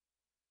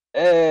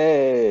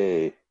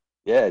 Hey!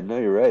 Yeah, no,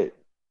 you're right.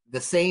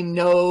 The same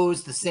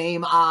nose, the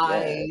same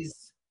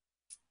eyes.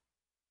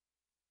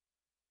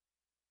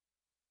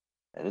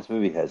 And this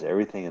movie has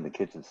everything in the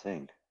kitchen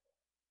sink.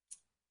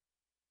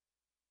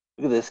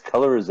 Look at this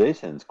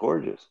colorization. It's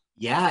gorgeous.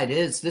 Yeah, it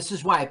is. This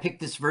is why I picked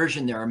this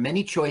version. There are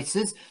many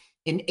choices.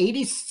 In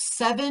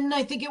 87,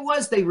 I think it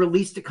was, they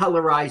released a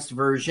colorized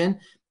version,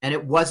 and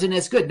it wasn't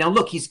as good. Now,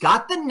 look, he's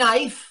got the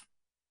knife.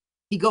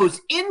 He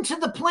goes into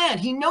the plant.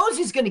 He knows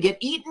he's going to get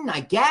eaten, I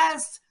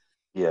guess.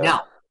 Yeah.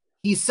 Now,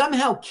 he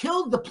somehow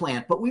killed the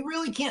plant, but we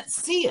really can't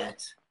see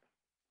it.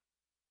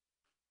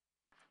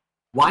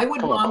 Why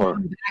would Mom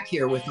come back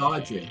here with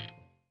Audrey?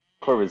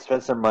 Corbin,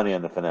 spend some money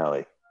on the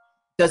finale.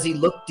 Does he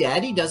look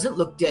dead? He doesn't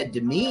look dead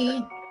to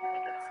me.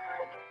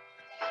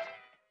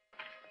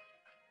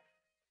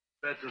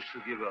 Better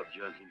to give up,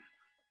 gentlemen.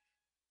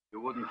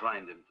 You wouldn't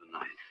find him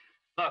tonight.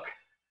 Look,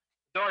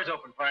 door's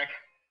open, Frank.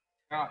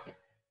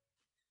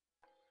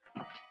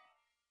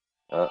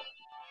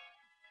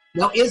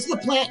 Now, is the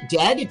plant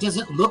dead? It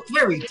doesn't look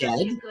very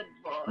dead.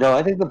 No,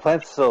 I think the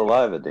plant's still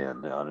alive at the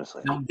end,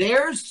 honestly. Now,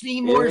 there's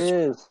Seymour's. It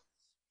is.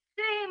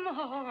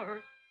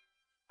 Seymour!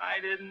 I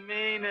didn't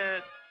mean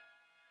it.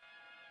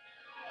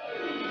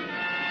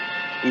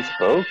 He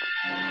spoke?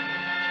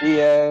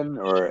 Ian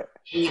or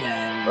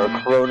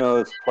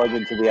Kronos plugged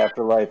into the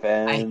afterlife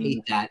end. I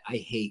hate that. I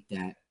hate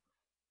that.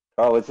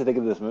 Oh, what'd you think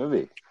of this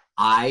movie?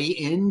 I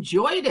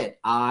enjoyed it.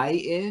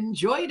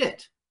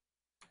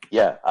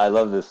 Yeah, I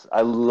love this.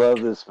 I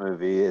love this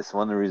movie. It's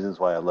one of the reasons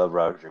why I love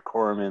Roger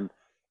Corman.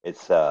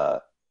 It's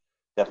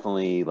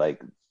definitely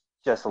like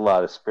just a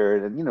lot of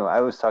spirit. And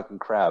I was talking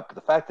crap, but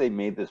the fact they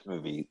made this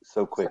movie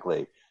so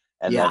quickly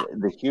and that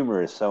the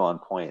humor is so on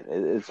point.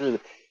 It's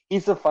really,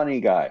 he's a funny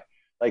guy.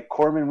 Like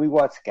Corman, we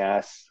watched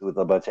Gas with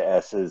a bunch of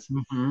S's.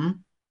 Mm-hmm.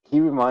 He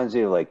reminds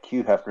me of like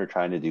Hugh Hefner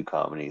trying to do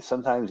comedy.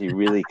 Sometimes he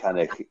really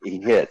he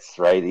hits,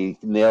 right? He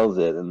nails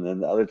it, and then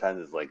the other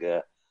times it's like,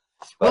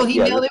 Well, he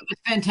nailed it with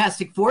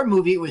Fantastic Four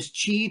movie. It was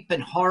cheap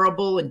and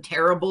horrible and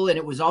terrible, and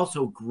it was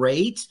also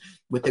great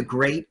with a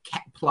great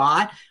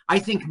plot. I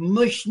think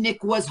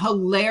Mushnick was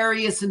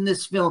hilarious in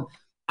this film.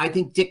 I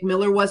think Dick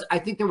Miller was. I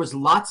think there was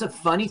lots of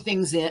funny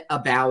things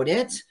about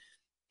it,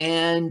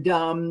 and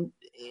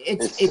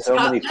it's so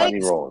got many funny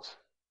legs. roles.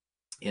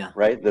 Yeah,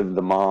 right. The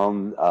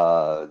mom,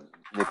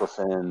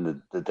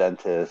 Nicholson, the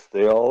dentist,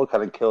 they all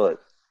kind of kill it.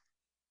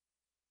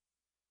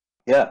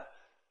 Yeah.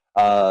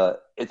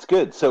 It's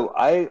good. So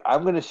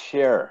I'm going to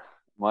share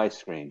my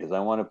screen because I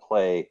want to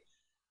play.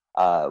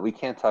 We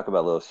can't talk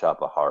about Little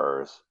Shop of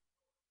Horrors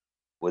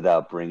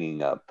without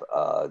bringing up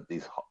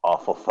these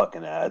awful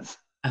fucking ads.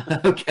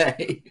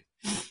 Okay.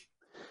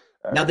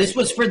 Now this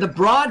was for the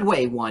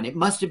Broadway one. It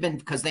must have been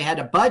because they had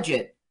a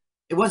budget.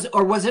 It was,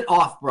 or was it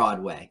off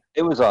Broadway?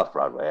 It was off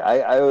Broadway.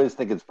 I always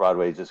think it's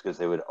Broadway just because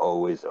they would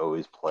always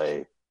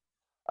play,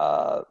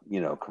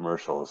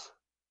 commercials.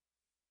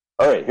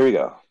 All right, here we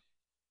go.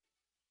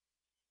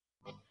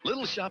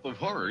 Little Shop of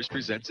Horrors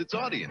presents its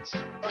audience.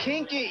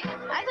 Kinky.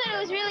 I thought it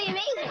was really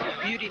amazing.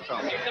 Beautiful.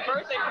 It's a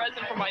birthday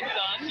present for my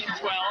son. He's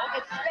 12.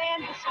 It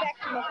spans the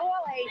spectrum of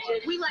all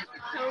ages. We liked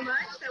it so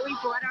much that we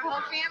brought our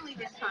whole family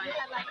this time.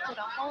 I liked it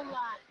a whole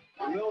lot.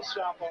 Little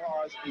Shop of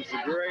Horrors is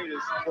the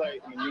greatest play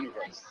in the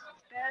universe.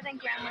 Better than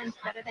Gremlins,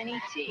 better than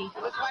E.T.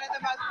 It was one of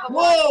the most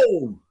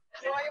Whoa!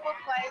 enjoyable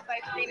plays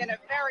I've seen in a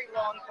very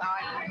long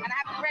time, and I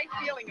have a great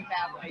feeling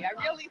about it. I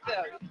really do.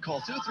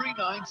 Call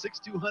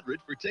 239-6200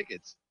 for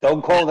tickets.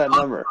 Don't call that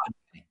number.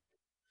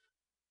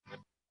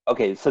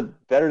 Okay, so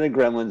better than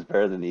Gremlins,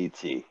 better than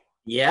E.T.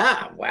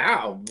 Yeah,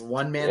 wow.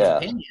 One man's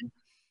opinion.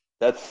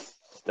 That's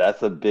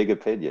a big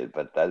opinion,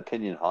 but that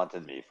opinion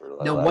haunted me for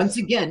Now, once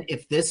again,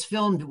 if this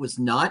film was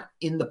not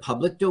in the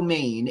public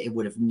domain, it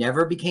would have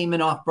never became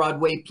an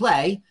off-Broadway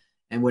play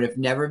and would have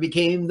never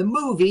became the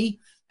movie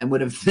and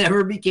would have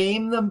never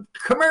became the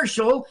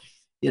commercial,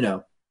 Yeah.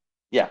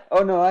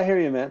 Oh, no, I hear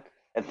you, man.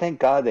 And thank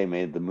God they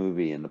made the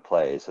movie and the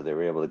play so they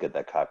were able to get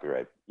that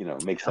copyright,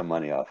 make some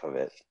money off of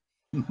it.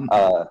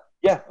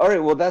 Yeah. All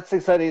right. Well, that's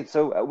exciting.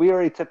 So we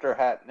already tipped our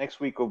hat.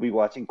 Next week, we'll be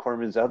watching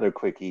Corman's other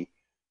quickie,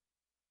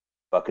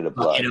 Bucket of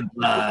Blood.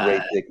 The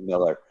great Dick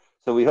Miller.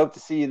 So we hope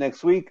to see you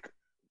next week.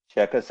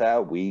 Check us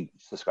out. We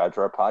subscribe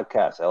to our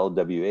podcast,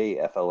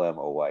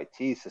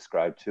 LWAFLMOYT.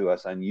 Subscribe to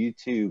us on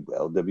YouTube,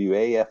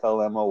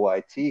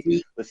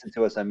 LWAFLMOYT. Listen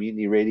to us on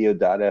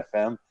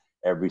MutinyRadio.fm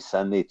every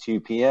Sunday,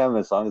 2 p.m.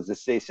 As long as the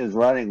station's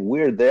running,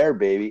 we're there,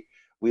 baby.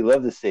 We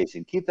love the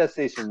station. Keep that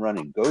station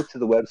running. Go to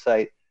the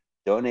website,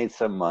 donate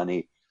some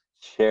money,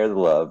 share the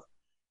love,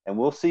 and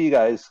we'll see you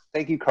guys.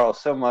 Thank you, Carl,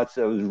 so much.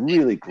 That was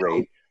really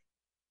great.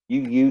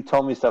 You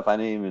told me stuff I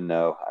didn't even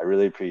know. I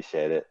really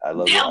appreciate it. I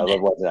love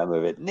watching that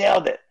movie.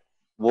 Nailed it.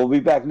 We'll be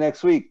back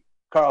next week.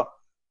 Carl,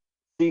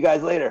 see you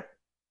guys later.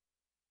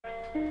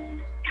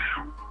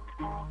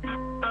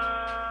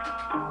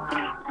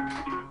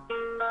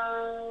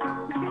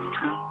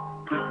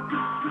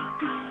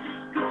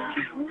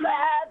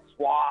 Let's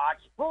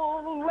watch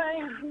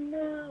full-length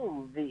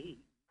movie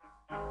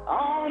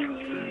on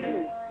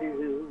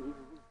YouTube.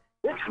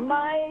 It's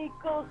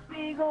Michael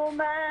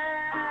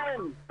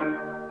Spiegelman.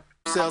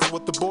 sales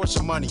with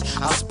abortion money.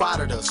 I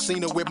spotted her,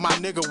 seen her with my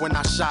nigga when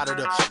I shot at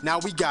her. Now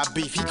we got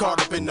beef, he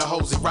caught up in the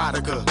hose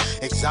erotica.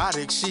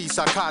 Exotic, she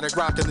psychotic,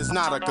 rockin' his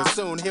nautica.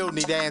 Soon he'll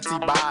need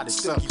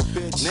antibiotics.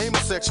 Name a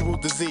sexual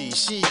disease,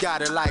 she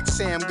got it like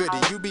Sam Goody.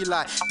 You be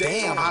like,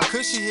 damn, how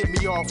could she hit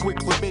me off with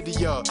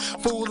chlamydia?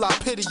 Fool, I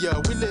pity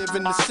ya, we live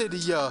in the city,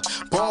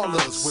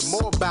 ballers with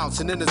more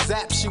bouncing in the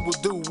zap, she will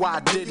do why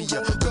diddy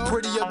ya. The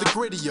prettier, the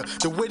grittier,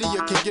 the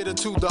wittier can get her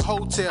to the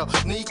hotel.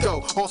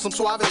 Nico, on some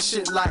suave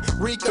shit like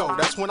Rico.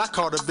 That's when I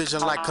caught a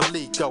vision like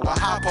Coleco. A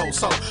high post,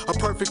 so a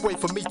perfect way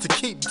for me to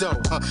keep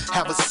dough.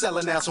 Have a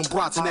selling ass on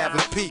Bronson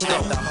Avenue, Pico.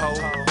 At the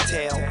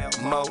hotel,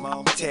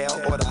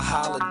 motel, or the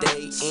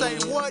Holiday Inn. Say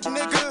what,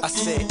 nigga? I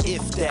said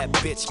if that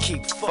bitch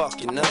keep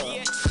fucking up,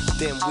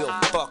 then we'll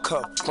fuck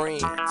her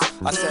friends.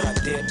 I said I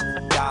did,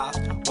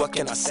 God, what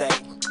can I say?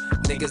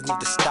 Niggas need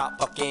to stop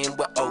fucking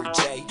with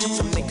OJ.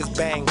 Some niggas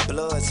bang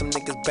blood, some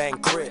niggas bang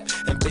crip.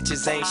 And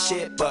bitches ain't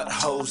shit but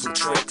hoes and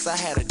tricks. I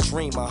had a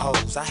dream of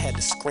hoes, I had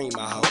to scream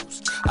my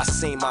hoes. I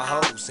seen my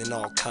hoes in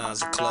all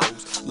kinds of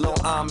clothes. Lil'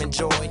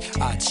 enjoy,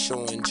 I'd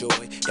sure enjoy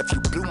if you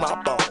blew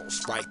my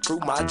balls right through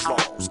my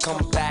drawers.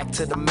 Come back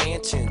to the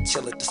mansion,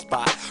 chill at the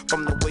spot.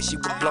 From the way she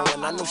was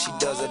blowing, I know she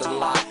does it a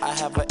lot. I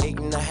have her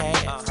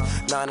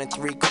 8.5, 9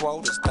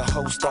 3/4. The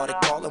hoe started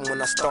calling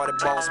when I started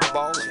balls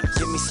balling.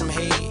 Give me some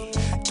head.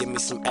 Give me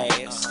some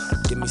ass,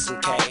 give me some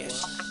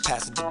cash,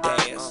 pass it to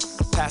Daz,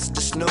 pass it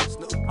to Snoop,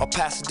 or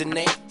pass it to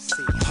Nate.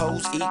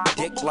 Hoes eat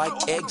dick like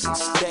eggs and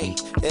steak.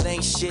 It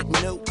ain't shit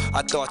new,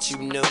 I thought you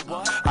knew.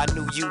 I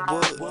knew you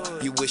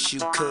would, you wish you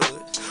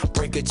could.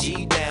 Break a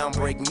G down,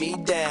 break me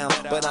down,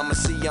 but I'ma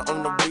see you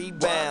on the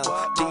rebound.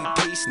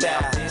 DP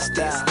style, this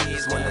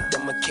is one of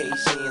them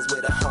occasions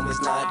where the homie's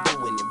not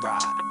doing it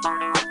right.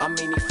 I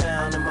mean he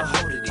found him a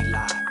hoe that he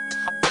lied.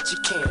 But you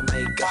can't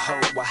make a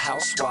hoe a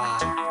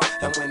housewife.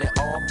 And when it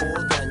all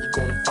boils down, you're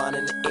gonna find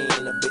in the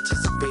end a bitch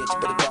is a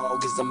bitch, but a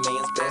dog is a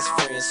man's best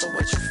friend. So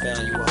what you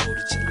found, you a hoe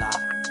that you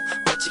lie.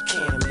 But you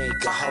can't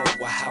make a hoe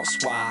a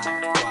housewife.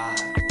 Why?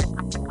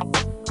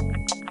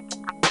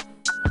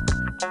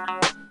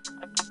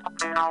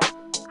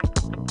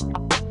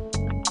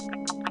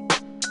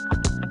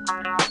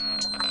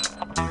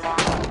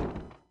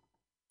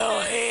 Oh,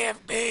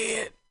 half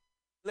dead.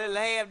 Little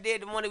half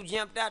dead, the one who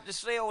jumped out to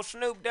see old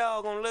Snoop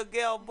Dogg on Little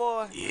Gal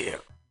Boy? Yeah.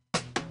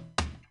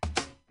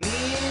 Me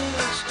and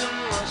Winston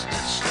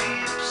Mustard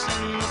sleeps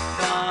in the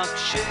park,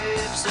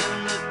 shapes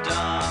in the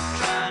dark,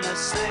 trying to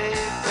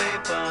save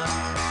paper.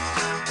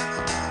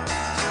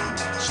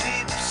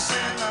 Sleeps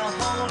in a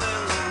hole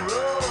in the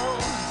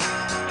road,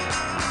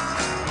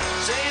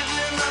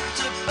 saving up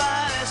to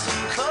buy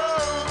some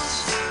clothes.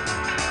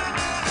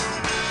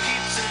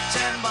 Keeps a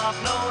 10-bob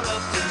note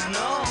up his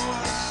nose.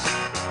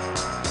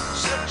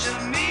 Such a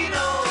mean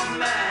old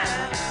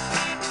man.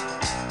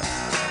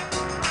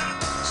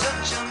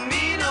 Such a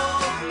mean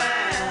old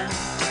man.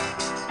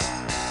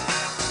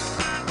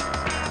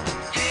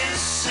 His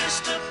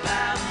sister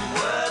Pam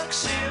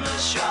works in a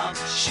shop.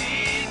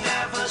 She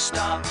never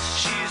stops.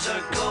 She's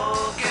a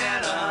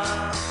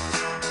go-getter.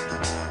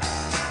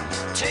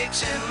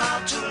 Takes him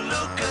out to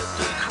look at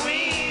the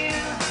Queen.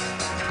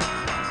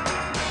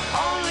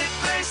 Only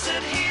place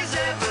that he's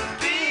ever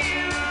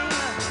been.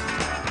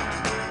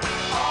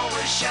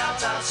 Always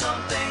shouts out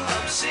something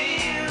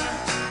obscene.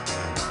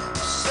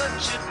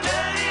 Such a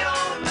dirty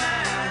old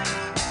man.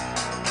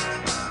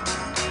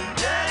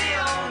 Dirty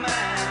old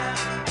man.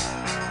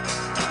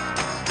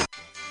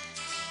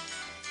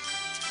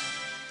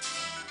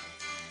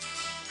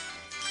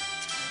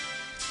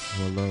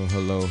 Hello,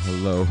 hello,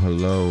 hello,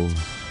 hello,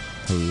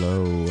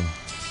 hello.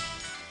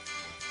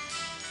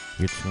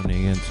 You're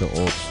tuning into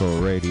Old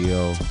Soul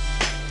Radio,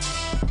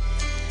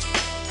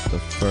 the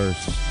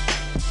first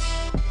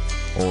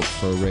Old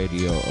Soul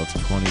Radio of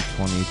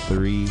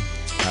 2023.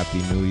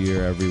 Happy New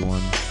Year,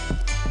 everyone.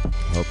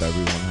 Hope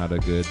everyone had a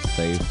good,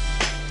 safe,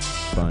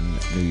 fun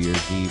New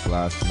Year's Eve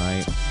last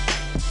night.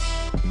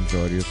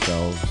 Enjoyed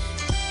yourselves.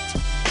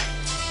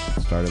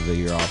 Started the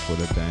year off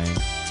with a bang.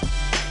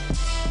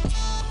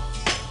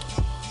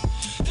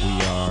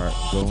 We are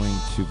going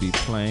to be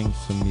playing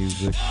some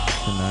music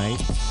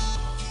tonight.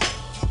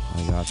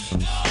 I got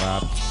some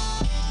slaps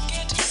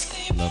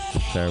love to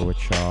share with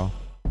y'all.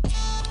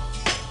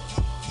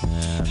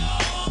 And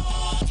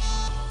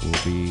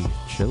we'll be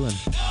chilling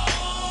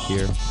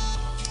here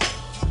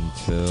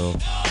until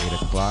 8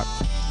 o'clock,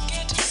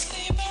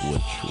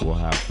 which will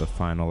have the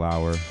final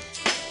hour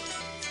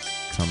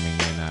coming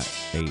in at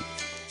 8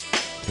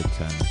 to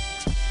 10.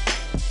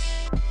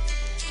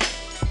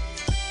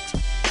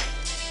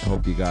 I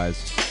hope you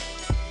guys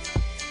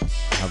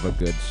have a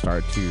good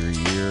start to your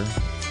year,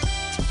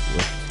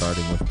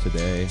 starting with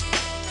today.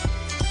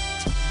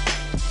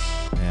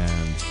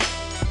 And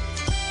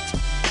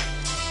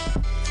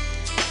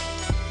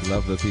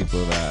love the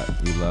people that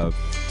you love.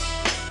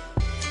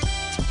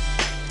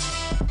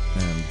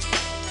 And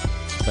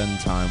spend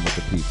time with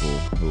the people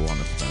who want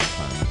to spend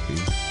time with you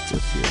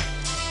this year.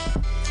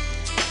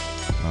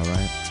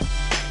 Alright?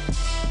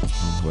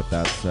 With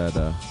that said,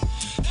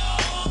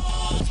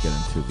 let's get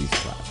into these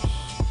slaps.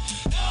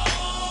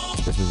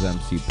 This is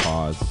MC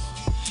Pause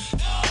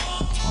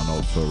on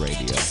Old Soul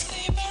Radio.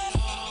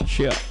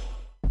 Cheer.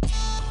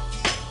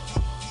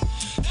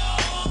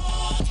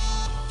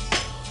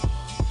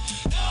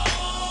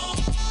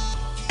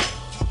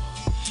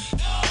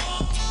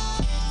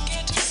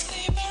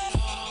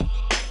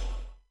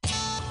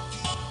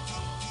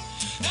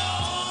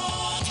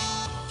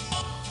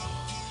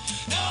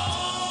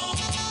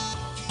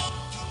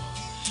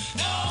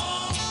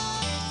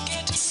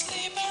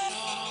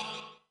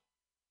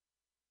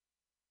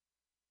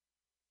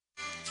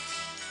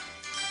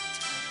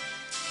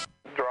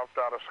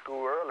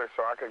 School early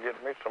so I could get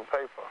me some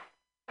paper.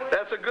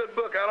 That's a good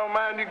book. I don't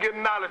mind you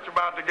getting knowledge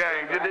about the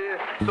game, you did?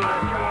 So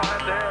that you won't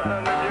have to have none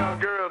of them young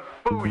girls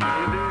fool you,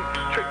 you did?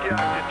 Trick you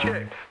out your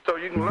check so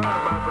you can learn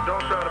about it, but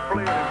don't try to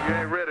play it if you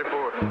ain't ready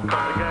for it,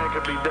 because the game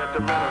can be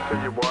detrimental to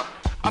you, boy.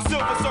 I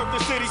silver surf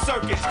the city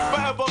circuits,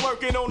 forever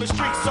lurking on the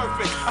street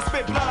surface. I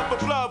spit blood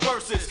for blood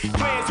verses.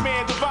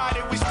 Clansman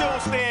divided, we still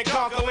stand,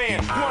 conquer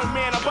land. One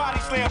man, a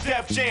body slam,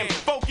 Def Jam.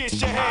 Focus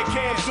your head,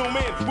 cam, zoom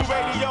in. We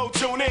radio,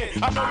 tune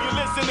in. I know you're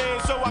listening,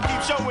 so I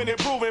keep showing,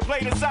 improving.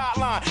 Play the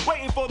sideline,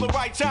 waiting for the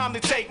right time to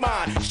take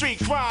mine.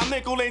 Street crime,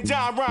 nickel and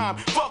dime rhyme.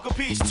 Fuck a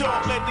peace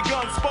talk, let the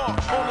guns spark.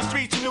 On the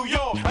streets of New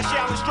York, I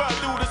shall strut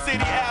through the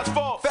city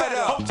asphalt. Fed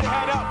up. Hold your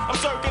head up, I'm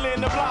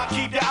circling the block,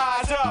 keep your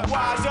eyes up.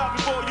 Wise up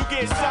before you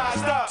get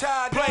sized up.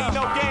 Play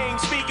no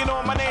games, speaking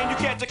on my name, you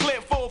catch a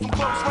clip full from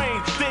close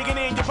range. Digging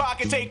in your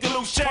pocket, take the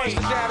loose change. Punch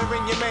the data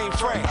in your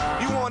mainframe.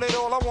 You want it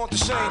all, I want the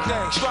same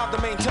thing. Strive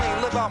to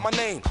maintain, live out my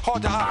name.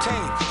 Hard to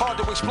obtain, hard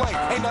to explain.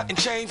 Ain't nothing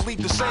changed,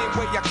 leave the same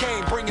way I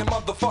came, bringing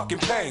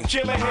motherfucking pain.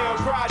 Chillin' Hill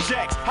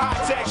projects,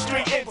 high-tech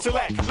street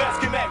intellect. Let's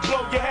connect,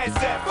 blow your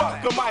headset,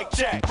 fuck the mic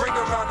check. Bring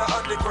around the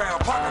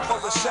underground, pocket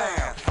full of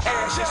sound.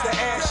 Ashes to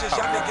ashes,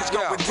 y'all niggas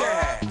going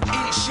down.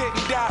 Eat shit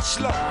and die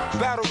slow.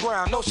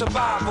 Battleground, no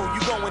survival,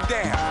 you going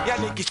down. Y'all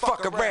niggas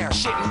fuck around,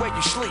 shitting where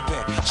you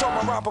sleeping. So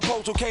my rhyme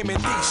proposal came in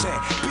decent.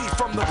 Beef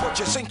from the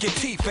butcher, sink your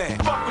teeth in.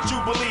 Fuck what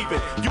you believe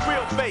in, you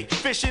real fake.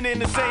 Fishing in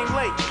the same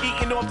lake,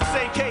 eating off the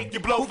same cake, you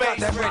blow Who face.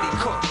 got that ready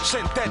cook?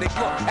 Synthetic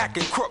look,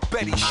 acting crook,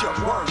 Betty shook.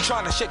 Worm,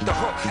 trying to shake the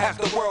hook. As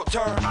the world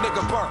turn,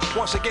 nigga burn.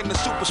 Once again the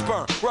super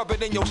sperm, rub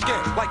it in your skin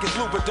like it's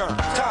Lubriderm.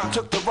 Time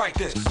took to write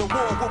this. The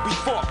war will be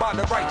fought by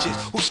the righteous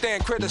who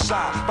stand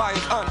criticized by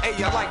his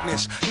unalienable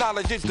likeness.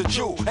 Knowledge is the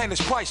jewel and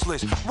it's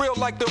priceless. Real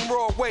like the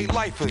raw way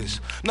life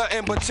is.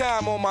 Nothing but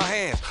time on my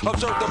hands.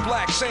 Observe the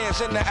black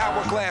sands in the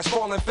hourglass,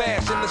 falling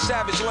fast in the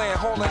savage land,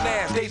 hauling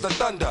ass. Days of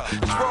thunder,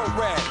 it's road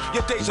rag.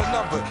 Your days are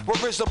numbered. Where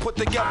RZA put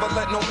together,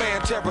 let no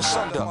man tear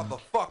asunder.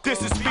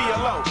 This is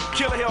BLO,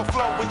 Killer Hill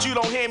flow, but you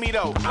don't hear me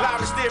though.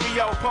 Loud as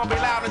stereo, pump it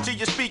loud until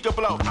your speaker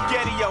blow.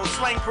 Getty-O,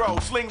 slang pro,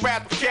 sling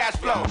rap with cash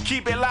flow.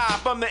 Keep it live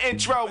from the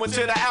intro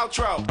until the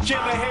outro.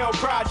 Killer Hill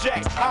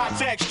projects,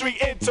 high-tech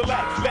street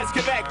intellect. Let's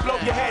connect, blow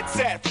your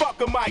headset, fuck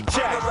a mic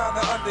check. Around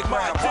the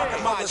underground, pocket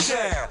full of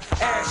sound.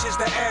 Ashes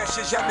to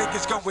ashes, y'all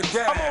niggas going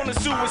down. I'm on a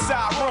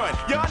suicide run,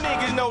 y'all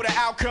niggas know the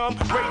outcome.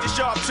 Raise your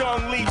sharp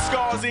tongue, leave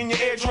scars in your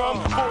eardrum.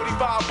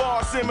 45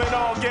 bars,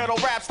 Seminole, ghetto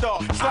rap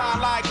star. Slide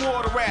like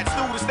water rats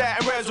through the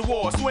Staten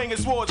Reservoir. Swinging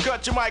swords,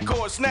 cut your mic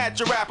cords, snatch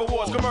your rap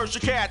awards.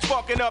 Commercial cats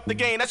fucking up the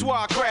game, that's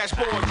why I crash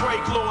boards.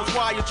 Break laws,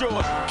 wire your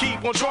jaws,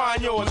 keep on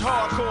trying yours.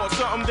 Hardcore,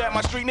 something that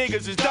my street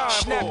niggas is dying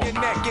for. Snap your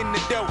neck in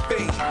the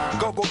Delphine.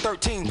 Go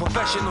 13,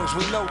 professionals,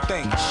 we know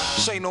things.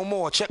 Say no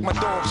more, check my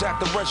dogs at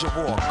the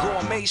reservoir.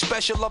 Gourmet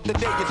special of the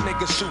day is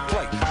niggas who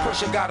play.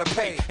 Pusher gotta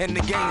pay, and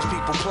the games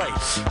people play.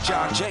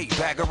 John J,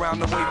 bag around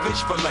the way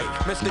fish fillet.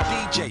 Mr.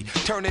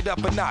 DJ, turn it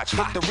up a notch,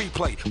 hit the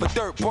replay. But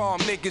dirt bomb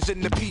niggas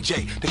in the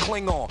PJ. To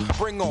cling on,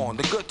 bring on,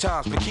 the good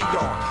times, but key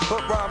on.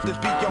 Hood rhymes that's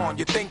beyond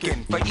your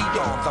thinking. For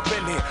eons, I've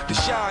been here to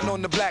shine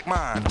on the black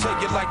mind.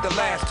 Take it like the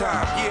last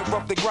time. Year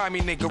of the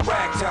grimy nigga,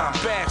 ragtime,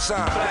 bad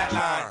sign,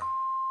 flatline.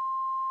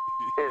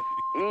 It's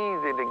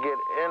easy to get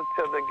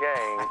into the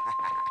game,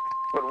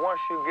 but once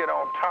you get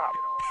on top,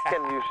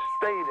 can you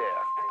stay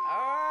there?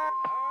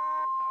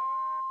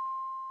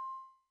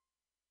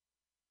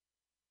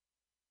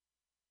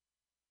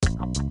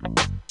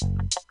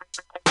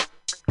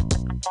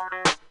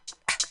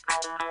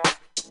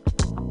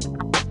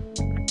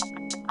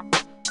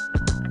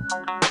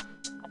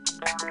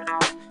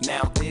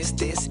 Now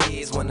this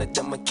is one of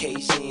them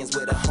occasions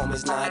where the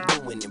homies not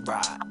doing it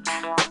right.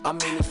 I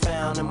mean he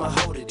found him a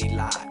hoe that he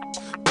lied,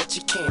 but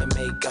you can't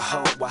make a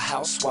hoe a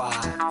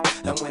housewife.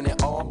 And when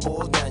it all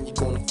boils down, you're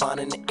gonna find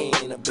in the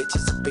end a bitch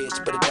is a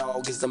bitch, but a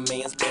dog is a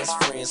man's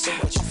best friend. So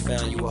what you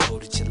found, you a hoe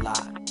that you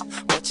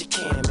lied, but you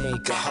can't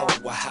make a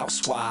hoe a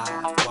housewife.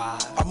 Why?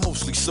 I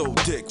mostly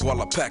sold dick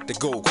while I packed the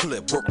gold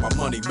clip, work my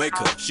money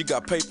maker. She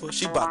got paper,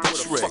 she bout to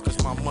trick. What the fuck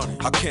is my money?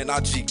 How can I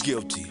G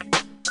guilty?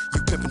 You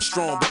pimpin'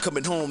 strong, but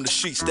coming home the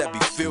sheets that be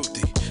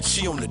filthy.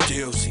 She on the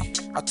dealsy,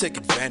 I take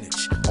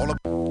advantage. All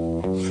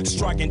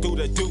Striking through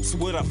the deuce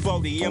with a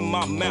 40 in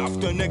my mouth.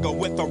 The nigga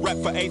with a rep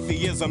for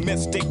atheism,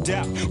 mystic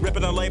doubt.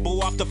 Ripping a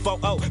label off the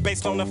photo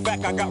based on the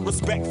fact I got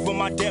respect for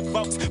my dead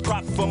folks.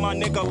 Prop for my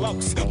nigga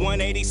Lokes.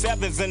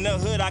 187s in the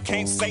hood, I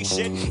can't say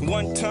shit.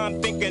 One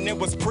time thinking it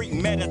was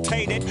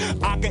premeditated.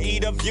 I could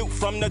eat a view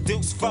from the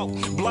deuce folk.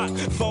 Block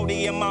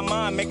 40 in my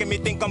mind, making me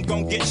think I'm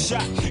gon' get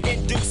shot.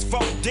 Induced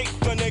folk deep,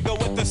 the nigga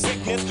with the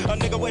sickness. A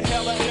nigga with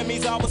hella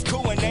enemies, I was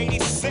cool in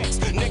 86.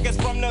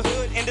 Niggas from the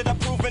hood ended up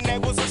proving they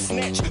was a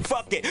snitch.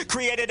 Fuck it,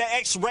 created an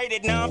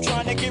X-rated, now I'm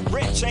trying to get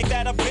rich. Ain't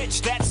that a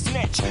bitch, that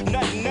snitch?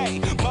 Nothing, nay.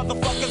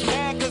 Motherfuckers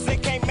mad cause they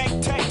can't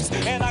make tapes.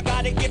 And I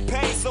gotta get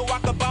paid so I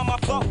can buy my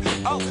folk.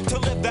 Oh, to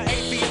live the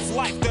atheist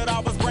life that I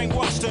was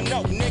brainwashed to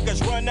know.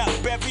 Niggas run up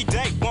every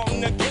day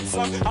wanting to get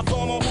some. I throw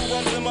them on who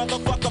runs the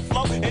motherfucker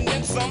flow. And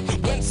then some,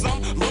 win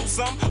some, lose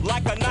some.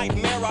 Like a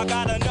nightmare, I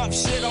got enough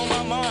shit on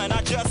my mind.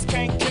 I just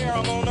can't care,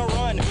 I'm on the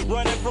run.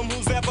 Running from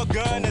who's ever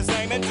gun is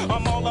aiming.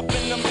 I'm all up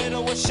in the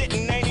middle of shit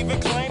and ain't even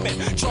claiming.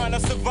 Trying to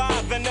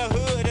survive in the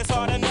hood, it's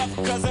hard enough.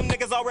 Cause them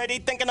niggas already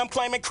thinking I'm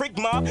claiming creek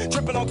mob.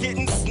 Tripping on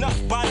getting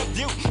snuffed by the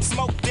view.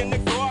 Smoked in the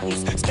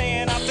gardens,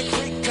 staying out the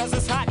creek. Cause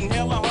it's hot and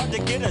hella hard to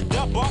get a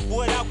dub off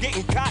without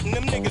getting caught. And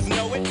them niggas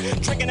know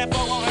it. Drinking that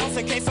 4 ounce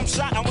in case I'm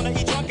shot. I wanna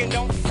eat drunk and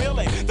don't feel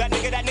it. That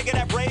nigga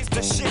that raised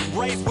the shit,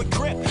 raised with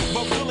grip.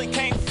 But really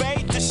can't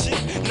fade the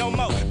shit no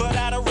more. But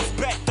out of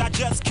respect, I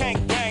just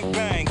can't bang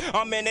bang.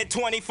 I'm in it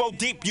 24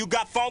 deep, you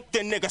got funk,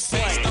 then nigga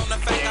slang. Based on the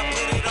fact I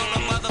put it on the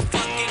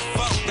motherfucking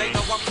phone. They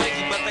know I'm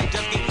crazy, but they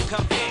just getting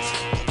convinced.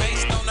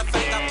 Based on the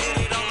fact I put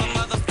it on the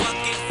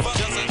motherfucking phone.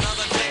 Just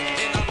another day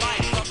in the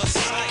life of a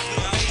sight.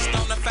 Based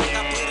on the fact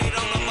I put it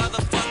on the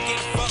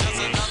motherfucking phone.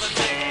 Just another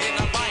day in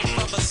the life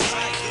of a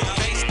sight.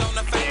 Based on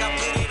the fact I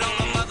put it on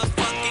the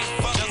motherfucking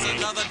phone. Just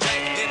another day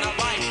in the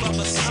life of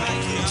a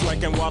sight.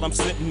 Drinking while I'm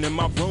sitting in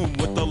my room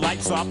with the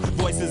lights off.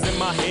 Voices in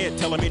my head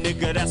telling me,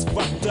 nigga, that's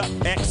fucked up.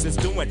 X is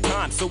doing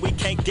time, so we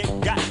can't get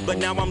got. But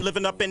now I'm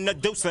living up in the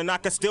deuce and I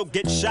can still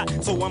get shot.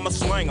 So I'ma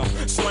slang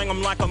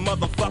 'em like a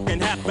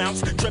motherfucking half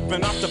ounce.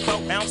 Tripping off the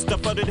 4 ounce, the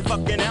 40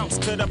 fucking ounce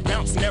to the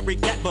bounce. And every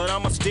cat, but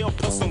I'ma still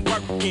put some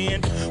work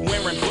in.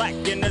 Wearing black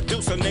in the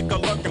deuce, a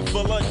nigga lurking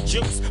full of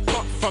juice.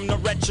 Pump from the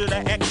wretched to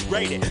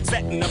X-rated.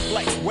 Setting the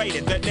flex,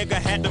 waited. That nigga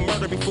had to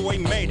murder before he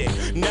made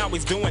it. Now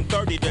he's doing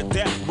 30 to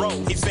death row.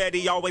 He said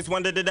he always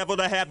wanted the devil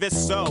to have his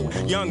soul.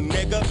 Young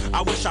nigga,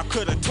 I wish I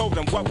could've told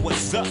him what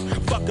was up.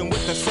 Fucking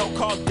with the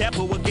so-called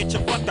devil would get you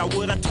fucked. I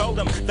would've told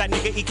him that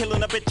nigga he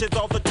killing the bitches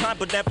all the time,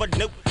 but never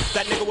knew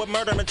that nigga would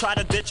murder and try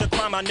to ditch a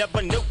crime. I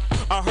never knew.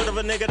 I heard of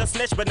a nigga that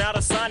snitch, but now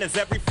the sign is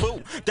every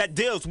fool that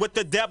deals with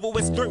the devil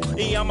is through.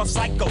 I'm a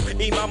psycho,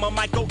 mama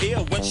might go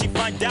ill when she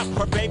find out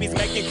her baby's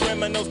making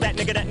criminals. That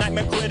nigga that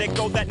nightmare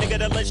critical, that nigga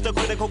that lynched the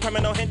critical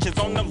criminal hinges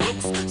on the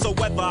loose. So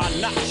whether or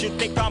not you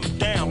think I'm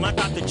down, I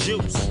got the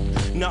juice.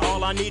 Now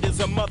all I need is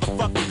a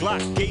motherfucking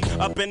Glocky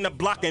up in the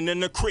block and in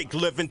the creek,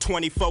 living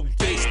 24 deep.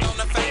 Based on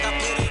the fact I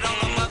put it on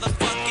the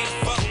motherfucking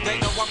phone. They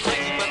know I'm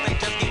crazy, but they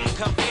just getting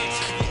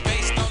convinced.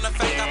 Based on the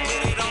fact I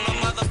put it on the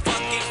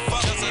motherfucking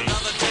phone. Just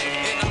another day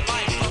in the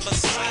life of a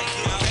sight.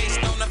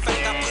 Based on the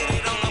fact I put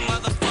it on the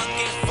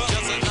motherfucking phone.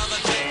 Just another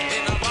day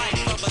in the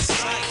life of a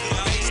sight.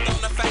 Based on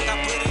the fact I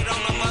put it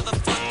on the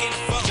motherfucking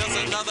phone. Just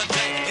another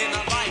day in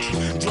the life.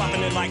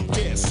 Dropping it like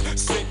this,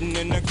 sitting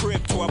in the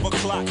crib, 12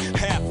 o'clock,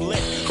 half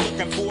lit,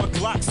 looking for a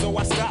Glock, so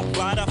I stopped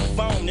by the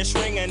phone. It's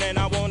ringing and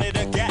I wanted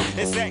a gat.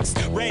 It's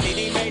X-rated,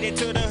 he made it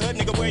to the hood,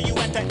 nigga, where you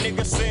at? That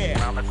nigga said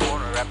around the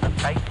corner at the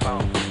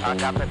payphone. I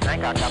got the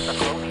tank, I got the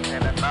clothing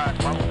and the 9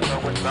 phones,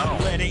 so it's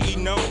on. Let it be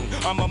known,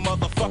 I'm a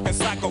motherfucking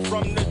psycho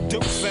from the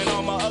deuce, and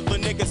all my other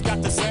niggas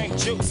got the same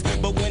juice.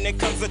 But when it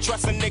comes to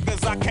trusting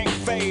niggas, I can't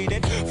fade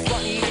it.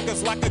 Frontin'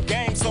 niggas like a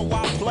game, so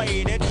I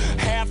played it.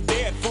 Half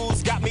dead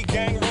fools got me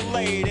gang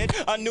related.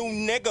 A new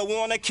nigga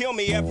wanna kill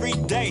me every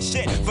day.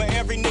 Shit, for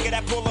every nigga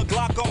that pull a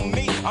Glock on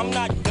me, I'm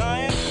not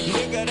dying.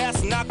 Nigga,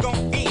 that's not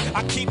gon' eat.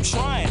 I keep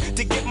trying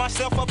to get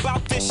myself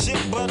about this shit,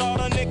 but all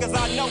the niggas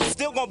I know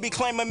still gon' be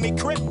claiming me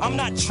crip. I'm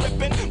not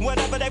tripping.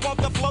 Whatever they want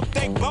to float,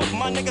 they both.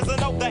 My niggas will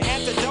know the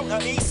antidote.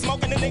 I eat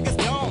smoking the niggas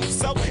don't.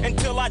 So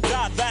until I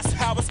die, that's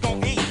how it's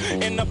gon' eat.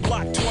 In the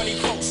block,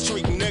 24th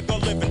Street,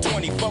 nigga, living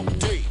 24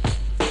 deep.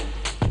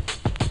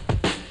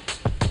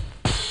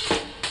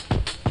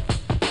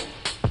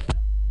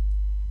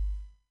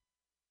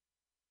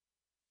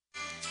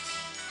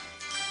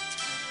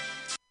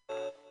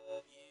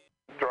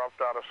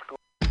 Dropped out of school.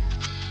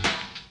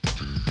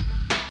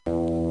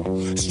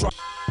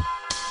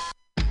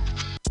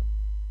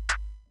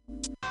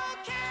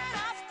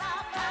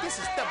 This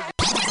is W.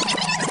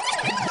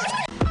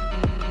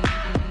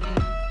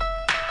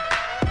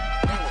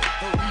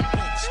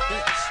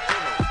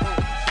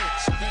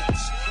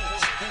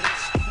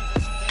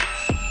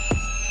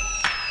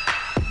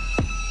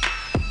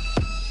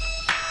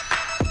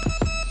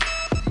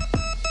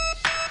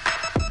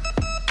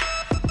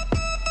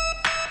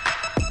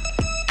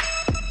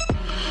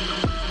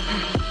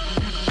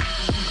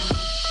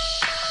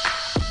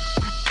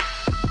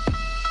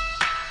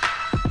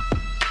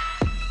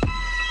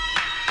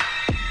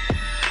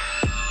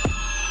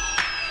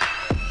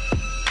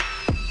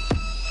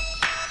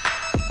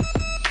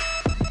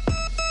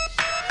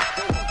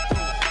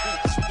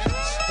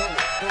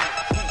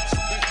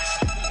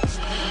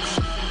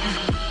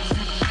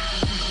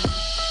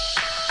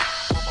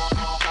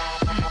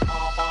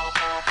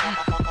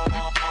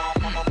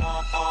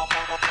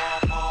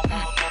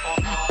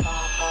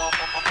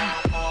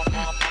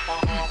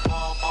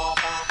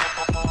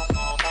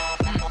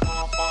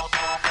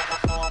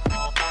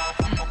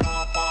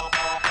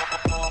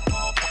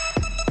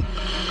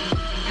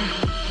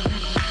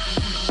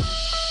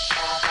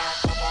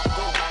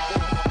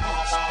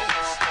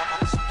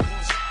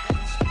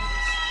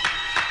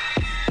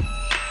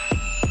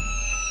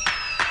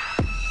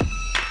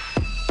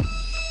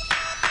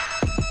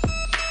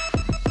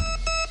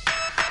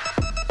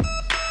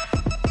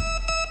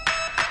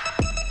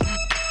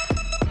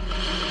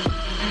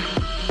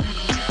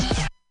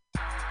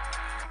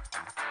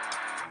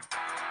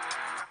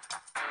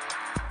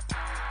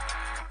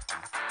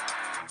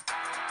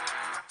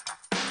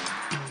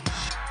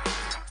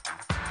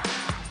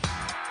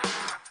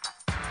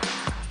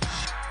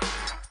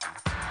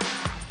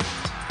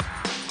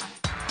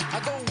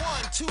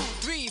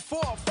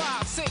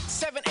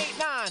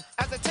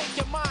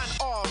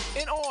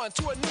 and on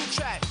to a new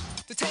track.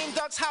 The tame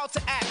ducks how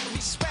to act.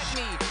 Respect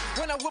me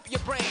when I whoop your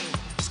brain,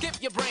 skip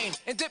your brain,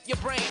 and dip your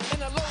brain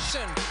in a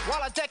lotion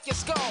while I deck your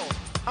skull.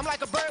 I'm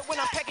like a bird when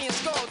I'm pecking your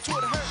skull to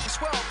it hurt and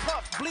swell,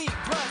 puff, bleed,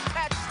 blood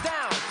patches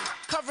down,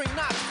 covering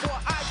knots for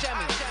eye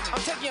jamming.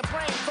 I'm taking your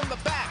brain from the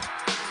back.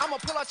 I'ma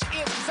pull out your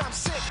ears cause I'm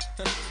sick.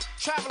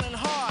 Traveling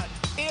hard,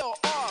 ill,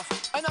 off,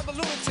 another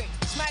lunatic,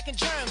 smacking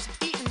germs,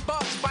 eating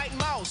bugs, biting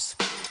mouse.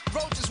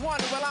 Roaches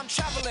wonder while I'm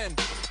traveling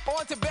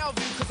on to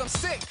Bellevue cause I'm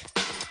sick.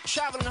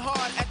 Traveling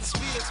hard at the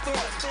speed of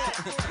thought.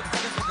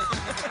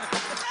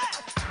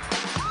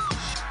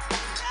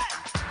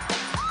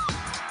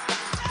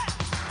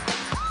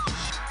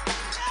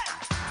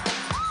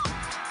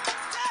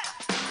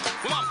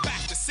 Well, I'm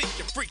back to seek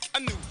and freak a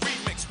new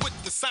remix with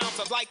the sounds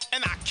I like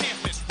and I can't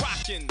miss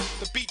rocking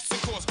the beats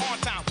and chords on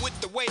time with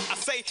the way I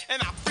say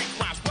and I freak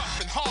rhymes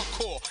rough and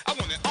hardcore. I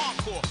want an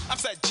encore. I'm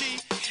said G.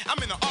 I'm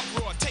in an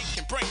uproar,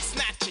 taking brain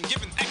snatching,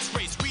 giving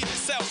X-rays, reading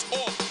cells,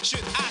 or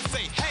should I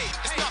say, hey,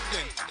 it's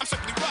nothing. I'm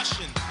simply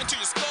rushing into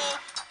your skull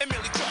and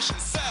merely crushing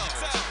cells,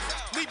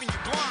 leaving you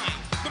blind.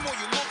 The more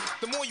you look,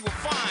 the more you will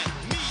find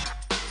me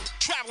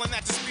traveling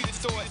at the speed of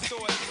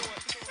thought.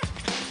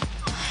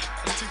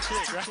 That's too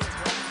quick, right?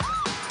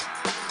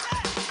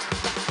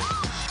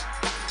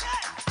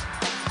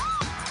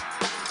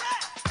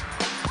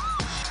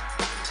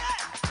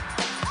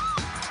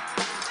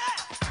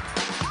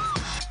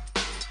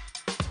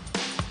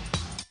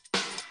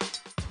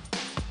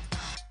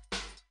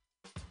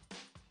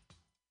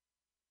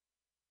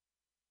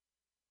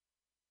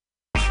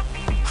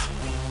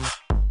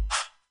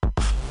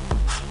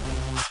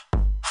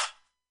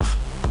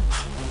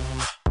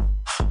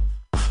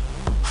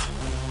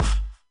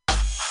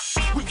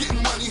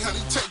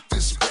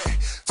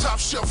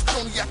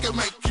 I can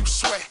make you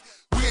sweat.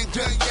 We ain't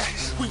done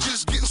yet, we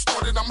just getting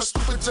started. I'm a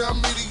stupid dumb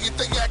idiot,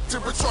 they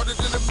acting retarded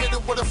in the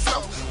middle with a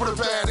flow, with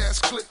a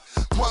badass clip.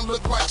 One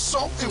look like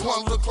salt and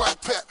one look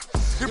like pep.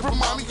 It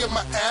remind me of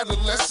my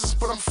adolescence,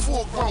 but I'm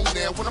full grown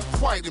now when I'm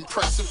quite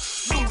impressive.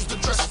 Lose the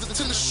dress, the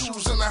tennis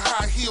shoes and the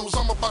high heels.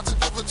 I'm about to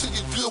give it to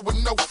you good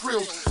with no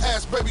frills.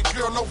 Ask baby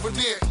girl over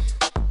there.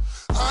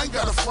 I ain't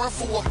got a front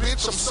for a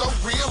bitch, I'm so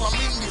real. I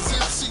mean these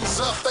MCs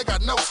up, they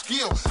got no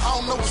skill. I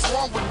don't know what's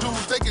wrong with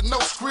dudes, they get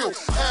no skrill.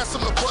 Ask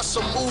them to bust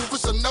a move,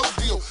 it's a no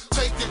deal.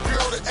 Take your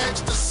girl to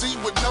ecstasy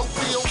with no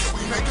pills.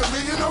 We make $1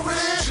 million over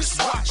there, just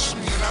watch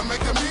me. And I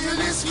make $1 million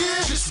this year,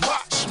 just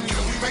watch me.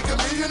 And we make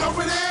 $1 million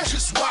over there,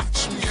 just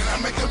watch me. And I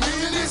make $1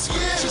 million this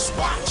year, just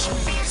watch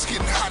me. It's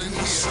getting hot in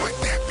here, sweat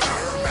that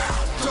perm out.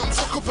 Don't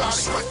talk about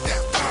it, sweat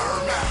that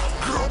perm out.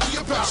 Girl, be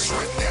about it,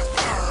 sweat that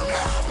perm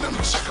out. Let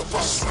me check up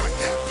on sweat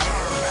that perm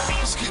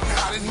out. It's getting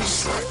hot in here,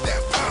 sweat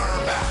that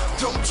perm out.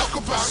 Don't talk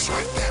about it,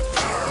 sweat that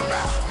perm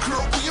out.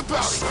 Girl, be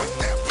about it, sweat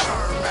that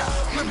perm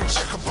out. Let me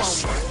check up on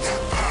sweat that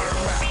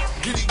perm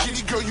out.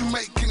 Giddy, girl, you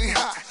making it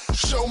hot.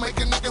 Show make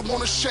a nigga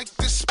wanna shake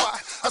this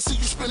spot. I see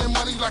you spending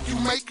money like you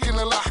making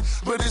a lot.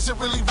 But is it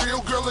really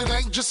real, girl? It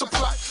ain't just a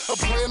plot. A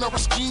plan or a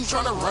scheme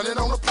trying to run it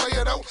on a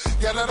player, though.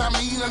 Yeah, that I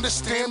mean,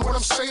 understand what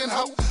I'm saying,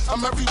 ho?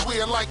 I'm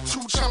everywhere like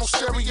 2-channel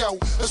stereo.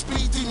 A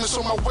speed demon,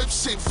 so my whip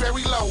sit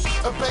very low.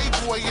 A bay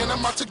boy, and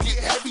I'm out to get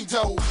heavy,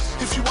 though.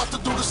 If you want to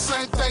do the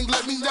same thing,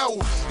 let me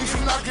know. If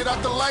you not get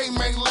out the lane,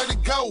 man, let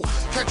it go.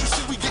 Can't you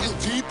see we getting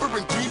deeper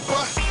and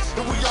deeper?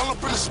 And we all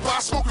up in the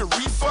spot smoking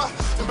reefer.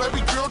 And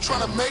baby girl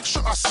trying to make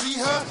sure I see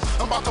her.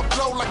 I'm about to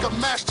blow like a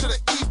match to the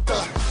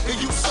ether. And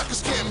you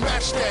suckers can't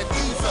match that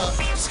either.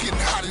 It's getting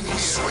hot in here.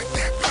 Sweat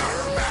that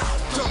perm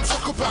out. Don't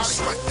talk about it.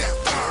 Sweat that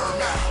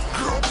perm out.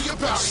 Girl, be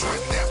about it.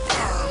 Sweat that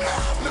perm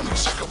out. Let me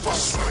check up on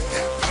sweat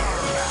that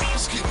perm out.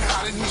 It's getting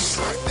hot in here.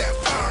 Sweat that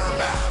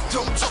perm out.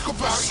 Don't talk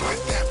about it. Sweat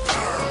that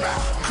perm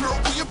out. Girl,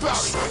 be about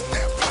it. Sweat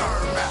that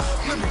perm out.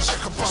 Let me check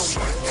up on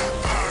sweat that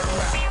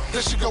perm out.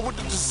 There she go with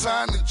the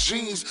designer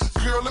jeans.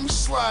 Girl, let me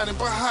slide in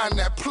behind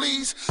that,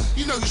 please.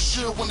 You know you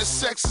should when the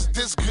sex is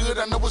this good.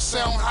 I know it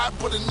sound hot,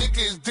 but a nigga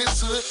is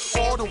this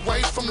hood. All the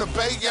way from the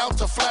Bay out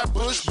to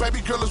Flatbush.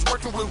 Baby girl is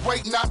working with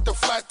weight, not the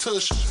flat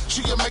tush.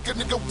 She'll make a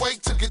nigga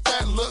wait to get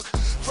that look.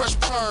 Fresh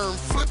perm,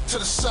 flip to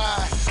the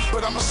side.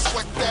 But I'ma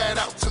sweat that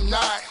out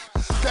tonight.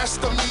 That's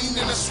the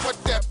meaning of sweat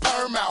that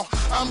perm out.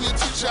 I'm your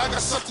teacher, I got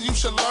something you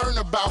should learn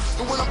about.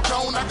 And when I'm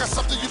gone, I got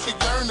something you can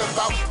yearn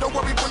about. Don't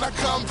worry, when I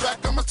come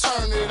back, I'ma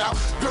turn it out.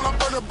 Girl, I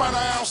burn about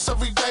an ounce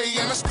every day,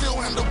 and I still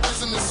handle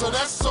business, so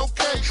that's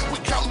okay. We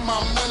counting my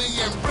money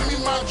and bring me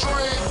my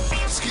drink.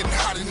 It's getting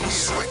hot in here.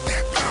 Sweat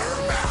that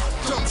perm out.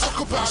 Don't talk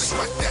about it.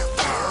 Sweat that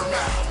perm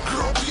out.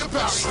 Girl, be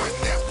about it. Sweat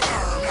that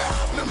perm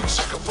out. Let me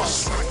check up on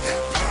sweat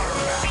that perm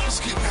out. It's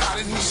getting hot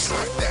in here.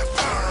 Sweat that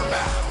perm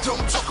out.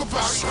 Don't talk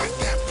about it. Sweat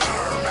that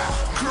perm out.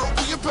 Girl,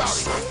 be about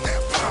it. Sweat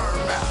that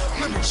perm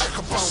out. Let me check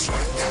up on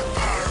sweat that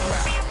perm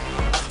out.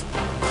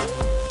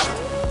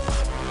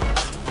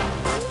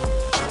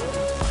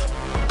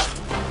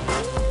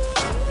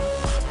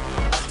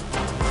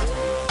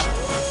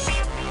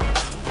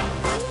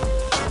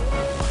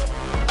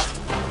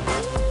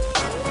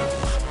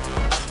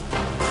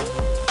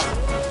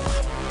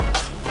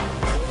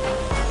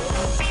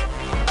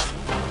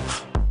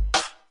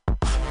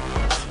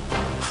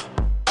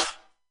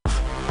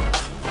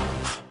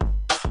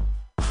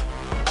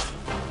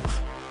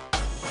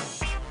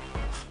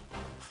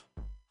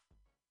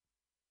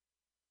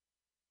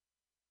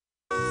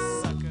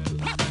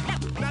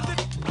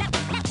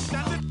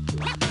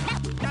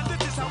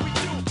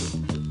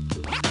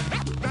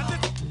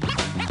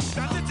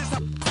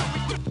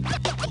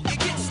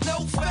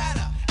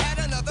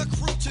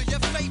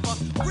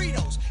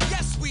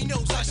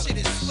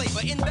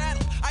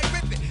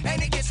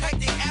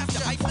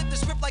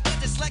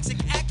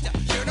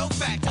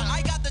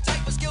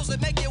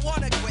 that make you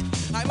wanna quit.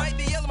 I might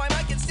be ill, my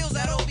mic and steals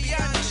that old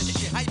beyond this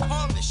shit. I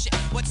palm this shit.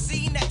 What's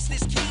C next?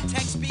 This keen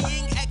text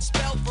being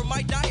expelled from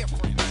my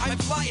diaphragm. I'm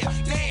fire,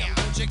 damn.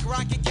 Don't you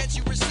rock it, can't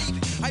you receive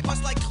it? I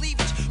bust like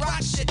cleavage,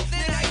 rock shit,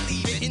 then I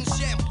leave it in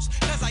shambles.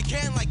 Cause I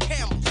can like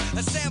camels.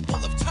 A sample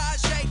of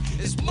Tajay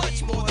is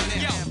much more than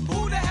him. Yo,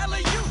 who the hell are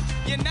you?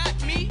 You're not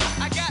me.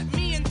 I got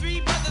me and 3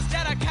 brothers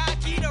that are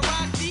cocky to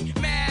rock the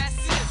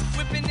masses.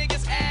 Whipping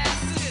niggas'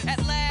 asses. At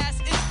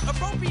last, it's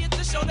appropriate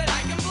to show that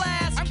I can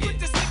blast. I'm quick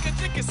to stick a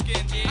thicker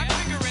skin. I'm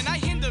figuring I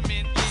hinder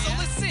men. So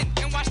listen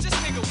and watch this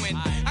nigga win.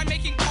 I'm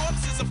making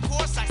corpses, of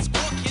course. I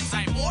score kids.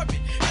 I'm morbid.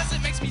 Cause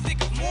it makes me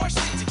think of more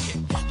shit to kick.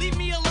 Leave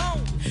me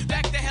alone.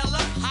 Back the hell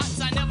up,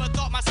 Hots. I never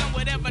thought my son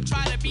would ever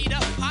try to beat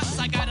up Hots.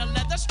 I got a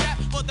leather strap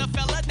for the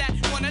fella that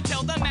wanna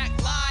tell the Mac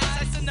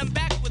lies. I send them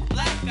back with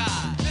black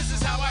eyes. This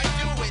is how I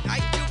do it. I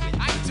do it.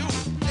 I do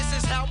it. This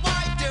is how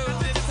I do.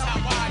 This is how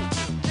I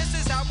do. This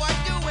is how I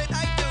do it.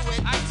 I do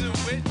it. I do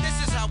it. This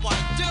is how I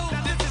do.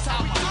 This is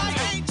how I do.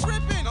 I ain't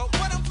tripping. No.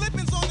 What I'm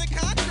flipping's on the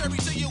contrary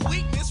to your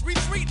weakness.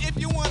 Retreat if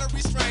you wanna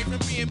restrain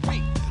from being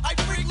beat. I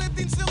freak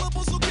lifting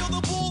syllables will kill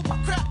the bull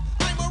crap.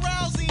 I'm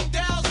arousing,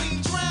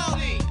 dowsing,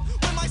 drowning.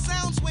 When my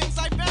sound swings,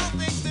 I found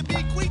things to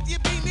be quick. You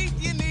beneath,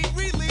 you need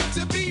relief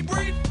to be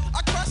brief.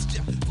 I crushed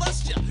you,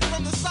 flushed you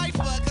from the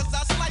cipher, cause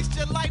I sliced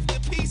your life to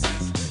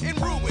pieces. In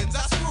ruins,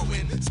 I screw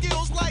in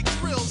skills like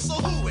drills. So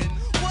who in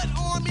what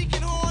army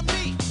can harm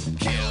me?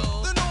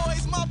 Kill the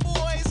noise, my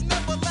boys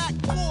never lack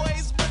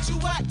poise. But you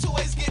act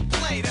toys get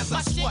played as a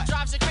my shit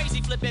drives you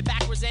crazy, flip it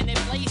backwards and it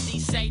plays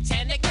these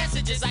satanic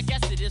messages. I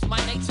guess it is my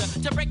nature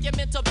to break your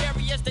mental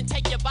barriers, then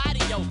take your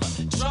body over.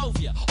 Drove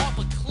you off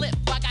a cliff.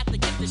 I got to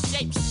get the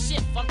shape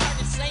shift. I'm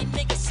turning same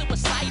niggas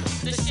suicidal.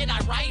 The shit I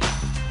write,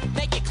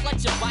 make it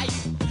clutch your bite.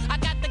 I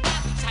got the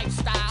godly type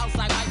styles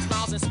like white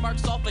smiles and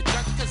smirks off a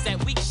jerk, cause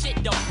that weak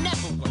shit don't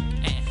never work.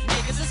 And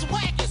niggas is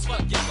whack as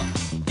fuck, give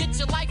up. Get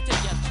your life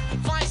together.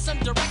 Find some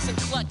direction,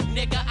 cluck,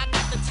 nigga. I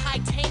got the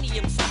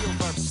titanium steel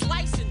verb,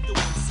 slicing through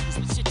MCs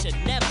with shit you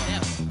never.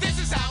 This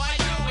is how I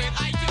do it.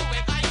 I do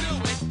it. I do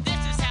it.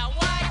 This is how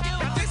I do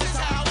it. This is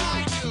how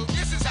I do.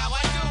 This is how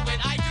I do it.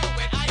 I do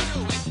it. I do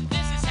it.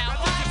 This is how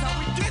I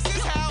do. This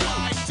is how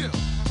I do.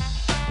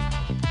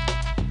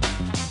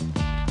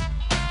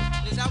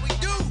 This is how we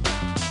do.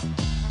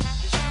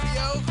 The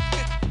studio,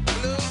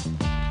 blue.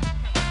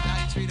 Now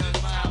you treat us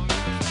mild.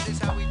 This is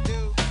how we do.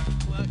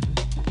 What?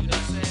 You know what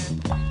I'm saying?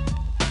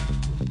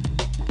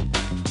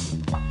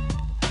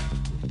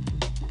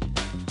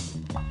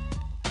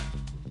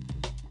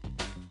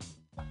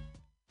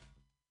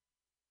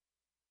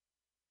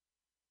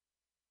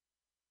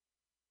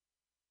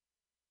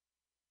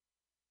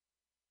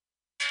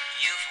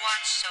 You've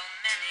watched so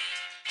many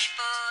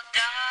people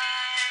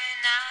die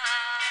now.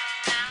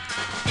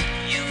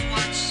 You've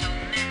watched so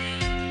many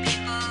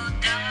people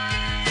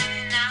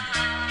die now.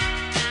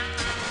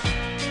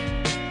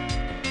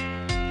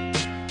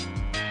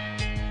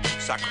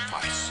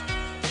 Sacrifice.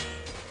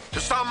 To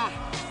some,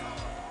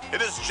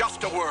 it is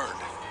just a word.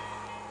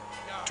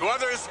 To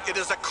others, it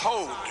is a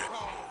code.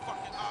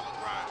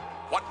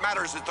 What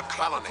matters is the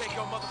colony.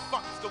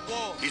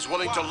 He's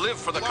willing to live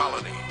for the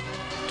colony,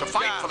 to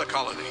fight for the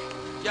colony,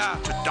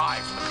 to die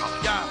for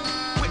the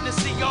colony. Witness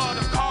the art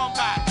of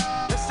combat.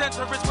 The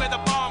center is where the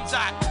bomb's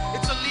at.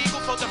 It's illegal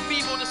for the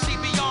feeble to see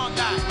beyond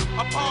that.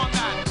 Upon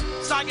that,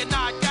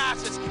 cyanide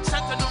gases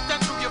sentinel then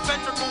through your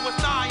ventricle with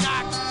 9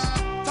 axes.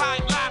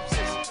 Time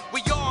lapses,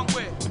 we on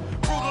with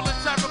brutal and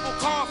terrible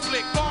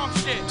conflict. Bomb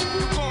shit,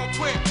 you gon'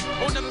 quit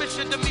on a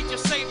mission to meet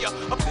your savior.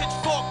 A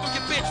pitchfork through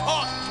your bitch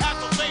heart,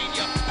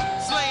 Castlevania.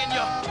 Slaying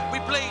ya, we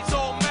blaze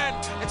all men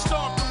and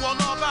storm through on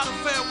our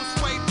battlefield with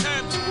sway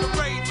pen. The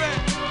raven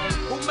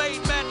who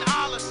made men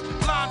Alice,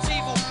 blinds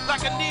evil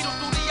like a needle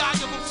through the eye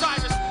of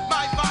Osiris.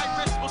 My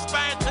virus will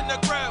span to the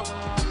grill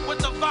with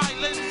the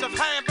violence of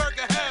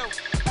hamburger hell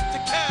to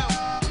kill.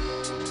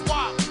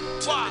 Why?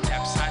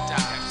 Upside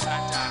down.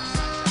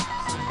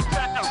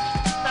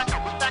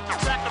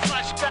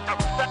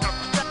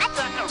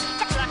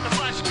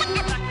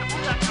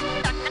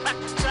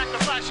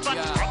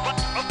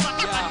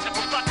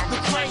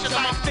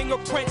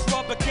 Fingerprints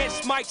rub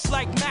against mics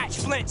like match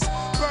flints.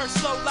 Burn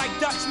slow like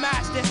Dutch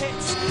master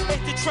hits.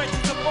 Hit the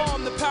trenches of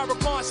arm, the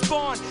paragon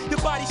spawn. Your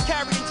body's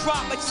carried and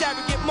dropped like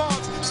surrogate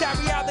moms. Sad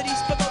realities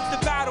for those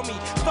that battle me.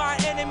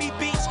 Find enemy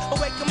beats,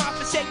 awaken my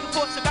forsaken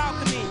force of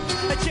alchemy.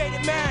 A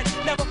jaded man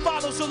never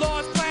follows the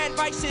Lord's plan.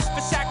 Vices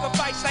for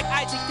sacrifice like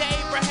Isaac to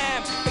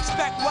Abraham.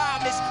 Expect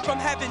wildness from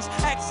heaven's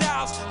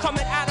exiles.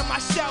 Coming out of my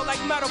shell like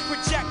metal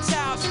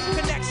projectiles.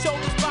 Connect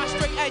shoulders by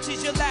straight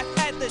edges, you're left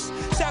headless.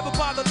 Severed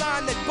by the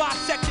line that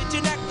bisected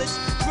your necklace.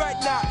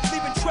 Dreadnought,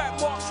 leaving tread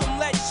marks from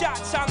lead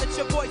shots. Silence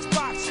your voice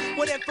box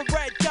with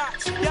infrared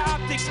dots. Your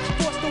optics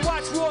forced to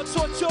watch raw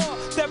torture.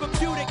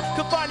 Therapeutic,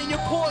 confining your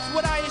pores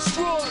with iron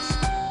straws.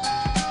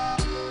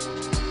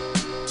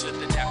 To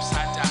the depths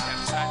I dive.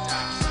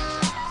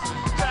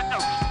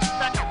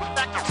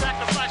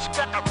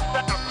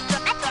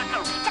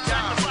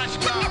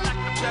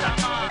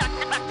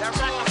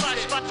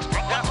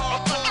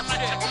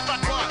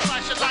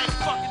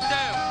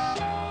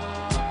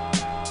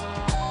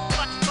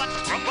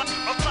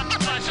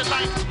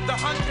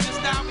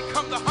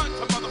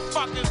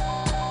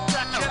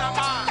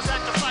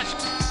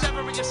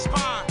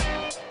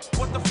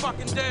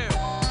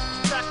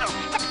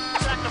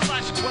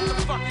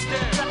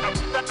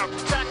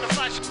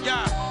 Sacrifice,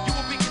 yeah. You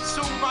will be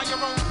consumed by your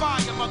own fire,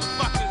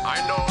 motherfuckers.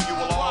 I know you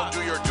will all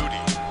do your duty.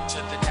 To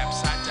the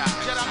depths I die.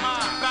 Jedi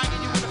mind,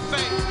 banging you in the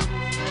face.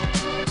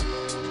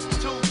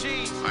 2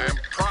 G's. I am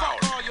proud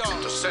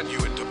to send you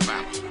into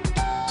battle.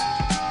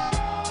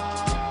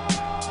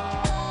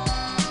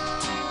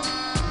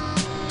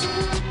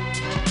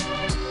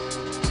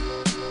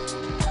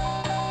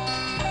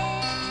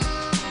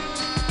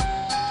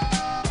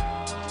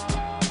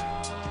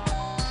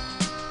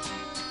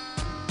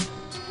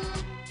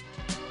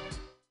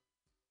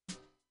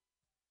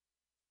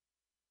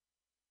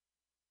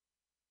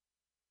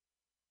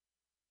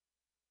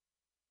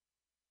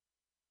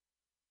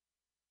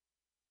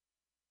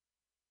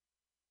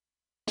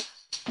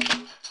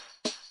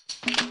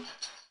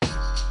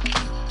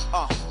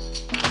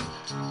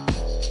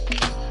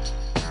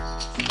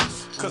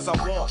 Cause I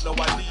want, no,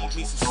 I need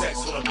me some sex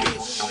on a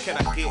bitch.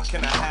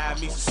 Can I have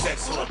me some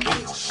sex on a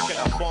bitch? Can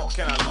I bump,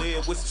 can I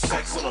live with some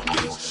sex on a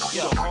bitch?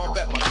 You don't bump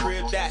at my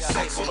crib, that's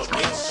sex on a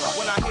bitch.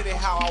 When I hit it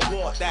how I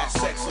want, that's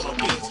sex on a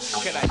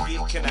bitch.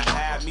 Can I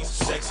have me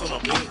some sex on a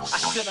bitch? I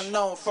should've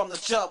known from the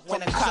jump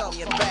when it caught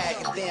me a bag.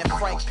 And then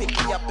Frank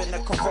picked me up in a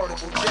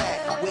convertible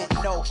Jag. With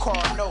no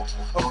car note,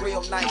 a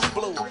real nice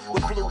blue.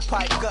 With blue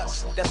pipe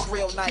guts, that's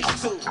real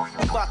nice too.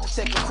 We about to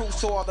take a cruise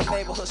to all the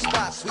neighborhood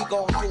spots. We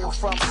gon' do it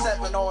from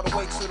 7 all the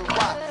way to the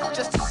rock.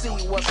 Just to see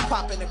what's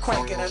poppin' and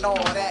crankin' and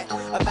all that.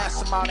 A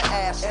mass amount of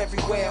ass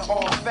everywhere,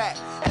 all fat.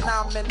 And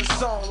I'm in the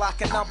zone,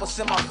 locking numbers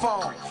in my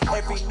phone.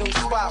 Every new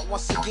spot,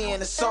 once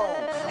again, it's on.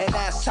 And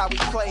that's how we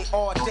play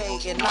all day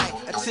and night.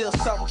 Until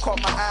something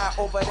caught my eye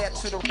over there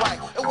to the right.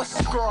 It was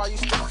this girl I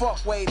used to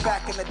fuck way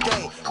back in the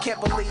day. Can't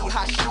believe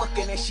how she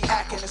looking and she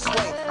acting this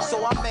way.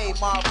 So I made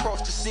my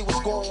approach to see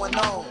what's going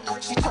on.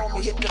 She told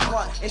me hit the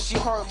blunt and she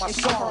heard my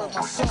song.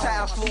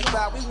 Time flew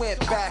by, we went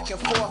back and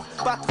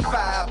forth. About to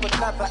 5, but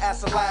never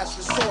as a last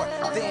resort.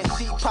 Then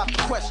she popped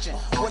the question,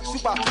 what you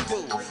about to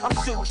do? I'm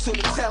shooting to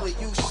the telly,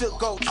 you should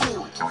go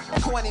too.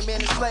 20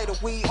 minutes later,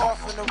 we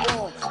off in the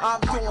room.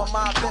 I'm doing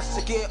my best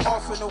to get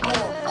off in the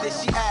room. Then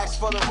she asked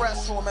for the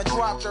restroom and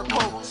dropped her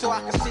coat so I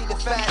could see the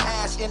fat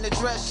ass in the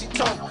dress she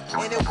took.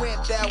 And it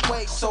went that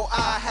way, so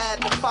I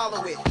had to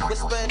follow it.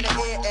 Whisper in the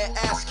ear and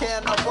ask,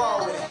 can I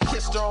borrow it?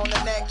 Kissed her on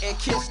the neck and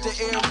kissed the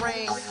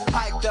earring.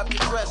 Hiked up the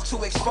dress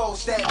to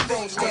expose that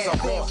thing. Cause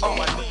I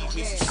want, I need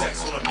me some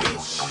sex on a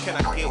bitch.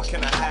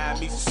 Can I have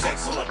me some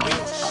sex on a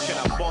bitch? Can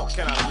I bump,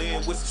 can I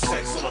live with some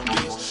sex on a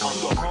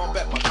bitch? You a bump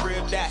at my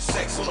crib, that's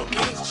sex on a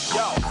bitch.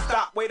 Yo,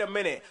 stop, wait a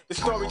minute, the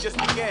story just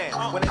began.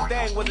 When the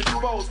thing was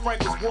exposed,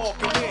 Frank was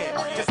walking in.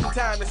 Just in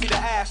time to see the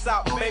ass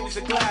out, baby's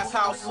a glass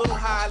house. Little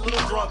high,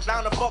 little drunk,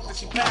 down the fuck till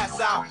she pass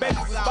out. Baby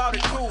was about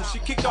it too, she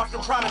kicked off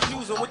them Prada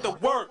shoes and went to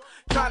work.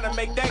 Trying to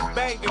make that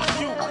bang and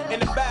shoot. In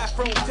the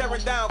bathroom,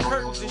 tearing down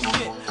curtains and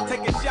shit.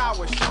 Taking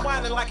showers, she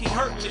whining like he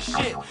hurting the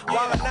shit.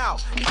 Wildin'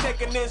 out, he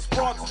taking in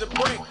sprawl to the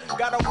brink.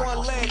 Got her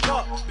one leg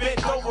up,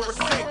 bent over a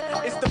sink.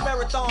 It's the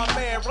marathon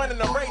man running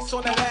a race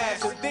on that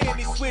ass. And then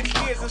he switched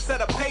gears and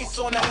set a pace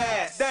on that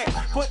ass. Dang,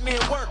 putting in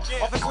work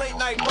off his late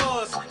night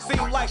buzz.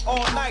 Seemed like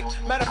all night,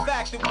 matter of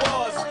fact it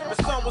was.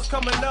 The sun was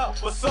coming up,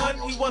 but son,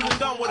 he wasn't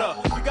done with her.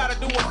 You gotta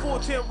do a full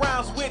 10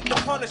 rounds with the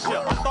Punisher.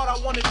 I thought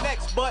I wanted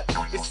next, but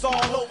it's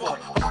all over.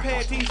 Her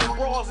panties and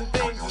bras and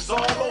things is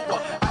all over.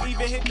 I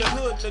even hit the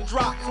hood and the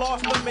drop,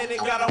 flossed a minute,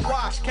 got a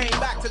wash, came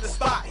back to the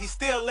spot, he's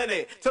still in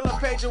it. Till her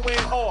pager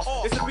went off,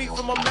 it's a beat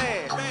from a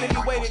man. Then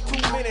he waited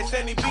 2 minutes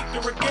and he beat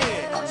her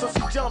again. So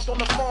she jumped on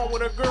the phone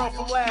with her girl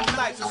from last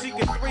night, so she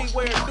could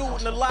three-way her dude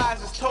and the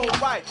lies is told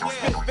right.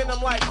 Spit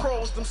venom like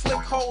crows, them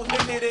slick hoes,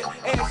 they did it.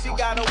 And she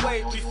got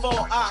away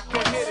before I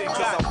could hit it.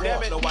 God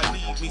damn it. No, I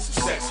need me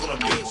some sex on a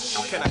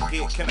bitch.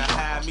 Can I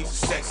have me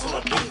some sex on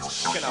a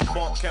bitch? Can I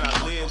bump, can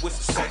I live with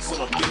some sex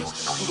on a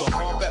bitch? Do the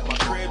bump at my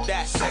crib,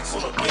 that's sex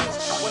on a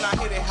bitch. When I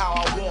hit it how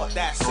I want,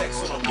 that's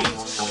sex on a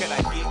bitch.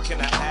 Can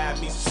I have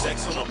me some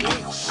sex on a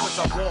bitch? Cause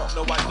I want,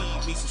 no, I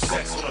need me some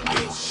sex on a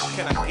bitch.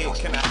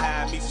 Can I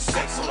have me some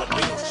sex on a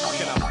bitch?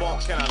 Can I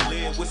bump, can I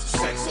live with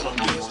some sex on a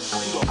bitch?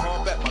 Do the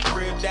bump at my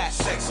crib, that's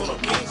sex on a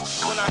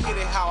bitch. When I hit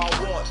it how I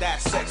want,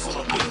 that's sex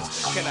on a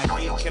bitch.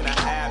 Can I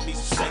have me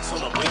some sex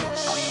on a bitch?